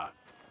lot.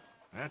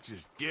 That's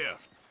his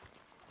gift.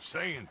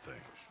 Saying things.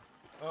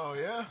 Oh,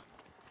 yeah?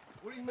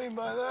 What do you mean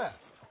by that?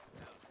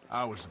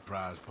 I was the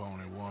prize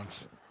pony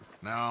once.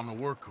 Now I'm the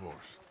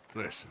workhorse.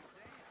 Listen,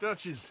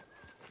 Dutch is...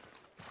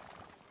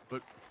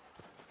 But,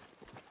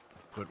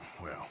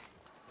 well,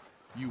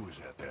 you was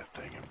at that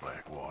thing in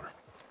Blackwater.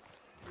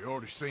 We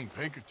already seen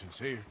Pinkertons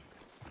here.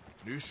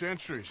 New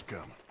century's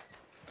coming.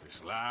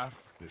 This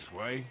life, this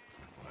way,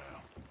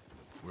 well,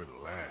 we're the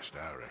last,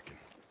 I reckon.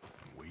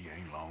 And we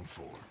ain't long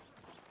for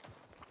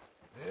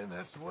it. And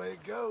that's the way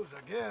it goes,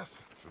 I guess.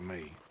 For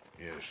me,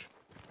 yes.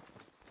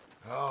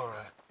 All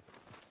right.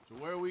 So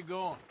where are we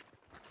going?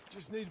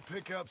 Just need to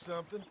pick up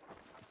something.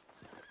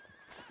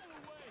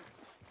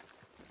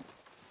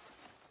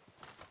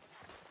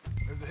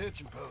 There's a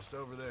hitching post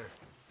over there.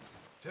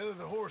 Tether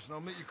the horse and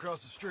I'll meet you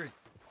across the street.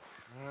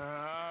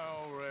 I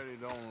already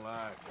don't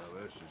like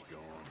how this is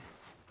going.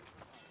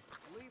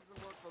 Leave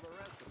the work for the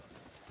rest of us.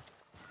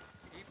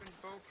 Keeping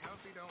folk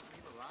healthy don't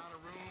leave a lot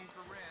of room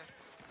for rest.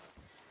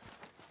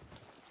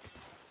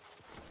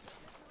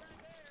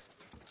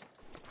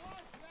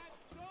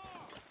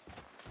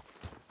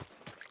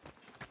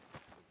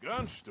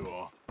 Gun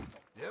store?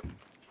 Yep.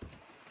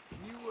 Can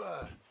you,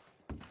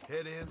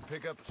 head in,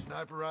 pick up a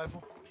sniper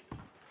rifle?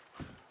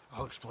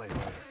 I'll explain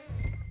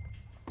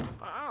later.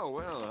 Oh,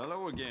 well,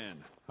 hello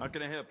again. How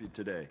can I help you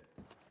today?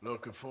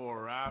 Looking for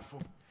a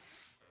rifle?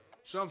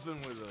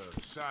 Something with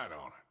a sight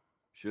on it.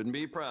 Shouldn't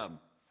be a problem.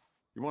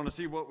 You want to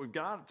see what we've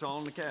got? It's all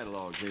in the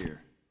catalog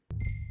here.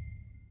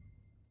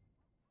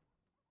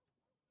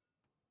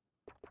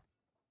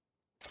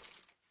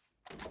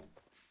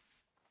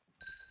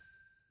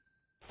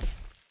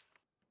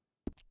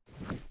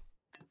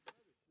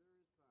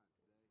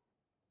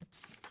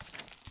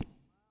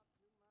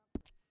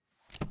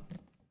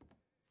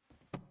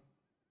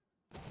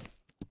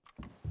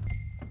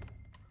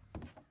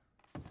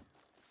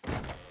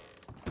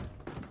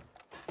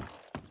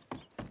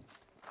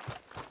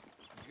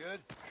 good?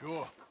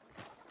 Sure.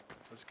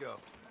 Let's go.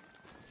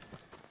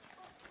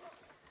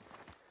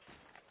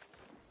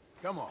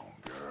 Come on,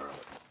 girl.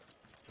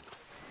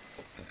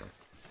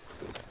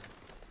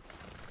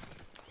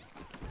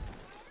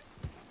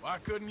 Why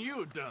couldn't you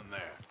have done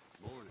that?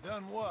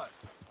 Done what?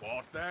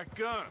 Bought that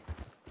gun.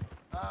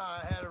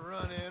 I had a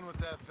run-in with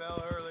that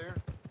fella earlier.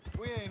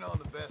 We ain't on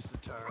the best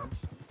of terms.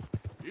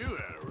 You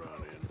had a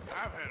run-in.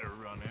 I've had a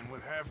run-in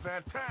with half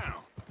that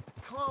town.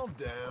 Calm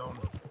down.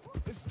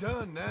 It's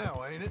done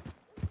now, ain't it?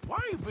 Why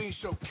are you being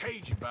so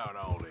cagey about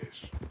all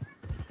this?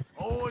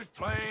 Always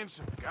playing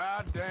some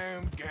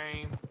goddamn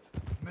game.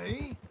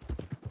 Me?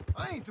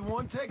 I ain't the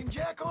one taking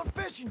Jack on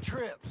fishing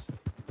trips.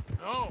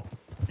 No,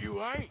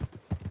 you ain't.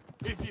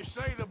 If you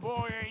say the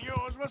boy ain't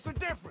yours, what's the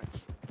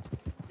difference?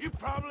 You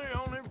probably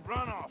only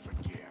run off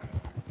again.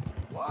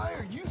 Why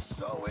are you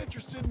so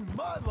interested in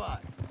my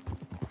life?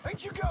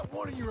 Ain't you got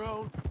one of your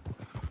own?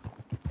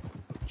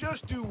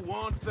 Just do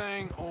one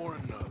thing or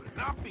another.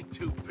 Not be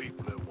two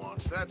people at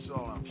once, that's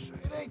all I'm saying.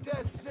 It ain't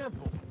that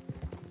simple.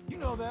 You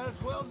know that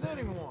as well as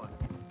anyone.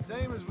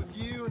 Same as with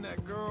you and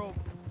that girl...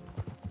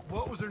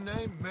 What was her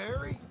name?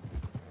 Mary?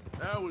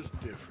 That was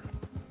different.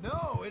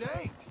 No, it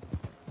ain't.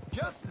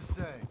 Just the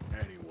same.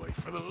 Anyway,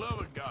 for the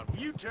love of God, will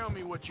you tell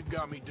me what you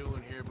got me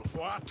doing here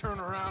before I turn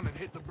around and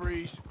hit the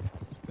breeze?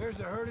 There's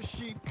a herd of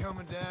sheep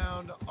coming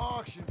down to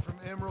auction from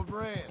Emerald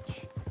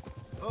Ranch.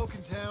 Folk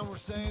in town were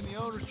saying the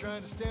owner's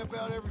trying to stamp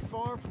out every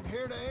farm from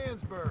here to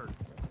Ansburg.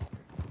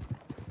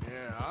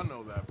 Yeah, I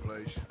know that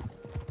place.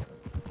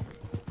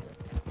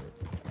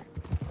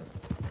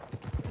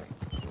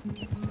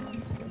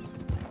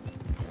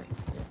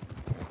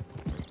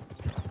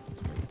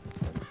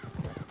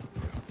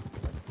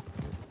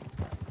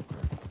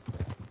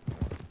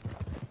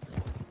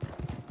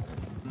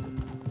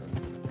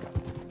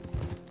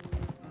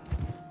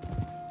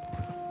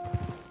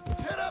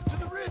 Let's head up to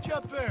the ridge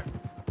up there.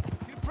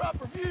 Get a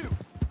proper view.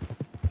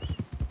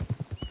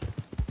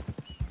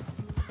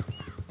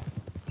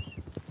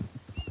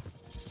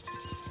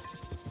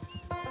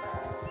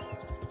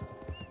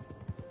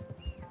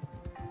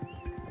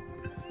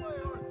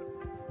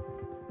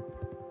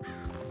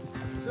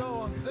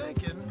 So I'm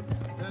thinking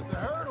that the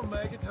herd will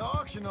make it to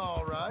auction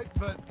all right,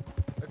 but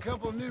a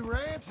couple of new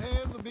ranch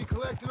hands will be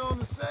collected on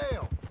the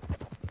sale.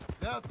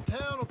 Doubt the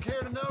town will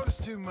care to notice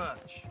too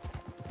much.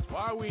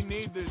 Why we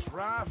need this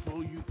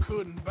rifle you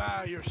couldn't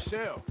buy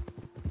yourself?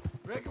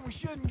 Reckon we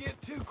shouldn't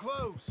get too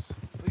close.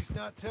 At least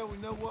not till we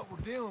know what we're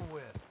dealing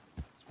with.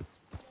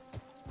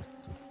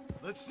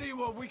 Let's see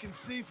what we can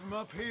see from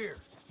up here.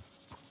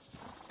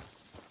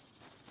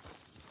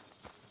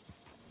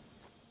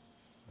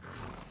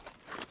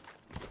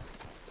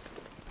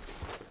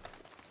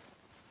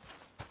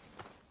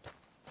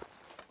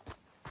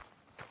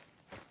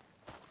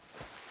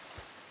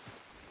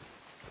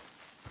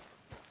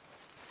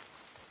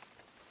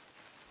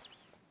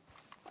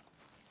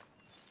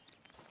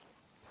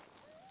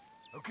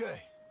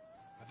 Okay,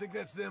 I think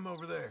that's them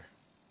over there.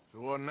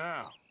 So what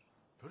now?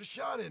 Put a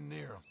shot in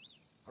near them.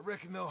 I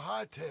reckon they'll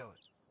hightail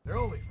it. They're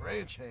only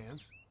ranch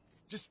hands.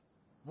 Just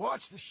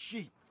watch the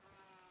sheep.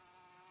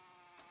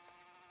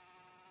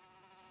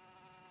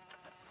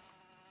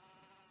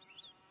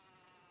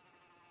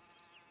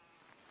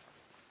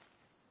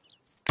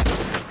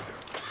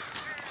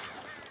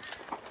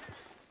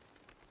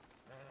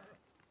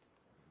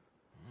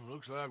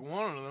 Looks like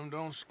one of them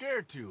don't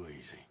scare too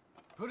easy.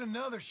 Put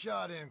another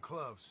shot in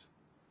close.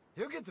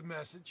 He'll get the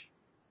message.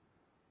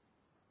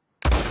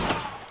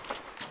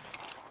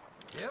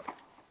 Yep,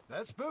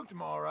 that spooked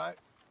him all right.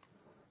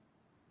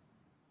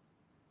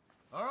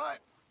 All right,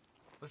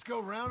 let's go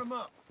round him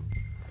up.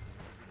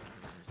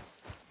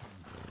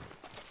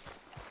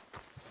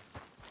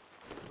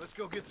 Let's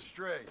go get the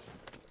strays.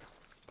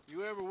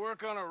 You ever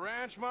work on a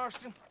ranch,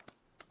 Marston?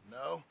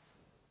 No.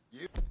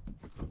 You?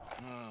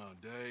 Oh,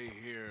 day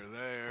here or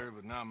there,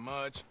 but not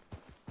much.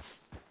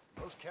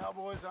 Those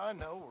cowboys I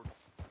know were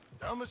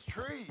dumb as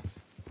trees.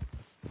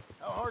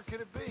 How hard could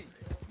it be?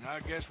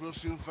 I guess we'll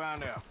soon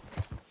find out.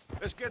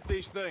 Let's get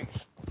these things.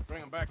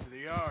 Bring them back to the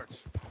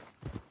yards.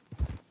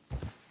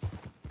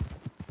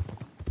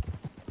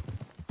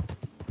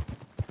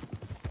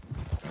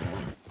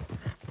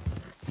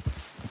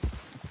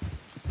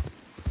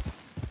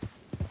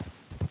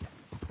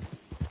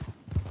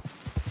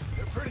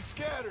 They're pretty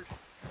scattered.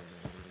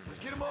 Let's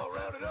get them all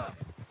rounded up.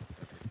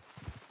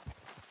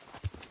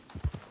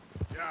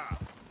 Yeah.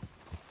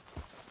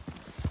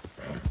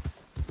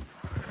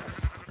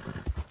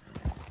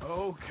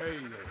 Okay,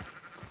 then.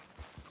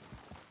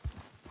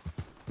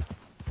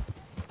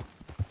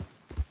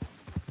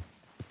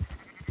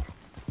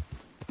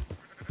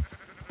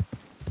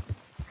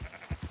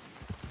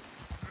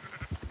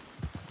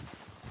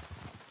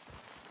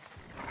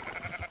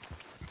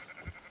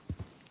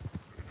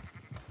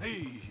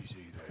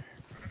 Easy there.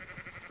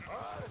 All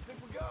right, I think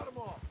we got them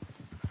all.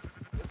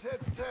 Let's head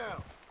for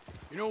town.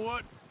 You know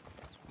what?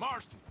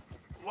 Marston,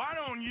 why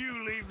don't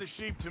you leave the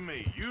sheep to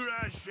me? You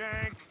ride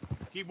Shank,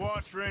 keep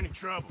watch for any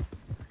trouble.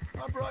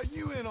 I brought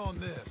you in on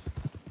this.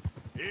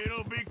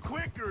 It'll be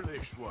quicker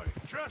this way,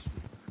 trust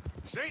me.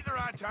 This ain't the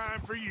right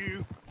time for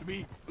you to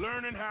be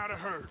learning how to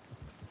herd.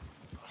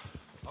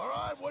 All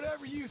right,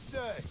 whatever you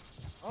say.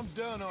 I'm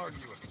done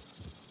arguing.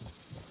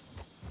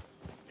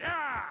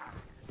 Yeah!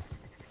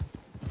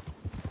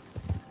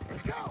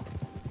 Let's go!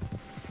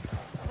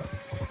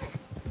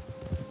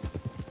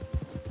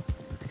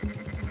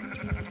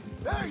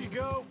 There you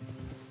go!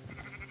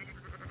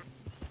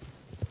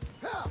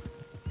 Ha!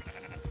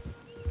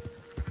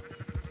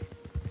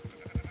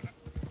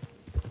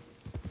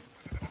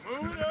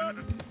 Move it up!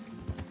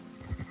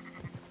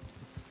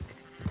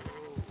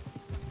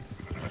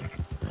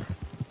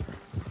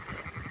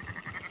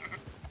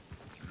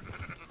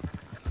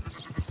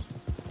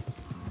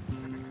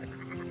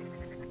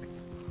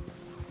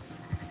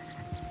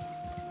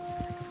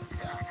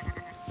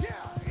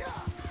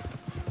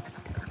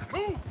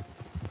 Move!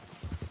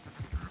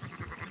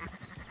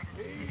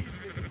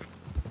 Easy.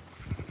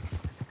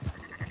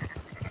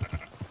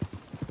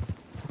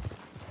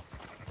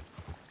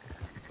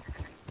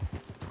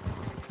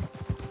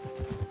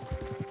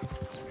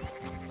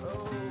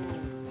 Oh.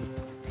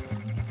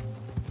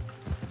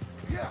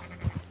 Yeah.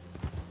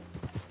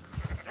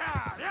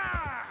 Yeah,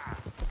 yeah!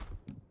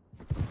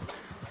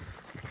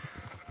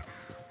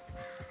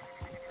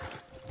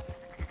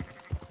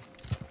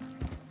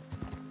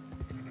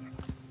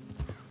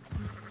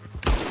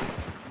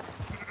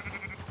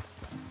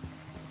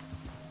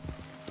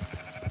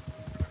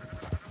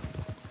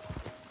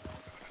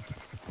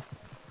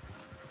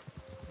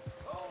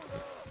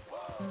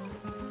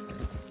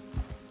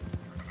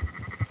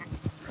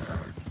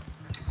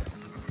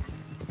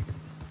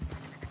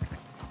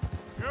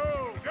 Go,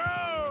 go!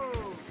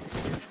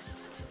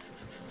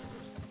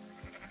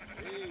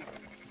 Easy.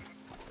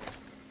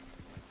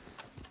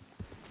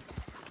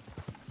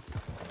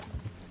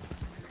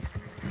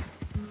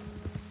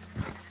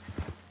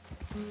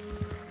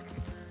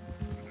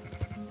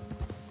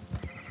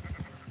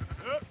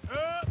 Up,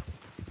 up!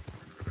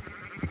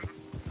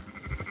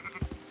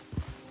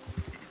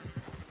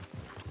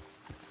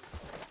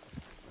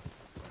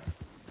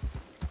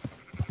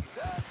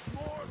 That's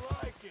more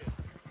like it.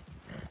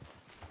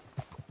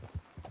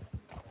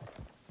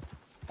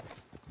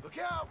 Look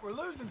out, we're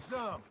losing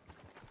some.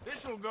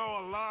 This'll go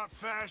a lot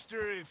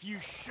faster if you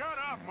shut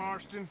up,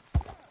 Marston.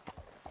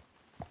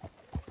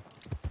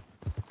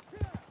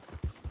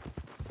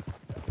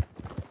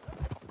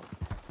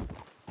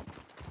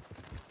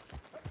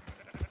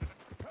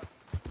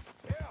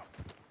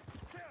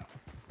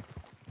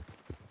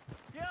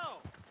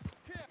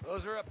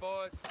 Those are up,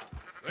 boys.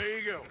 There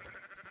you go.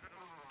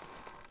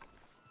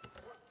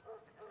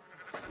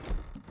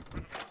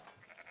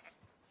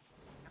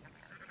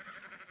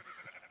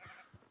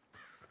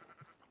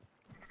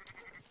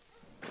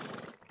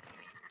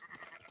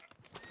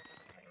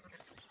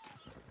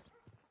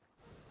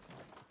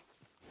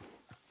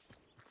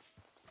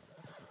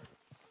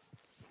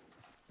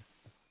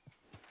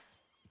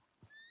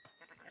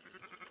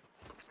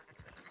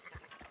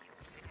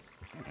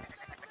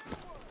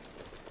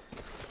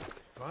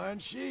 Fine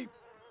sheep.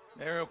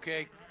 They're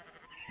okay.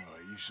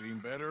 Well, you seem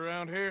better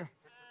around here.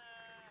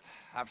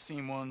 I've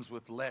seen ones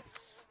with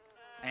less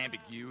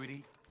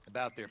ambiguity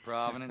about their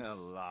provenance. A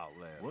lot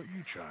less. What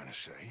you trying to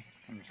say?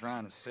 I'm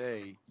trying to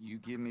say, you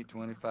give me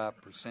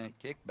 25%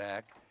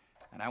 kickback,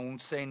 and I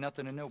won't say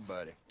nothing to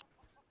nobody.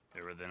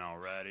 Everything all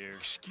right here?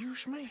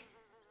 Excuse me?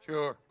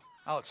 Sure,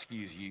 I'll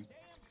excuse you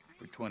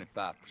for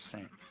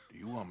 25%. Do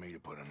you want me to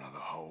put another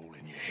hole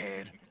in your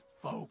head?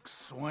 Folks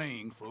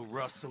swing for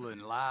rustling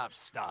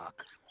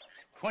livestock.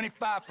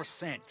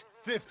 25%.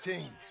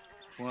 15.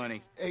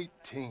 20.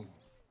 18.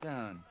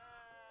 Done.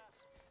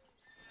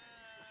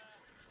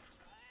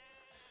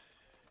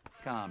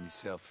 Calm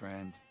yourself,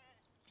 friend.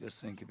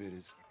 Just think of it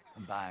as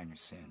I'm buying your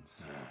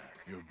sins.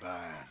 You're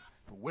buying,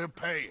 but we're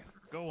paying.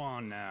 Go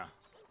on now.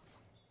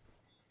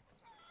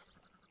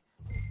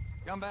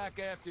 Come back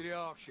after the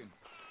auction.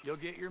 You'll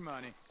get your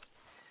money.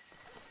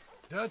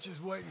 Dutch is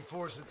waiting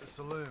for us at the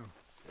saloon.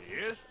 He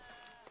is?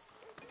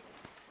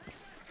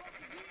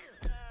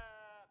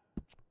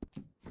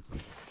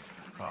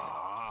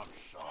 Oh, I'm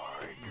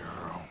sorry,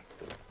 girl.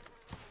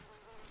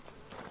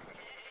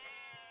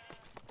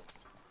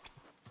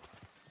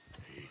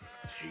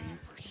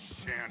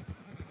 18%.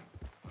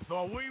 I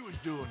thought we was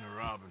doing the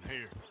robbing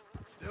here.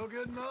 Still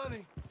good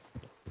money.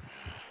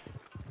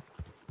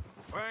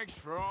 Well, thanks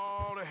for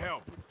all the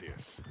help with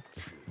this.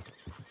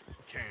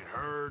 Can't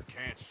herd,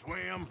 can't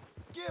swim.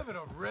 Give it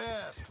a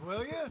rest,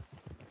 will you?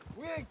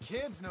 We ain't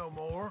kids no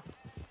more.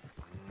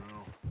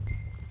 No,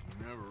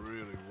 never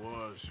really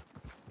was.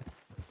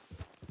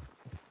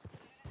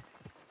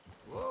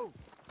 Whoa.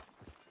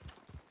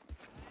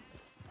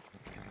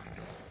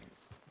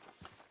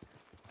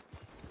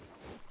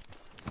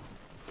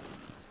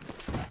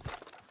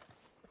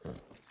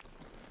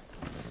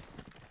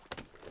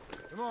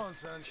 Come on,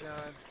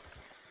 sunshine.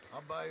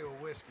 I'll buy you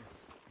a whiskey.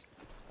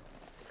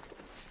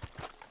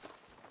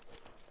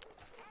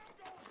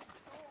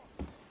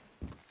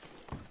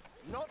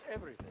 Not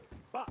everything,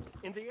 but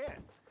in the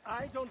end,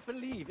 I don't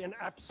believe in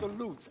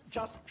absolutes,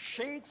 just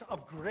shades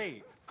of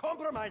gray,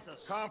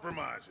 compromises.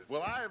 Compromises?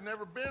 Well, I have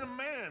never been a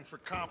man for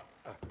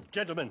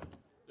Gentlemen.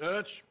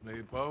 Dutch,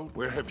 Leopold.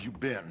 Where have you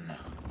been?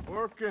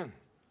 Working.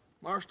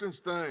 Marston's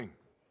thing.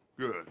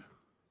 Good.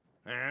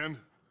 And?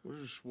 We're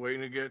just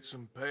waiting to get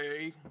some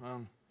pay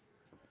on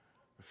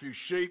a few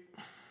sheep.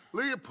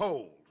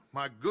 Leopold,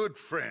 my good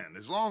friend,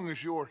 as long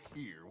as you're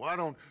here, why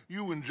don't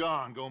you and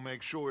John go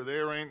make sure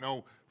there ain't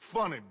no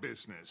funny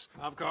business?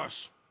 Of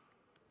course.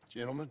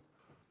 Gentlemen?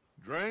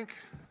 Drink?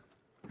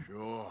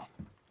 Sure.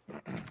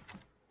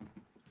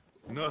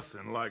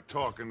 Nothing like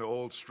talking to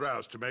old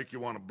Strauss to make you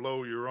want to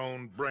blow your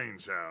own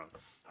brains out.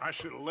 I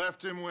should have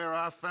left him where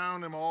I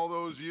found him all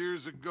those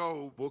years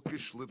ago.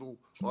 Bookish little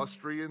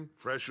Austrian,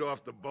 fresh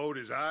off the boat,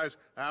 his eyes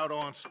out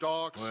on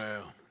stalks.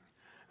 Well,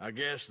 I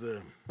guess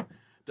the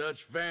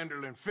Dutch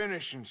Vanderlyn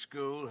Finishing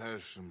School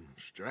has some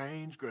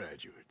strange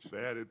graduates.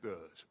 That it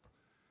does.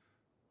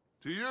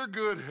 To your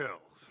good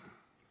health.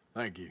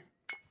 Thank you.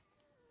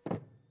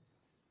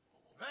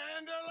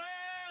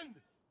 Vanderland!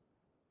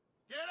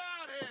 Get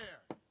out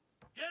here!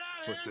 Get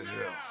out What here the now!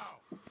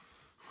 hell?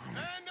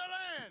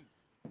 Vanderland!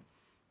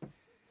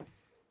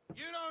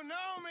 You don't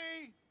know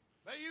me,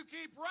 but you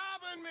keep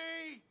robbing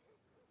me!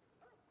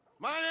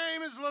 My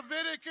name is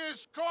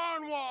Leviticus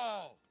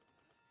Cornwall.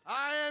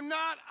 I am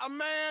not a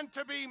man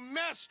to be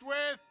messed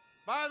with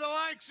by the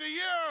likes of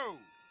you!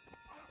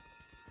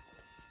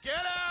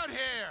 Get out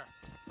here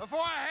before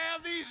I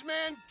have these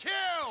men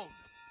killed!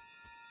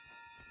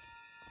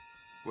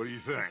 What do you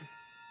think?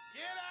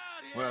 Get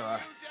out here, Well,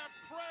 you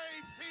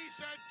depraved piece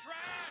of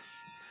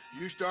trash!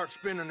 You start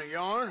spinning the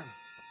yarn.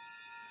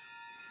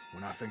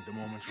 When I think the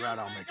moment's right,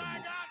 I'll make a I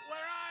move. got where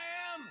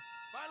I am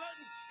by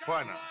letting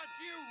Why scum not? like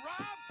you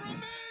rob from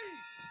me!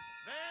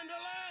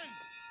 Vanderlyn,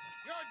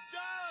 you're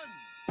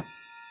done!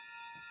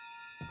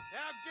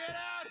 Now get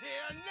out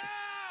here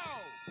now!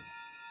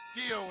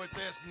 Deal with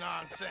this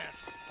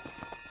nonsense.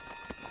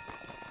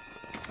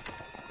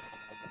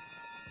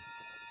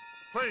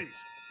 Please,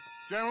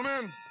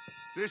 gentlemen,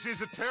 this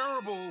is a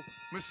terrible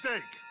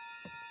mistake.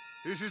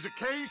 This is a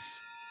case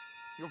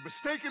of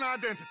mistaken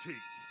identity.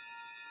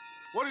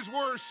 What is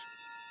worse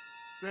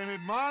than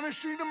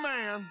admonishing a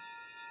man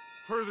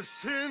for the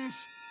sins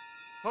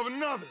of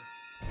another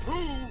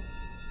who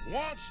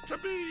wants to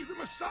be the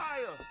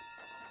Messiah?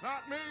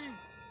 Not me,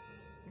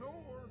 nor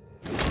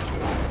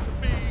to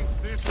be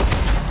this.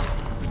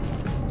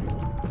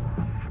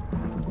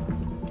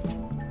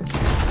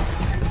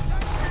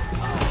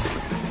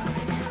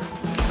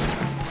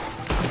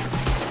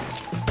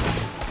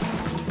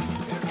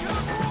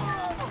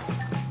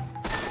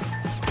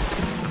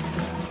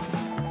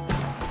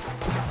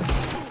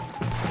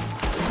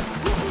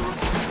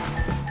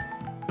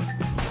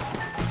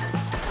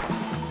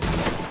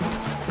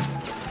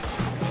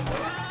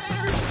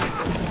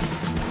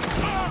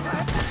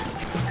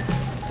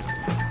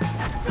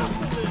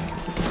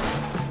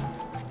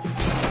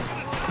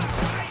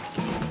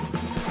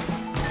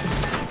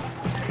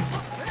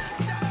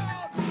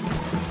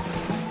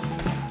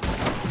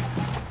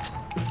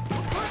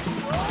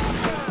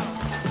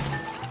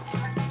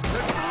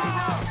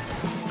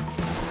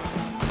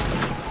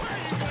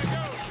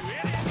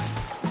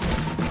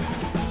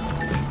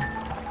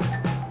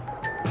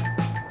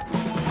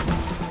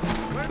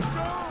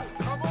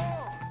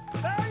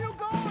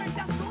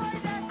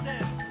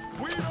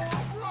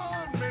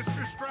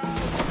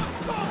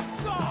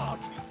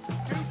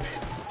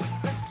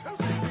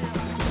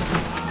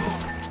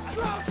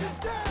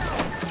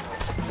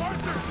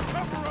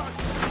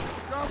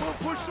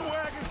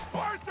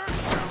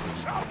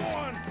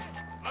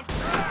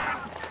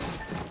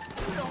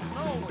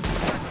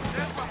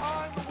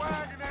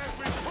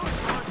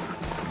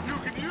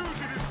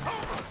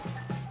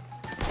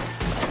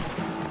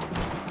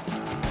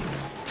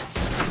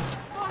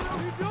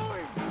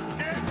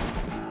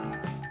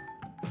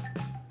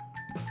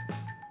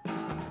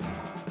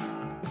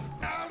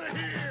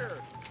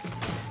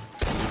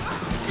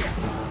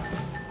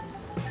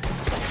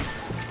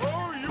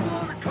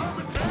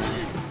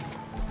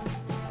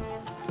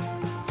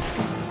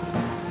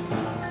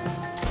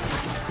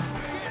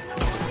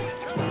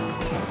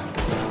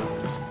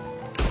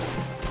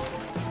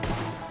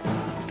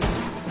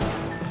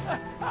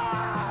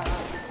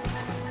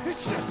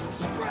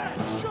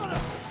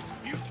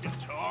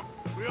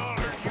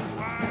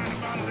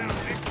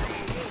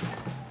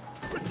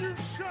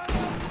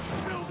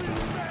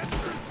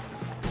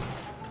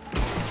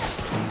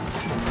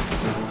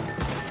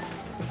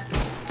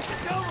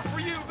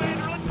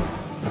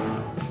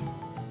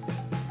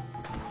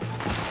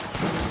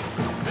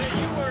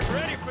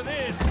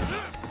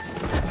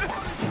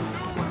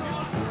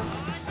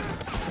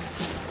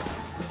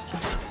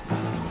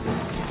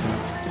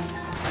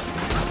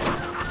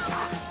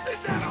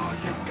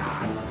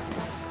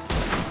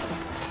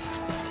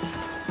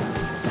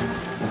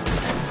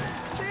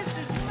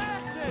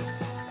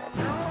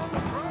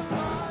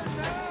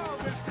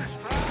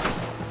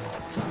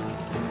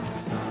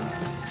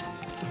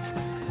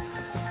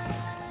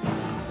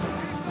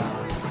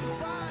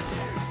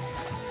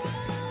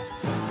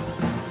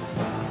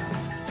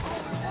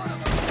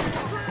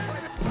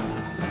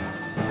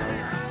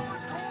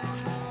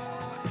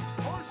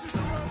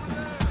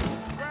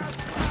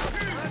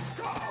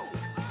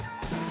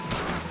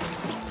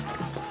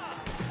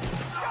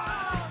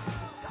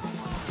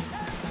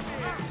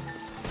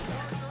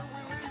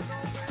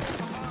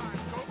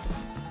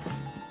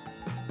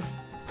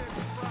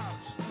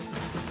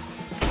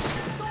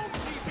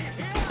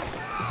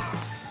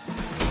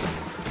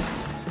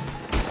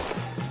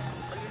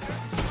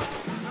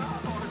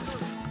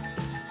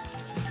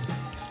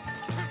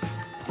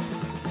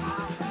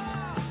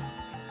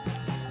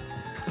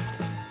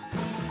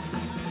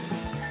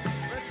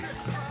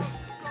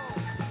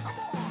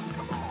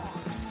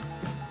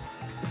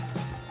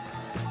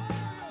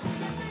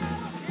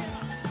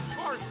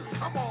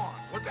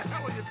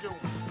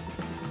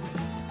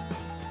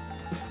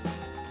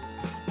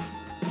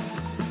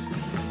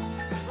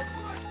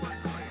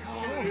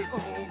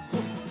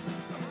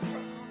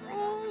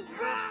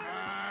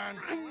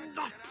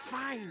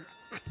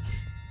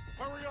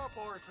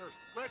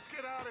 Let's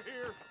get out of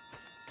here.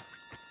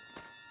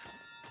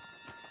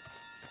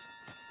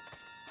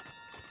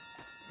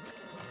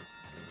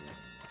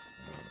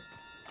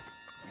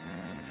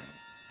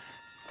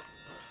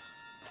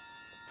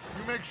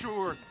 You make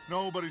sure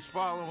nobody's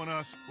following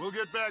us. We'll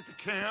get back to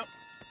camp.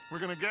 We're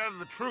gonna gather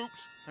the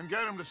troops and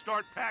get them to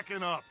start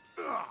packing up.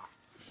 Ugh.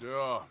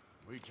 Sure.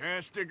 We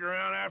can't stick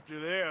around after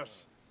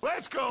this.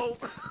 Let's go!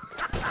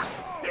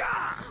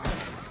 Yeah!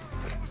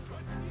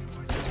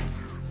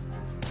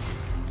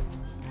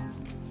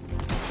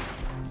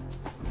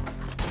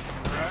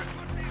 All right.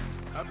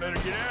 I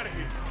better get out of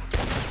here.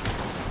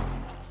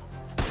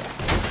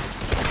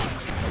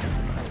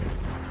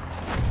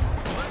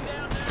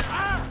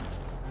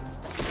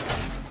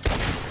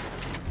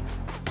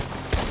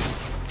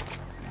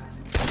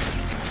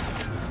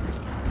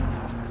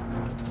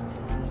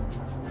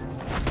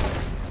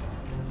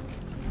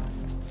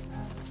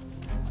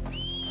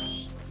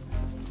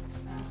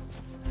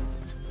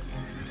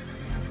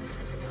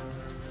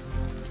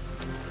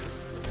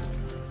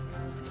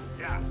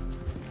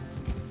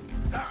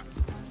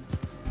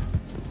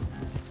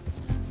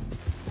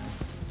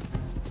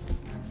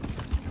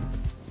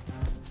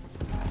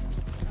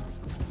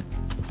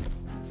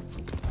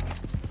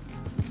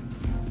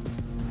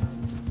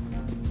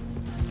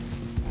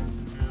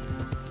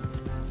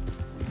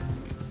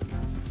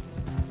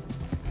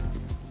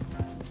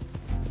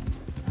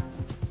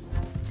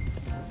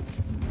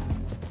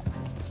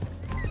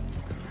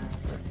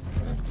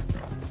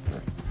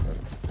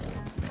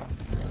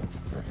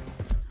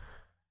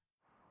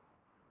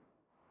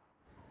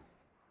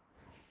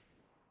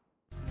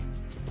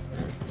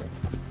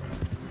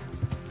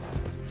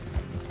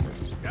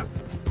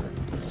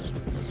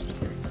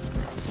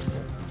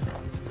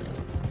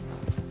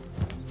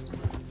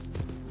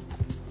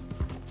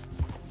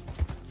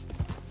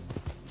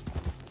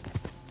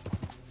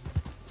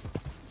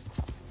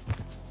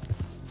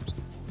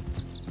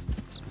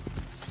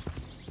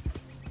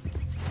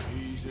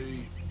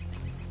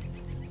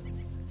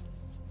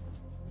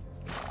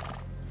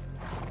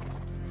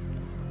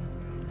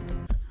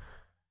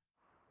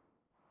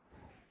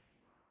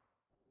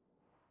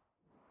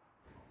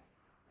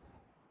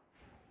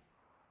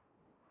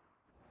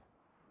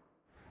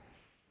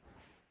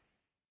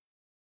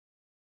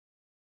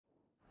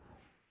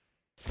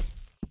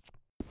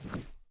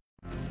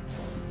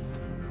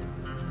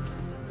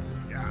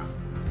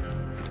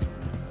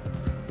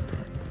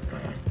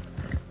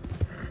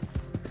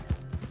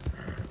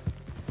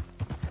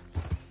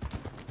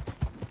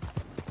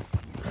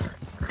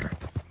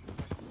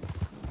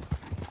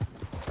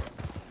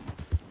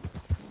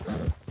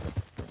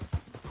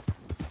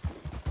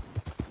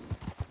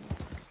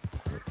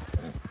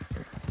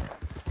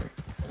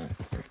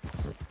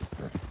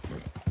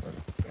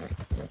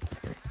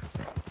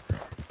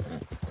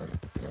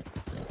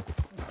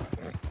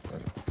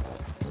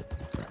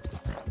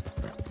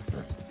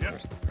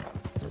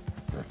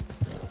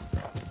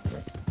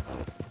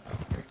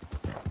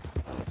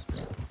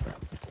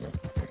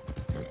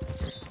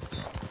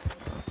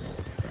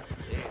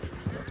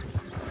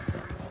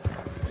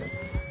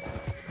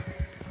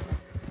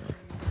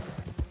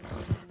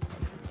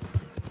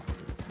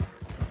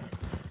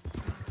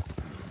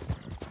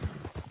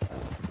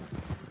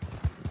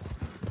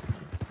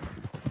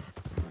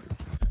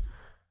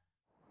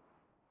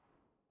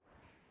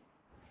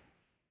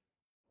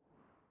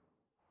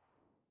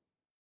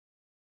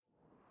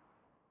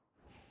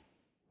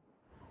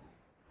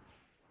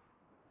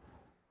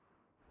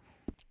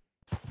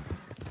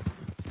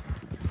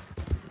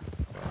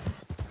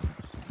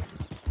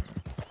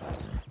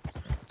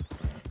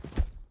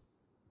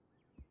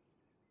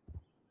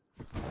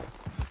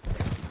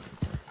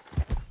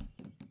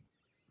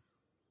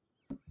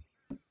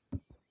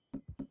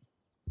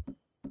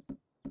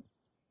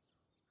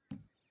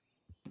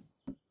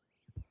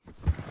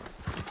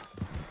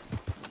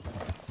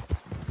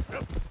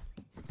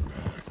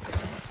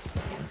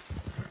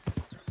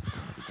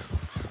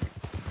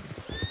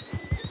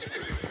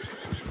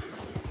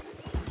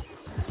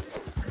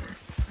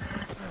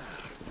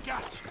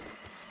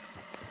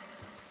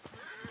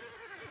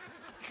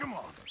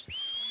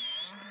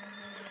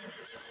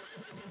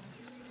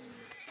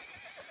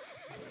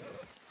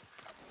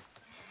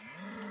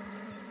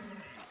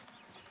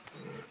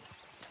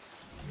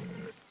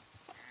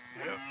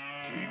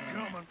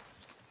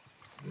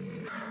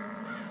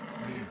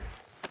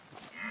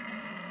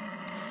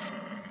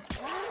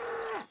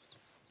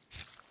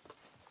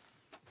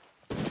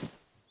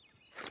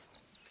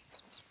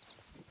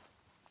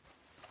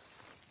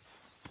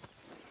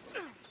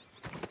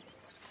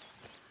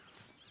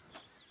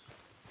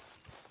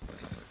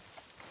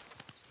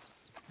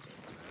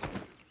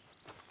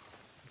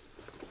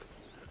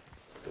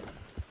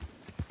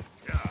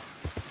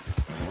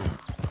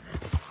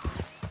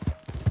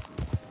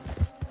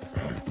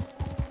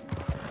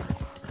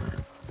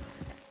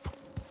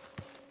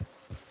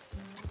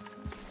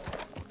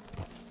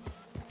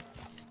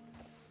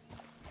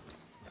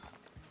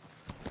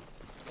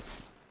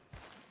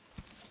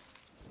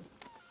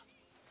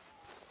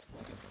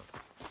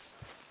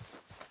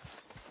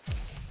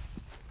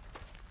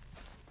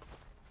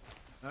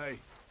 Hey.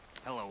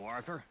 Hello,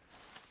 Arthur.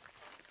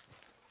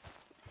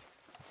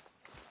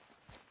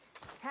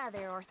 Hi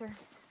there, Arthur.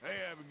 Hey,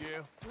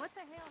 Abigail. What the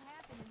hell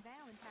happened in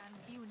Valentine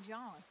with you and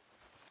John?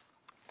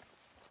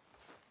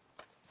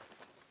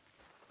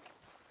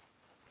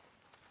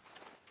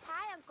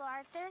 Hi, Uncle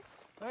Arthur.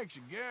 Thanks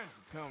again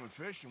for coming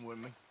fishing with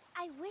me.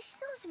 I wish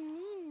those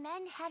mean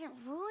men hadn't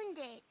ruined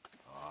it.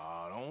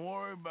 Don't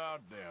worry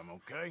about them,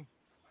 okay?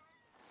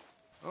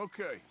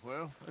 Okay,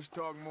 well, let's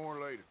talk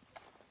more later.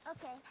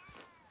 Okay.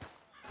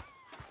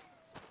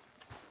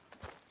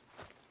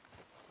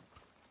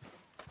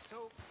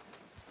 So,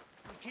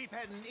 we keep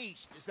heading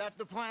east. Is that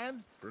the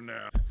plan? For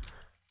now.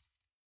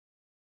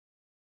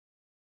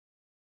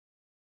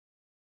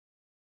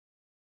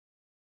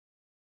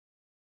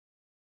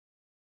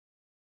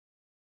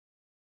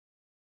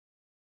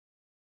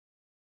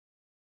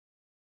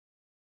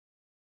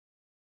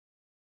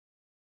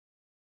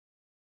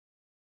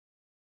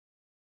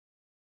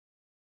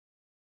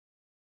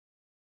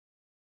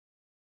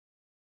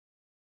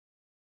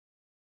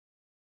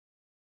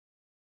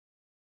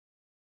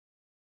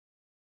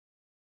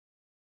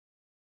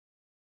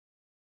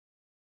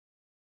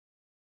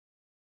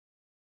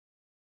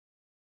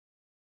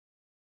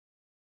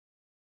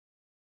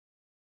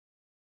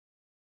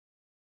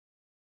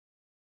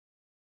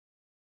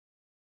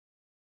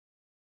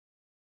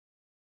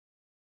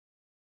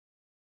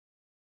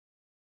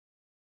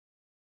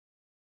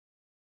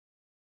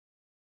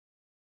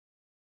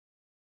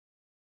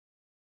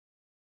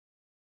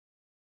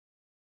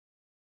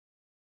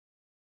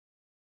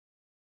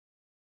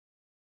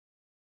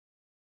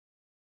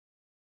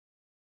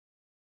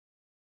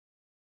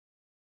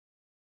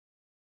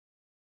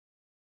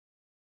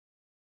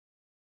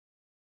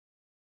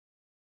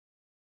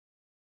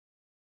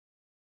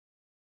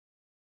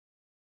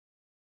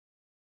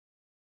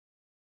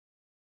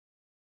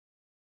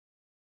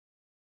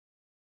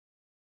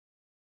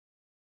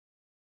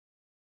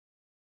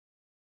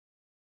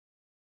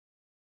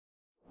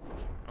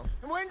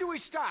 And when do we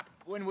stop?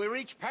 When we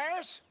reach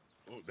Paris?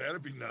 Oh,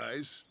 that'd be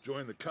nice.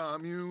 Join the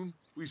commune.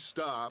 We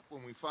stop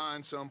when we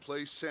find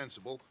someplace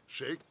sensible,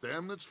 shake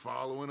them that's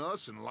following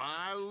us, and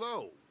lie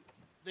low.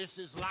 This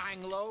is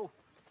lying low?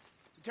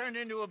 We turned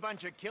into a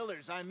bunch of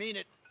killers, I mean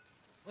it.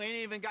 We ain't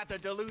even got the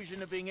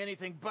delusion of being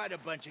anything but a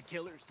bunch of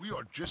killers. We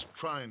are just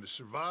trying to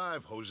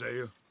survive,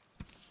 Hosea.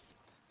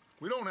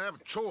 We don't have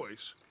a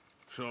choice.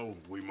 So,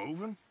 we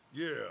moving?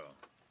 Yeah.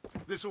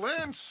 This'll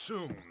end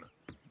soon.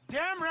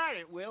 Damn right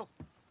it will.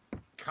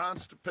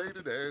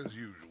 Constipated as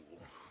usual.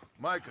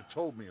 Micah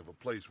told me of a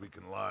place we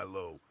can lie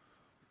low.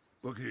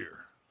 Look here.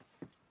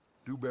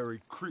 Dewberry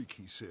Creek,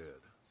 he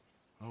said.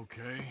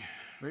 Okay.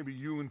 Maybe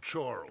you and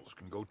Charles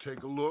can go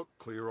take a look,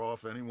 clear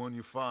off anyone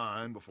you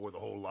find before the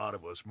whole lot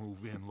of us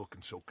move in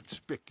looking so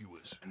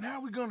conspicuous. And how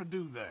are we gonna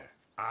do that?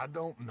 I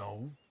don't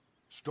know.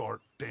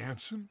 Start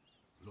dancing?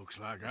 Looks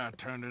like I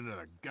turned into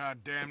the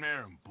goddamn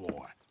errand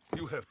boy.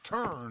 You have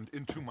turned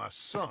into my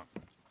son.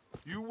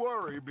 You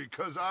worry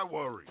because I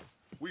worry.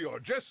 We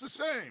are just the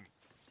same.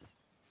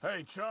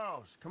 Hey,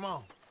 Charles, come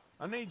on.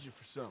 I need you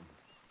for something.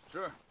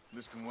 Sure,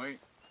 this can wait.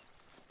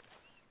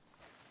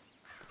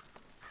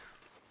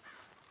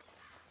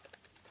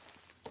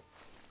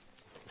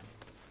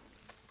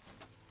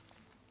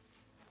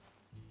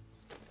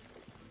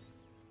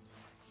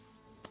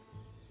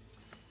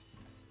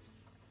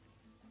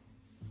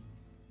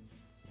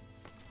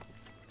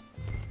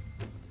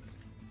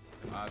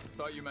 I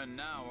thought you meant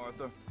now,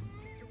 Arthur.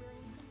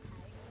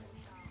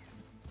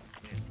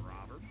 Miss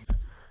Roberts.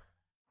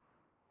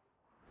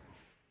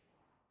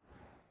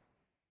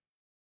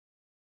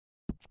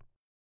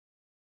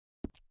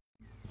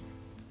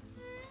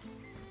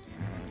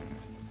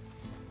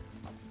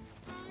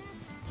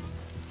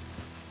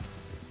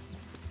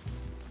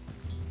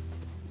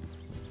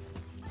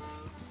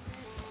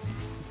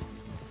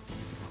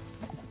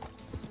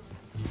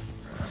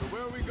 So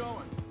where are we going?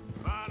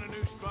 Find a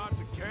new spot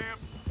to camp.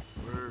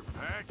 We're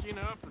packing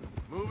up and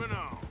moving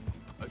on.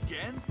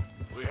 Again?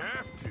 We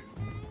have to,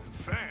 and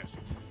fast.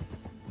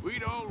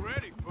 We'd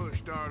already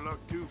pushed our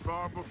luck too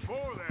far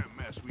before that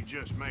mess we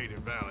just made at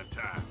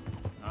Valentine.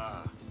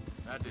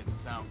 That didn't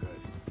sound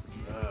good.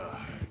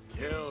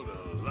 Killed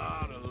a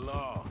lot of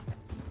law.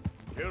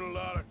 Killed a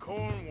lot of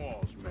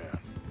Cornwall's men.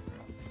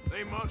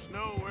 They must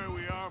know where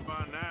we are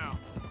by now.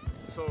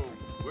 So,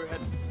 we're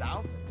heading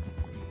south?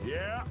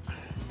 Yeah.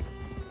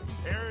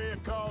 Area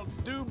called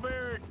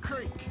Dewberry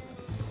Creek.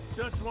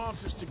 Dutch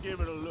wants us to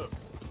give it a look.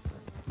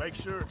 Make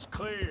sure it's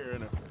clear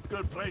and a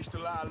good place to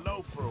lie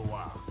low for a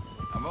while.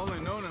 I've only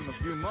known him a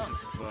few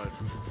months, but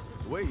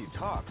the way he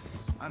talks,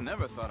 I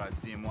never thought I'd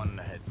see him wanting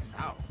to head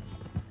south.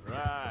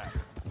 Right.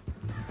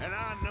 And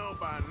I know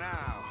by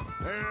now,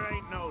 there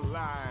ain't no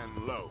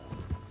lying low.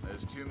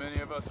 There's too many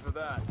of us for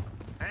that.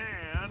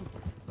 And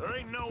there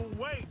ain't no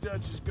way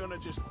Dutch is gonna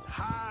just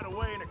hide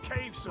away in a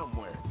cave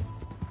somewhere.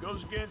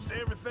 Goes against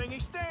everything he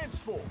stands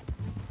for.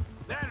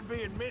 That'd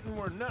be admitting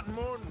we're nothing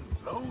more than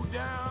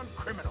low-down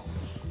criminals.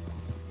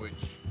 Which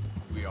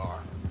we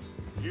are.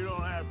 You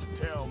don't have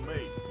to tell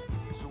me.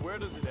 So where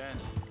does it end?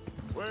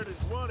 Where does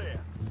what end?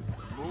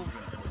 moving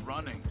or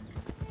running.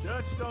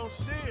 Dutch don't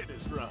see it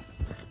as running.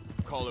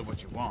 Call it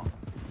what you want.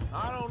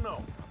 I don't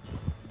know.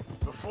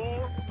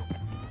 Before,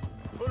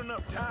 put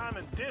enough time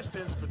and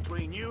distance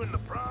between you and the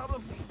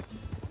problem,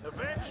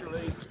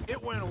 eventually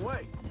it went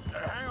away.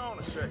 Hang on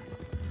a second.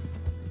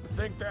 I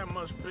think that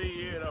must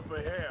be it up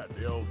ahead,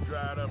 the old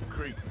dried up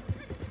creek.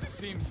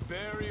 Seems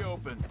very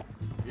open.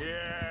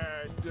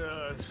 Yeah, it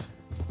does.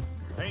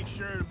 Ain't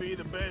sure to be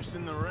the best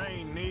in the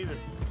rain, neither.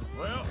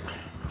 Well,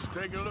 let's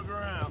take a look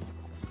around.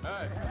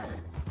 Hey,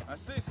 I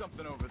see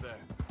something over there.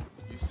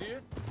 You see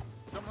it?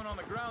 Someone on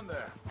the ground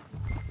there.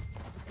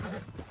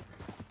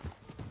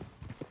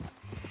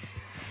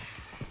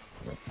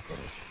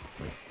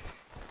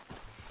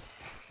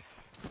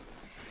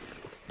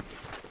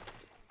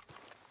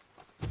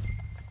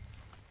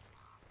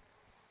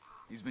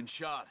 He's been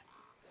shot.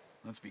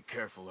 Let's be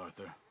careful,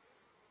 Arthur.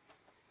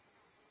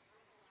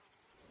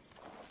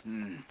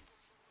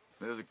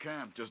 There's a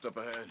camp just up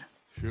ahead.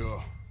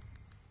 Sure.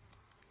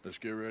 Let's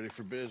get ready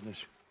for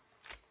business.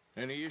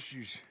 Any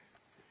issues?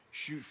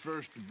 Shoot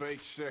first,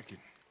 debate second.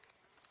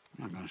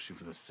 I'm not gonna shoot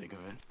for the sake of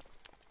it.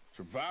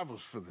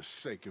 Survival's for the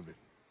sake of it.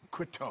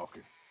 Quit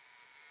talking.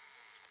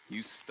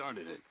 You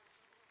started it.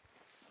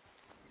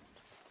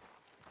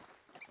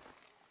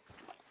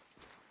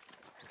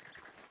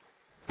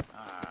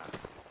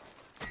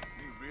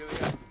 You really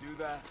have to do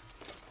that?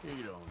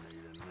 You don't need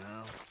it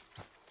now.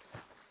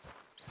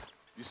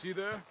 You see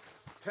there?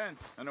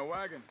 Tents and a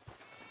wagon.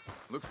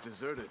 Looks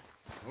deserted.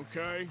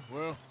 Okay,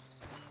 well,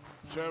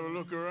 let's have a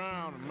look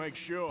around and make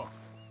sure.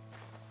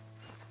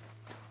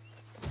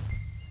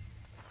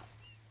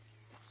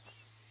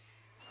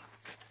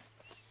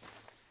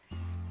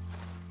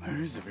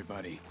 Where is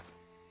everybody?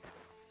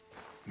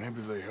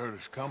 Maybe they heard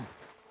us coming.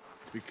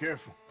 Be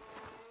careful.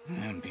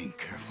 I'm being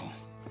careful.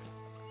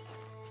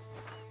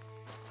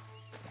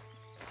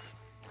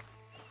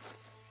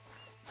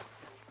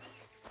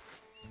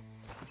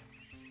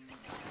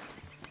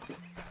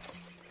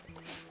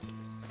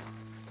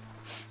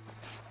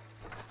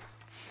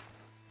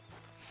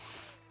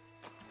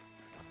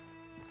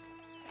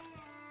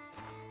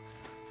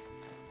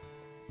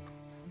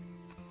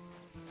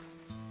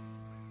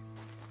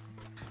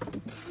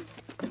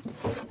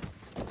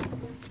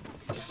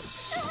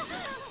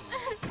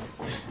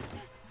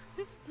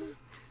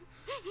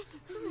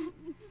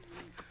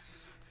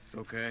 It's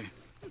okay.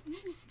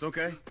 It's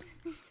okay.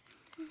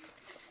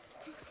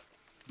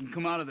 You can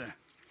come out of there.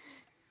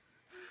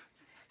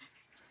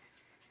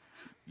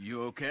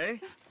 You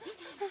okay?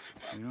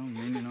 You don't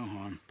mean you no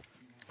harm.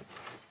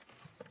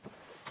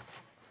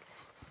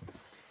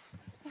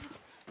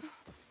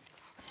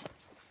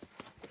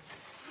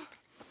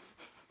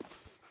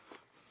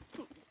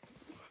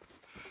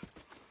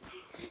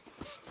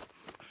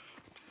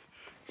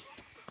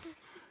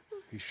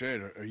 He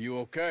said, are you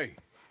okay?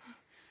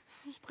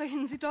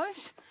 Sprechen Sie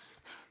Deutsch?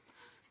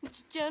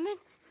 German?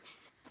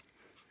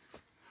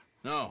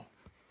 No.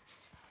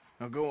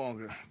 Now go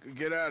on,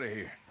 get out of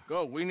here.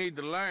 Go, we need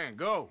the land,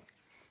 go.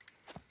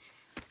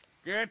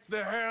 Get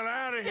the hell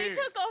out of They here!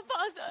 took our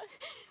father.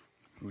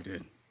 Who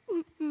did?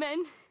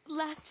 Men,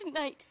 last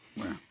night.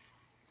 Where?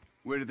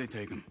 Where did they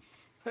take him?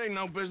 Ain't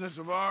no business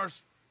of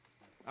ours.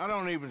 I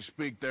don't even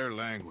speak their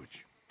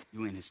language.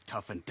 You ain't as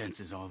tough and dense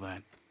as all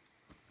that.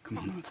 Come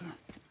on, Arthur.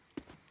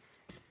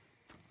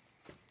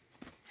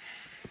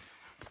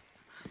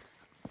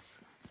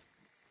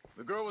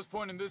 The girl was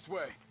pointing this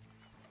way.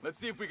 Let's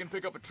see if we can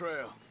pick up a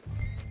trail.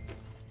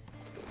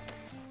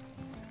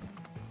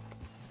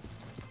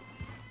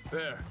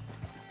 There.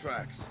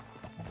 Tracks.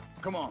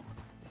 Come on.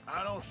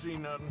 I don't see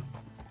nothing.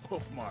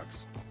 Hoof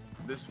marks.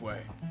 This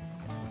way.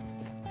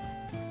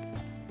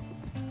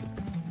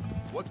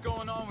 What's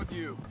going on with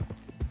you?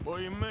 What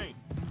do you mean?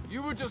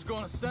 You were just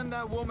gonna send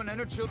that woman and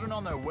her children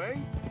on their way?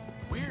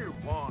 We're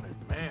wanted,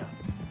 man.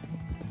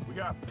 We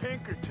got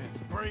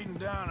Pinkertons breathing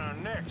down our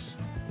necks.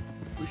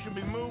 We should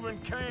be moving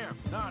camp,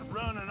 not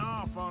running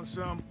off on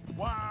some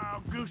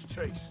wild goose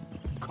chase.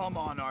 Come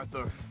on,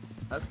 Arthur.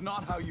 That's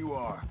not how you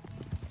are.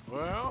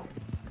 Well,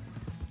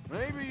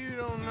 maybe you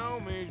don't know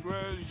me as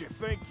well as you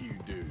think you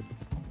do.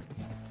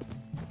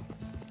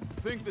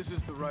 Think this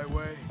is the right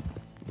way?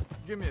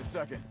 Give me a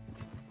second.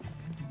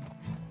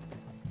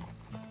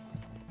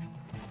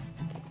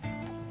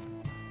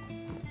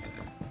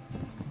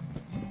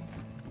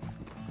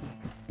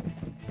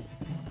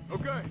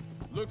 Okay,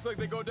 looks like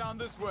they go down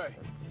this way.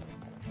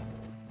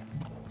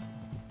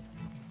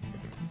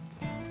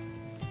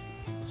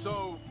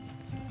 So,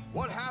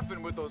 what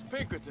happened with those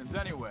Pinkertons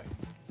anyway?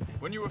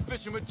 When you were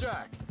fishing with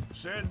Jack?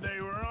 Said they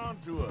were on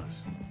to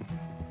us.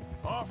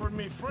 Offered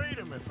me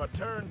freedom if I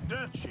turned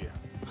Dutch here.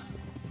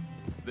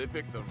 They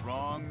picked the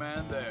wrong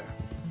man there.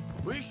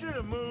 We should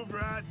have moved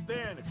right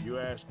then, if you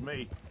asked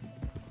me.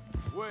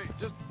 Wait,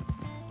 just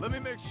let me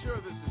make sure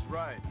this is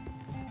right.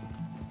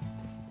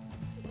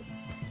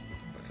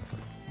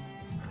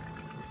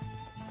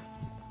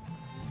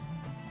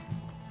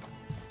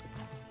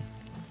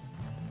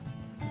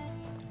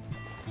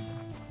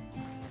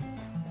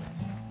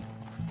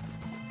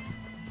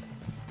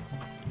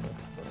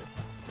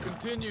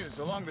 continues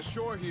along the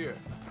shore here.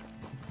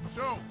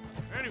 So,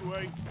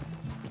 anyway,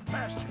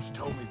 bastards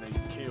told me they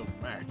killed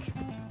Mac.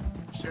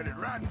 Said it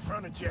right in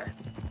front of Jack.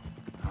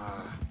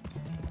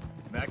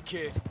 That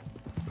kid,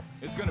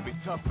 it's gonna be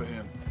tough for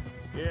him.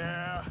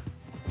 Yeah,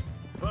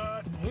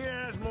 but he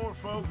has more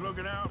folk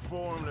looking out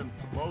for him than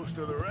most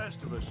of the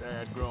rest of us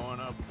had growing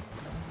up.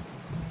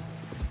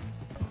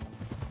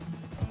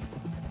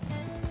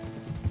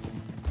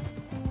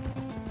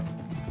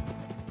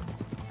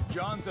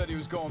 John said he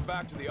was going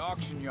back to the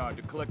auction yard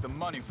to collect the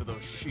money for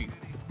those sheep.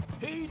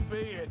 He'd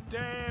be a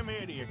damn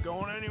idiot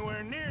going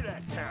anywhere near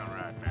that town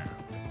right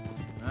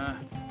now.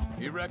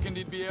 He reckoned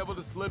he'd be able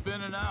to slip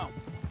in and out.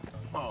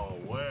 Oh,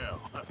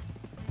 well.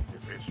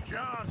 If it's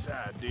John's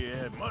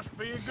idea, it must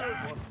be a good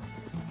one.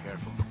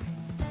 Careful.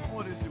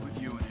 What is it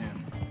with you and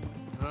him?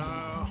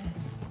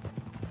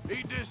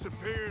 He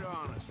disappeared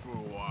on us for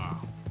a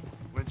while.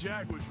 When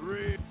Jack was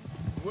real...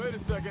 Wait a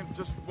second,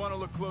 just want to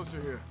look closer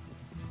here.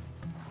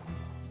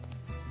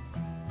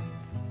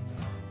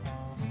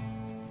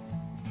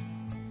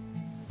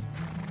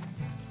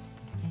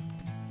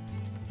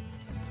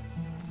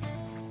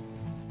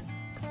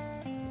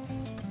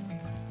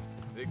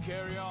 They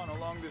carry on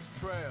along this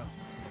trail.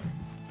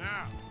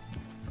 Now,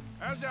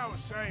 as I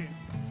was saying,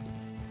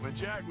 when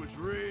Jack was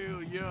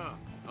real young,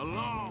 a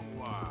long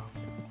while,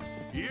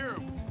 year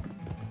ago,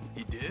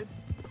 He did?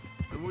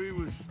 and we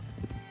was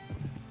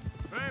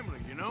family,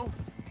 you know?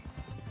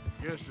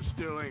 Guess I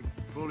still ain't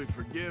fully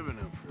forgiven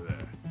him for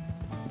that.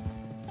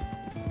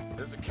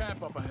 There's a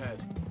camp up ahead.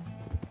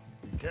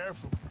 Be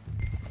careful.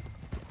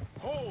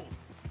 Hold!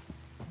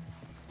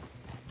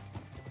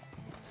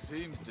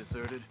 Seems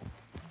deserted.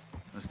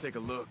 Let's take a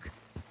look.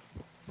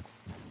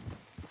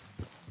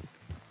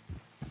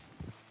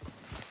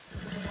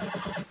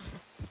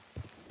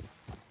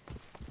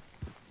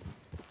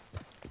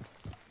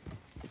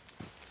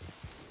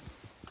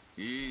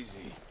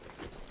 Easy.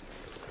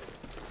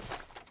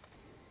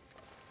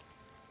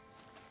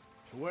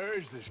 So where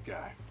is this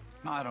guy?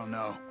 I don't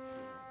know.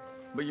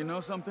 But you know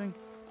something?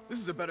 This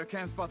is a better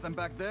camp spot than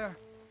back there.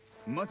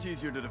 Much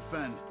easier to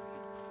defend.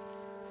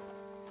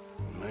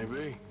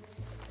 Maybe.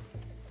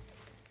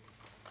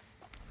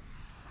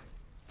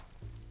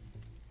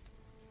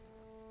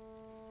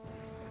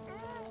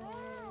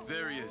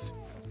 There he is.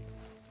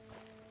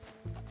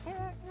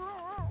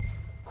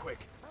 Quick,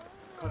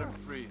 cut him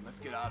free and let's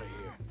get out of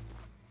here.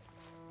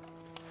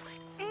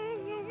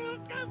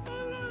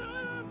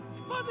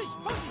 Vorsicht,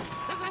 Vorsicht!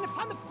 Das ist eine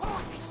Pfanne!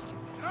 Vorsicht!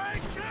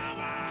 Take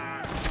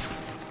cover!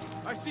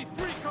 I see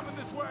 3 coming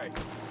this way!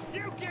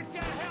 You get the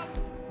hell...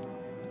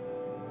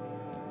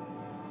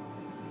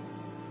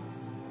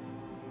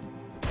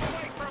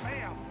 Away from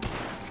him!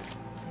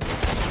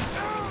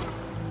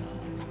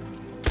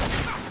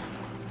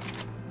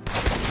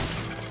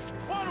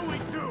 What are we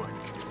doing?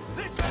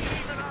 This ain't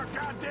even our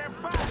goddamn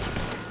fight!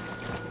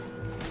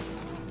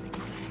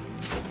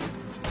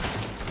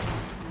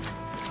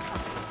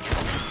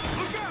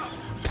 Look out!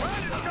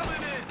 Riders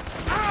coming in!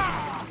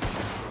 Ah!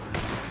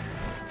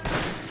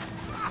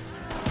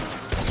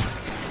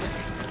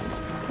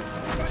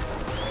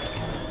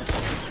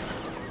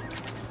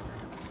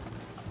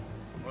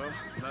 Well,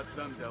 that's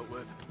them dealt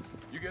with.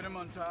 You get him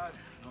untied,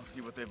 and I'll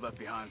see what they've left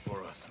behind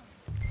for us.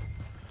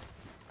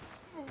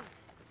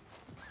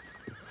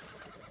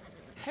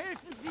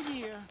 Helfen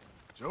Sie mir!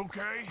 It's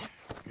okay.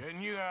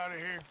 Getting you out of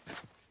here.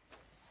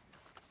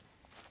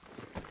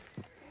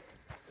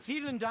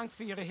 Vielen Dank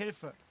für Ihre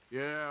Hilfe.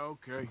 Yeah,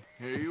 okay.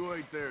 Here, you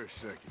wait there a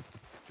second.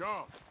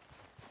 Charles,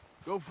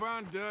 go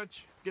find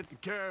Dutch, get the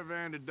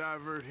caravan to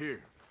divert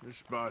here. This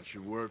spot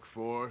should work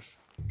for us.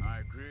 I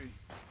agree.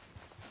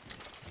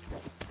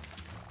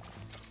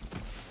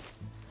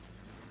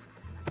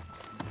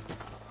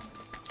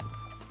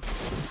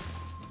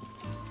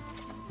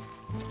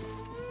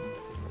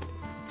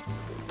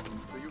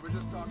 So you were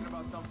just talking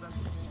about something?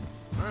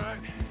 All right,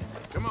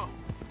 come on.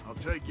 I'll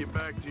take you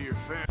back to your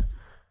family.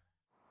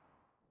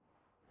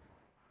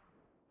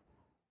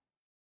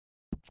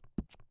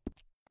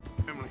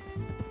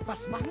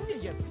 Was machen wir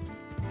jetzt?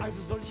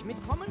 Also soll ich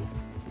mitkommen?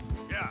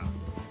 Yeah.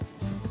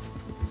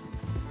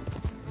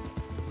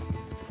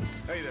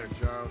 Hey there,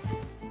 Charles.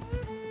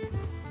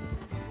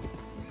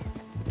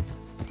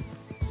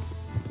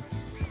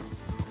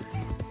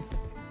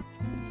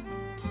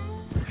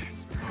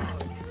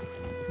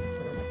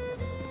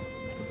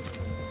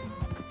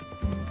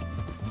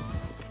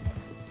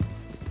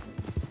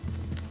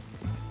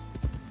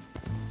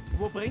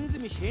 Wo bringen Sie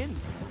mich hin?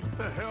 What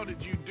the hell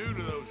did you do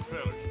to those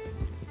fellas?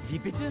 Wie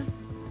bitte?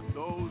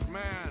 Those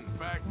men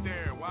back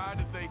there, why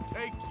did they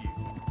take you?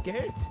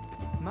 Geld.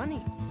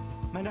 Money.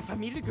 Meiner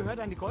Familie gehört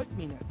eine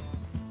Goldmine.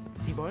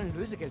 Sie wollen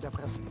Lösegeld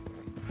erpressen.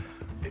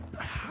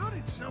 How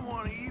did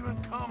someone even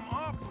come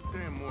up with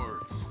them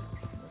words?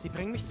 Sie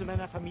bringen mich zu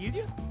meiner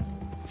Familie?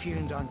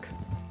 Vielen Dank.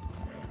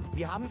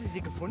 Wie haben Sie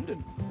sie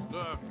gefunden?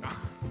 Look,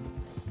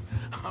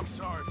 I'm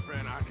sorry,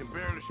 friend. I can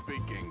barely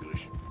speak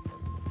English.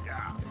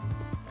 Yeah.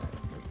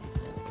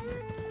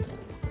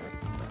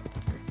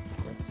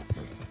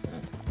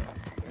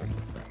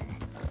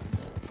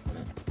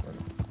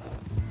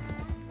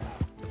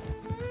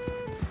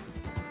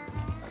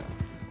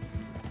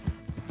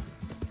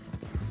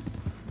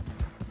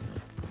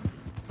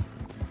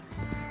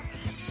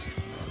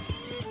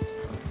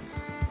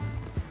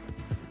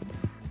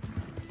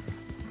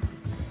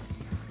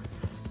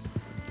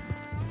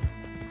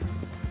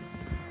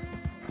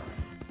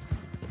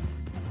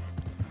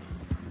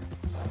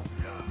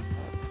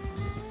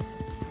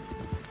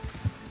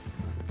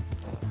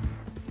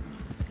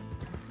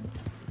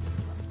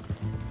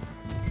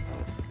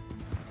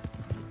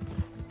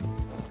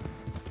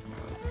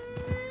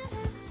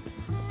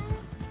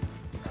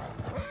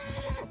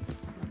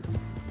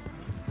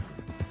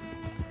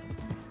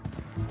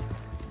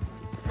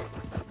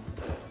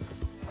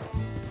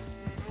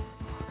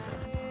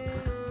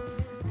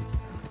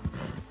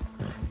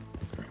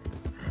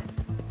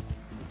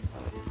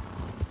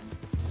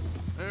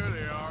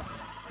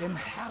 Dem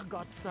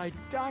Herrgott sei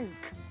Dank.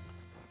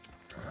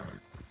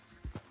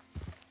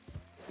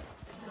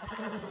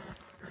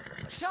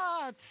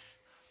 Schatz!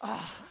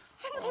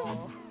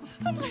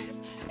 Andreas,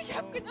 ich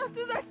hab gedacht,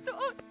 du seist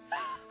tot.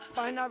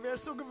 Beinahe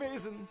wär's so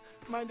gewesen.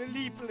 Meine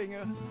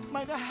Lieblinge,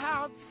 meine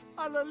Herz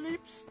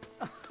allerliebsten.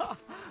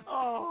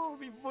 Oh,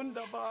 wie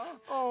wunderbar.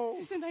 Oh.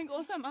 Sie sind ein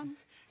großer Mann.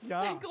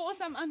 Ja. Ein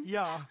großer Mann.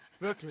 Ja,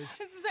 wirklich.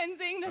 Es ist ein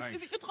Segen, dass wir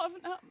Sie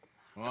getroffen haben.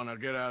 Come on, now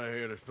get out of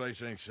here. This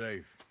place ain't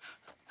safe.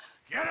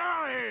 Get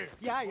out of here!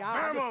 Ja,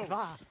 ja, Vamos! alles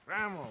klar.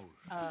 Vamos!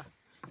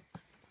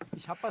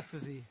 Ich hab was für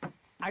Sie.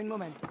 Einen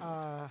Moment.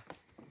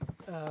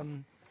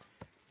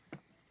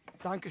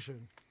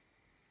 Dankeschön.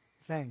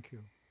 Thank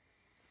you.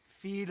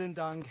 Vielen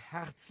Dank,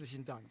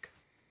 herzlichen Dank.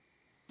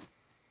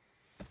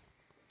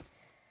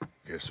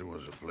 Guess it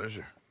was a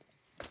pleasure.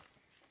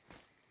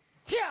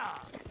 Ja!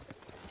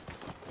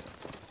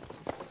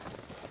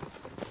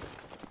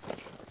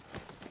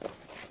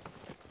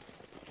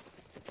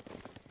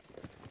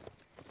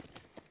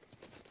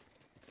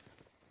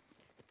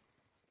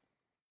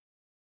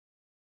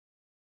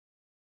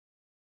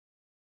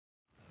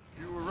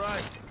 You were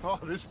right. Oh,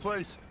 this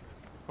place.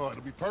 Oh,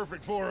 it'll be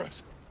perfect for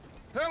us.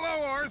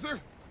 Hello, Arthur.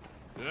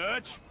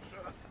 Dutch?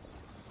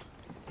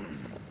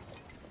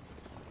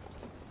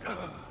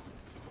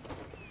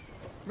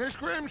 Miss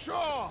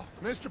Grimshaw,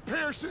 Mr.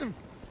 Pearson,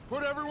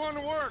 put everyone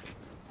to work.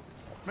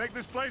 Make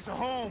this place a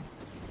home.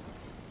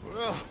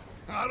 Well,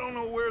 I don't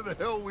know where the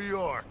hell we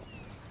are,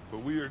 but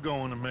we are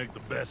going to make the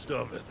best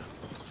of it.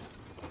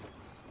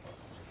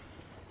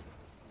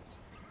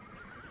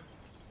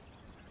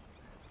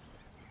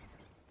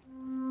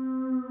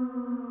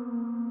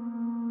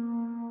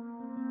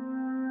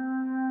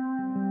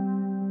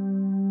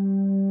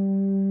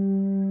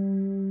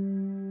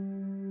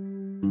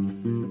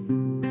 Thank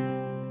you.